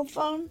cell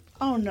phone.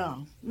 Oh,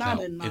 no,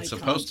 not in my It's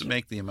supposed concert. to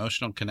make the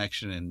emotional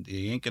connection, and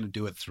you ain't going to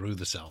do it through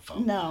the cell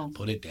phone. No.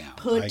 Put it down.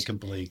 Put I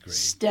completely agree.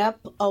 Step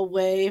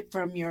away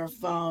from your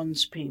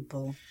phones,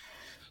 people.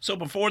 So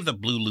before the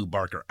Blue Lou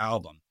Barker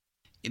album,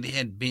 it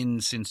had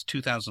been since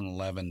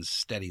 2011's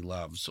Steady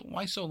Love. So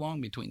why so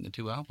long between the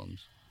two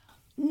albums?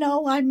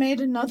 No, I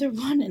made another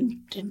one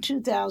in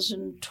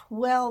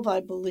 2012, I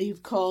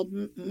believe, called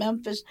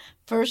Memphis.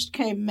 First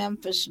came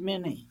Memphis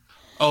Mini.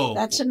 Oh,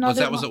 That's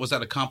another one. Was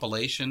that a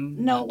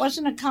compilation? No, it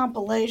wasn't a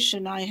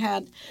compilation. I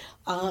had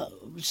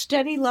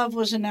Steady Love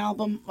was an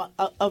album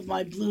of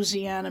my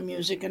bluesiana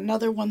music,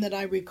 another one that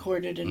I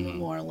recorded in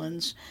New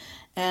Orleans.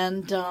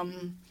 And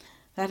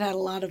that had a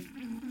lot of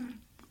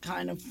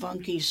kind of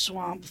funky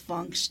swamp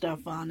funk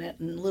stuff on it,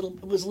 and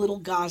it was a little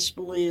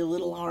gospel-y, a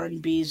little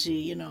R&B-y,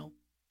 you know.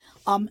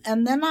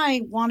 And then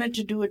I wanted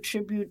to do a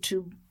tribute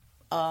to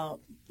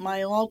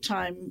my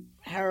all-time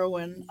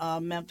heroine,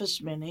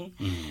 Memphis Minnie.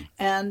 Mm-hmm.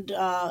 And,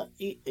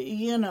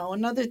 you know,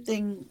 another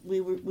thing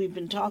we've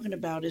been talking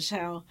about is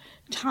how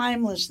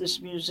timeless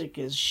this music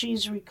is. She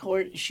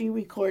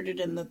recorded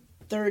in the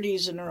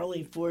 30s and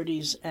early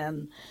 40s,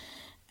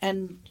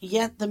 and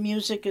yet the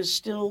music is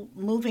still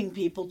moving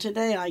people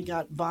today. I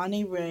got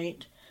Bonnie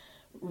Raitt,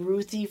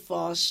 Ruthie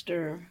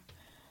Foster,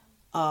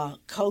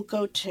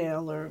 Coco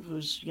Taylor,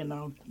 who's, you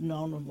know,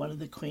 known as one of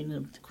the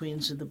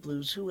queens of the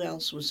blues. Who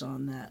else was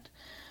on that?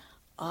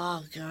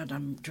 Oh, God,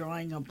 I'm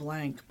drawing a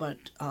blank. But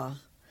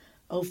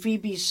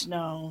Phoebe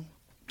Snow,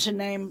 to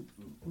name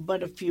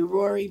but a few.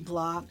 Rory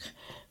Block.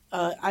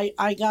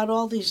 I got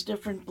all these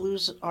different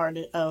blues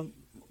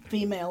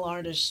female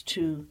artists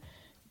to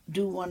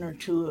do one or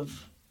two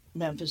of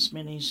Memphis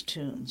Minnie's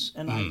tunes,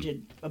 and I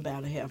did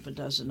about a half a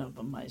dozen of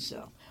them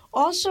myself.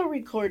 Also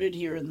recorded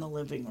here in the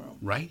living room.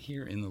 Right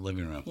here in the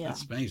living room. Yeah.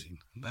 That's amazing.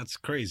 That's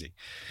crazy.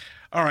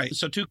 All right,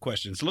 so two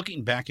questions.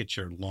 Looking back at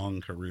your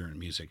long career in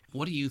music,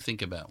 what do you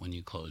think about when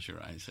you close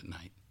your eyes at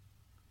night?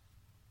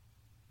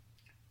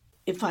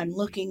 If I'm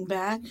looking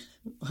back,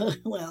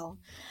 well,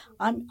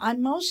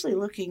 I'm mostly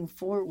looking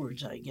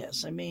forwards, I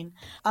guess. I mean,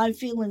 I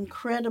feel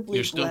incredibly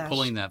You're still blessed.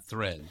 pulling that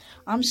thread.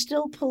 I'm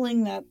still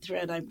pulling that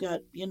thread. I've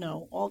got, you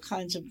know, all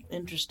kinds of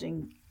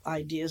interesting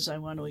ideas I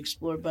want to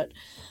explore. But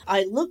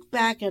I look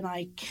back and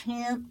I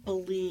can't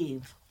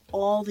believe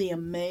all the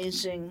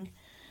amazing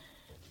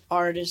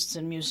artists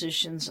and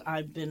musicians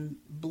I've been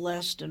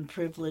blessed and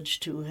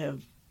privileged to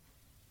have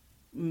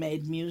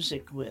made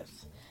music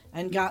with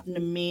and gotten to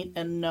meet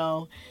and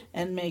know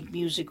and make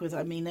music with.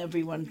 I mean,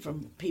 everyone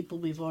from people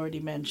we've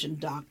already mentioned,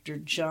 Dr.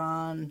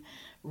 John,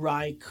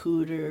 Ry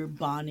Cooder,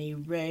 Bonnie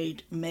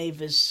Raitt,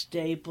 Mavis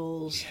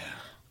Staples.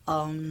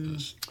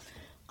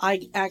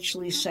 I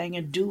actually sang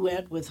a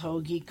duet with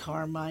Hoagie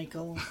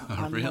Carmichael.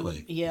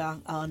 Really?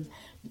 On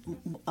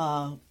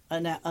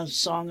a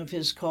song of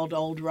his called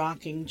Old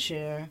Rocking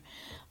Chair.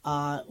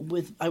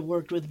 I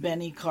worked with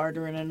Benny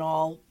Carter in an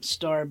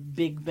all-star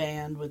big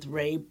band with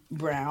Ray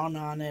Brown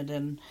on it,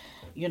 and,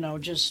 you know,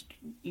 just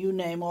you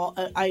name all.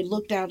 I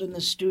looked out in the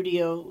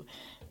studio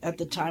at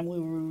the time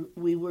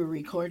we were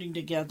recording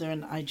together,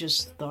 and I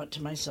just thought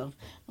to myself,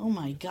 oh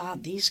my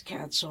God, these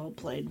cats all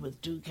played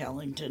with Duke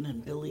Ellington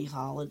and Billie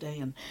Holiday,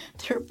 and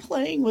they're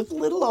playing with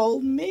little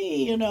old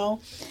me, you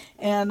know.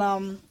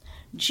 And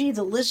gee,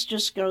 the list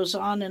just goes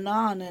on, and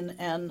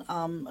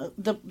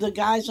the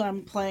guys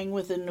I'm playing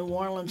with in New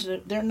Orleans,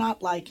 they're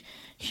not like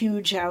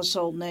huge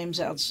household names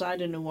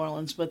outside of New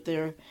Orleans, but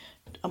they're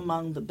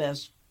among the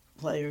best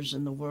players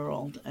in the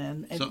world,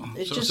 and it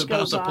just it's about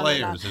goes the on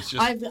players. and on. It's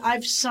just...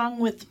 I've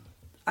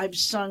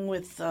sung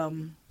with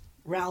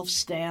Ralph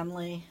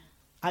Stanley.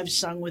 I've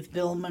sung with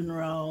Bill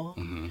Monroe.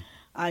 Mm-hmm.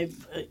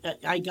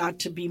 I got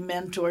to be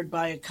mentored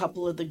by a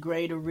couple of the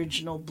great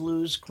original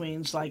blues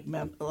queens like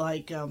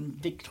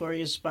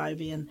Victoria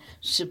Spivey and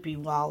Sippy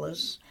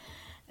Wallace.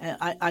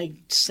 I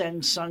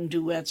sung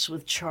duets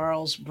with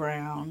Charles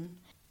Brown.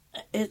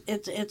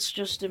 It's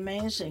just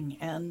amazing,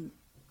 and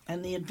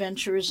the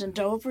adventure isn't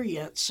over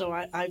yet. So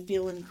I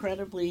feel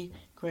incredibly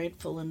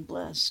grateful and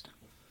blessed.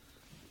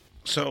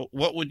 So,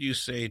 what would you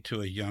say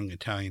to a young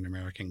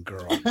Italian-American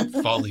girl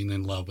falling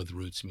in love with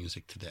roots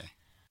music today?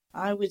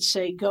 I would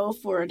say go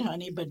for it,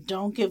 honey, but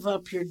don't give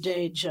up your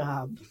day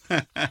job.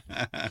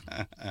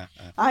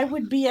 I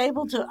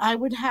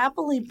would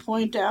happily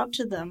point out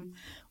to them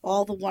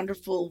all the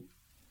wonderful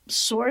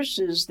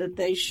sources that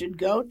they should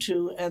go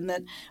to, and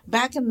that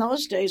back in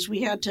those days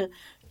we had to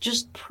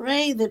just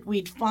pray that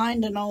we'd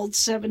find an old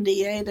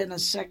 78 in a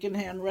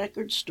secondhand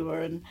record store.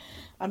 And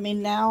I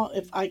mean, now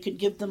if I could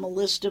give them a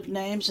list of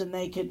names and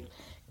they could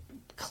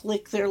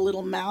click their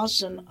little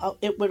mouse and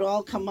it would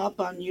all come up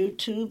on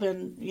YouTube,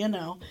 and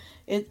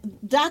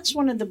that's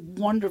one of the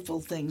wonderful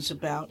things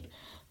about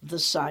the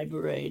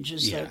cyber age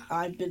is that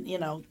I've been,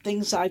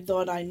 things I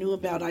thought I knew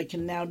about, I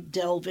can now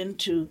delve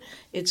into.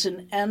 It's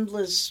an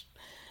endless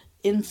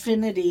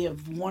infinity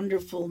of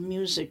wonderful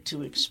music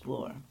to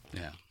explore.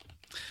 Yeah.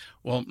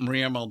 Well,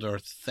 Maria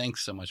Muldaur,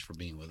 thanks so much for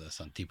being with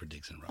us on Deeper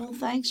Digs in Rock. Well,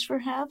 thanks for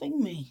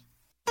having me.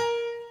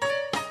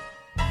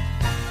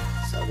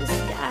 So this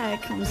guy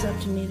comes up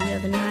to me the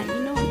other night,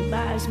 he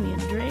buys me a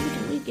drink,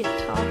 and we get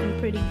talking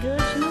pretty good,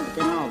 but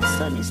then all of a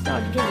sudden he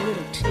started to get a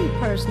little too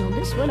personal.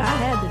 This is what I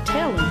had to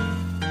tell him.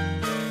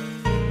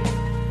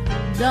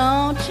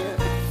 Don't you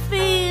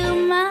feel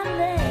my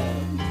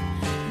leg?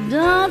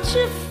 Don't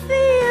you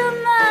feel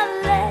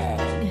my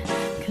leg?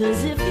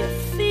 'Cause if you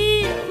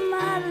feel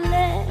my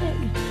leg,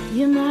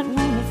 you might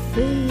want to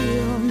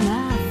feel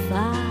my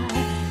thigh.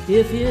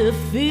 If you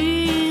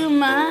feel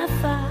my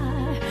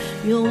thigh,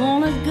 you'll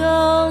want to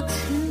go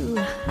too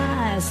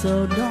high.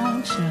 So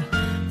don't you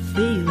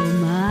feel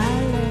my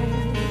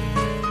leg?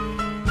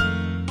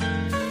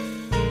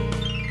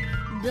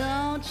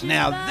 Don't you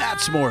Now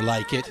that's more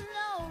like it.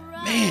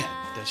 Man,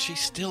 does she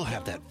still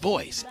have that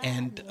voice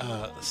and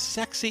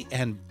sexy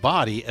and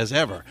body as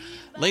ever.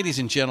 Ladies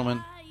and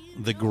gentlemen,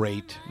 the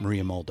great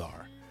Maria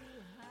Muldaur.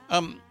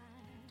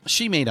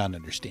 She may not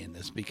understand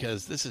this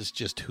because this is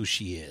just who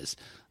she is.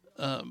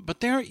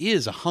 But there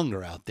is a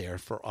hunger out there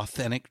for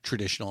authentic,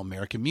 traditional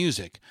American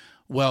music.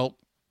 Well,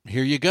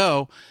 here you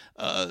go.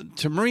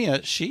 To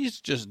Maria, she's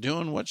just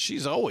doing what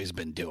she's always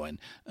been doing,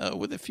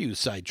 with a few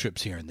side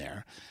trips here and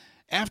there.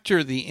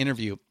 After the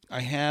interview,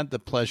 I had the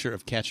pleasure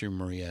of catching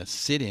Maria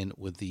sit in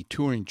with the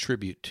touring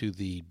tribute to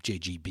the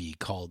JGB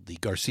called the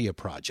Garcia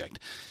Project.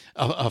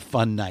 A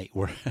fun night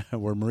where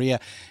Maria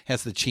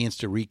has the chance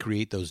to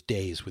recreate those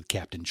days with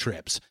Captain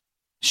Trips.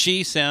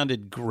 She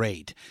sounded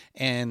great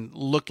and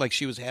looked like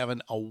she was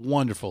having a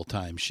wonderful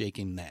time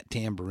shaking that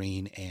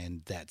tambourine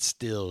and that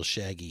still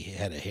shaggy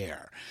head of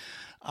hair.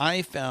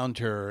 I found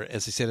her,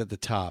 as I said at the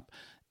top,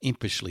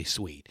 impishly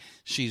sweet.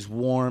 She's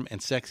warm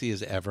and sexy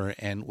as ever,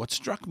 and what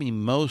struck me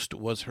most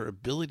was her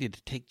ability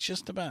to take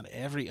just about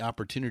every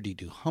opportunity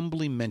to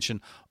humbly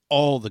mention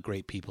all the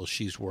great people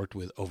she's worked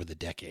with over the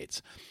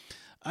decades.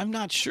 I'm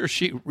not sure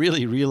she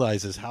really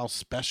realizes how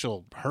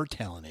special her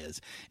talent is,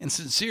 and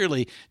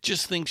sincerely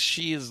just thinks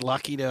she is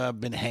lucky to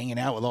have been hanging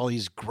out with all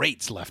these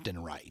greats left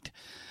and right.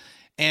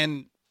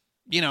 And,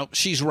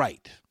 she's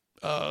right.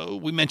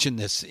 We mentioned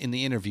this in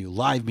the interview.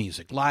 Live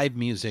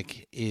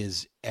music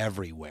is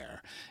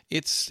everywhere.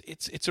 It's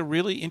a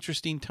really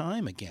interesting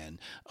time again.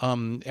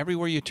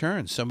 Everywhere you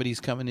turn, somebody's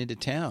coming into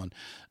town,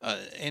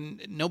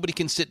 and nobody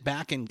can sit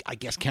back and, I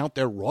guess, count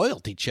their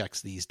royalty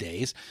checks these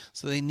days.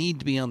 So they need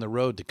to be on the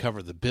road to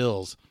cover the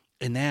bills,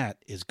 and that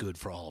is good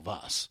for all of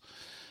us.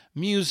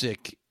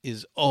 Music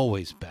is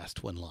always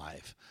best when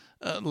live.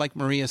 Like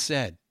Maria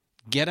said,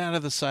 get out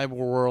of the cyber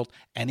world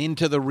and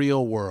into the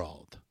real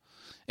world.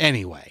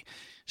 Anyway,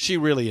 she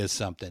really is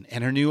something,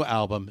 and her new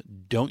album,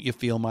 Don't You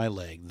Feel My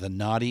Leg, The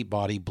Naughty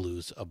Body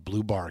Blues of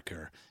Blue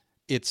Barker,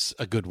 it's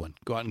a good one.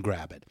 Go out and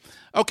grab it.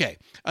 Okay,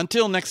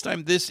 until next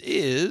time, this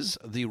is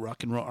the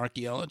Rock and Roll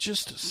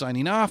Archaeologist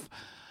signing off,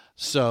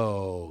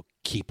 so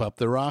keep up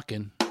the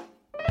rockin'.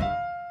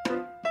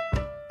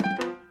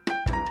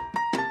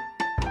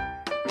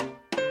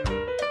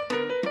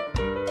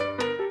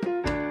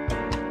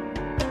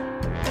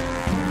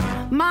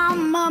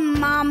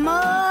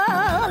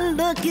 Mama,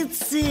 look at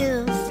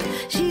Sis.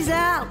 She's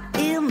out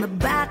in the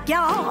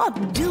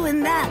backyard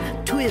doing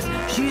that twist.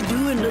 She's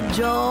doing the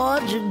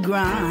Georgia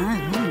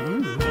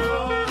grind.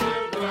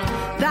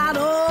 That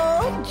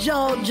old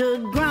Georgia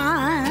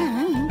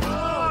grind.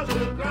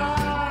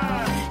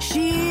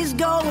 She's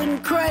going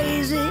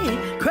crazy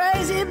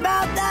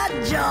about that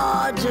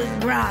Georgia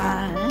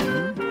grind.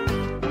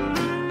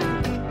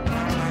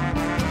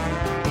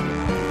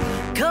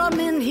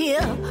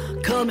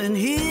 Come in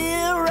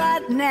here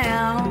right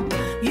now.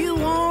 You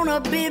wanna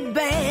be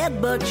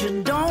bad, but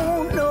you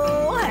don't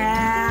know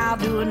how.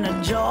 Doing the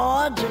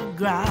Georgia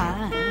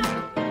grind.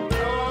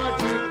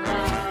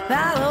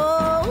 That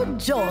old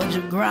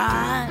Georgia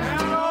grind.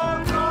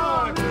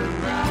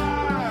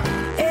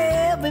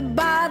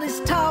 Everybody's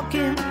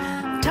talking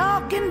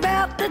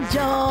about the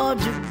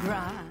Georgia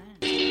grind.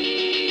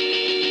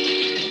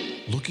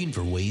 Looking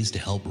for ways to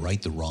help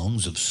right the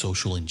wrongs of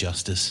social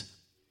injustice?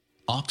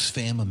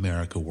 Oxfam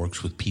America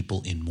works with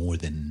people in more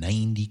than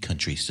 90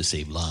 countries to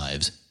save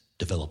lives,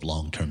 develop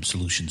long-term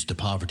solutions to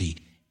poverty,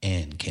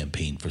 and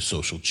campaign for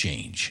social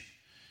change.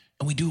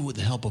 And we do it with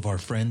the help of our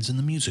friends in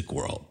the music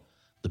world.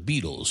 The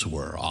Beatles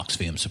were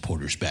Oxfam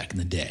supporters back in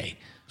the day,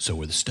 so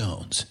were the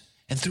Stones.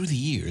 And through the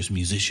years,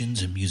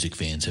 musicians and music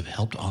fans have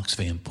helped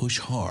Oxfam push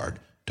hard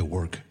to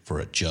work for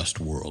a just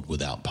world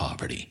without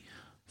poverty.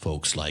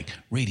 Folks like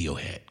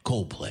Radiohead,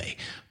 Coldplay,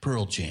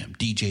 Pearl Jam,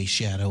 DJ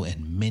Shadow,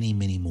 and many,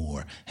 many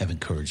more have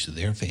encouraged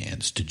their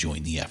fans to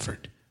join the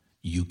effort.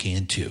 You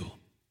can too.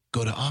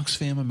 Go to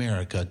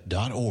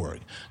oxfamamerica.org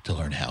to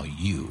learn how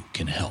you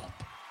can help.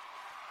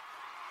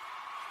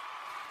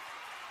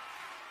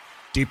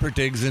 Deeper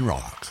Digs in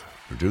Rock,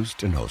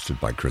 produced and hosted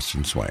by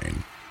Christian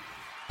Swain.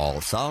 All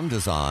sound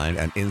design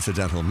and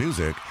incidental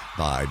music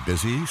by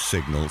Busy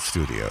Signal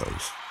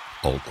Studios.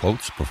 All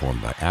quotes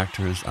performed by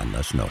actors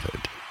unless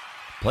noted.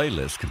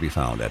 Playlists can be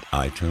found at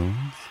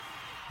iTunes,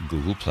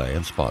 Google Play,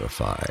 and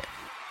Spotify.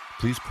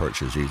 Please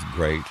purchase these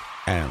great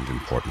and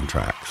important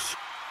tracks.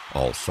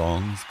 All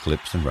songs,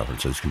 clips, and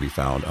references can be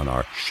found on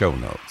our show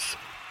notes.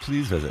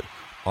 Please visit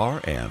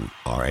rnrap.com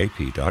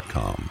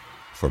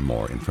for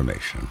more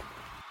information.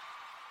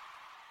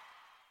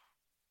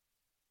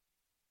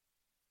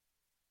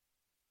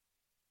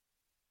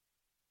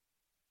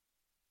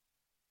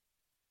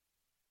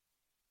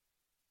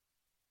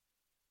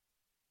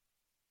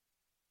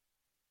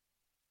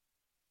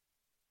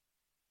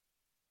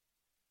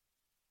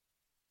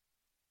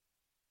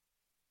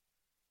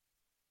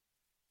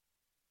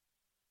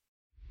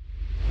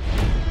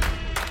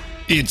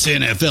 It's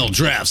NFL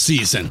draft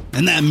season,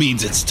 and that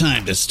means it's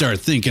time to start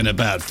thinking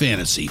about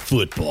fantasy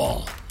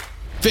football.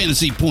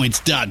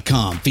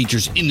 FantasyPoints.com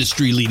features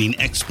industry-leading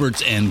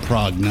experts and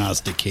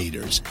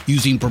prognosticators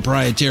using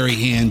proprietary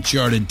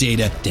hand-charted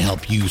data to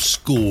help you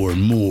score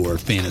more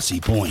fantasy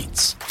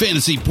points.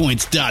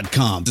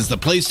 FantasyPoints.com is the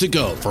place to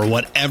go for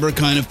whatever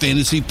kind of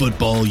fantasy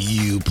football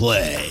you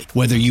play.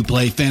 Whether you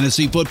play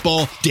fantasy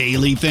football,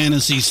 daily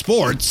fantasy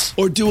sports,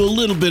 or do a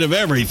little bit of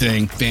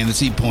everything,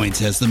 Fantasy Points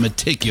has the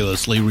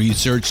meticulously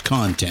researched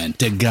content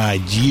to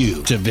guide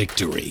you to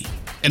victory.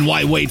 And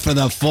why wait for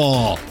the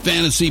fall?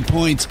 Fantasy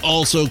Points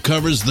also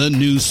covers the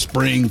new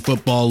spring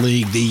football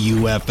league, the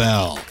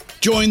UFL.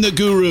 Join the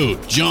guru,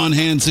 John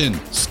Hansen,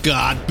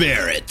 Scott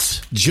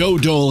Barrett, Joe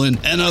Dolan,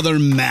 and other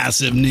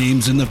massive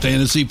names in the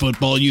fantasy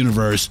football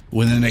universe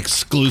with an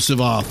exclusive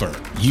offer.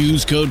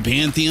 Use code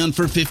Pantheon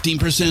for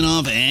 15%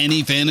 off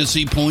any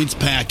Fantasy Points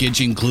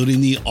package, including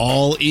the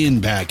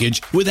all-in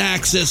package, with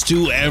access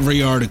to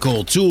every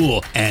article,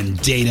 tool, and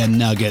data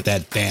nugget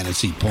that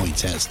Fantasy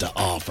Points has to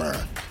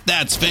offer.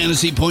 That's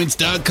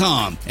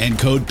FantasyPoints.com and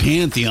code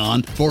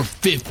Pantheon for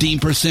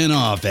 15%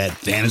 off at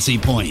Fantasy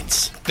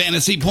Points.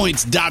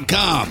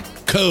 FantasyPoints.com,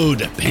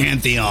 code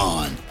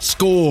Pantheon.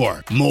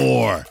 Score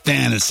more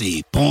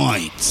fantasy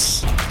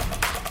points.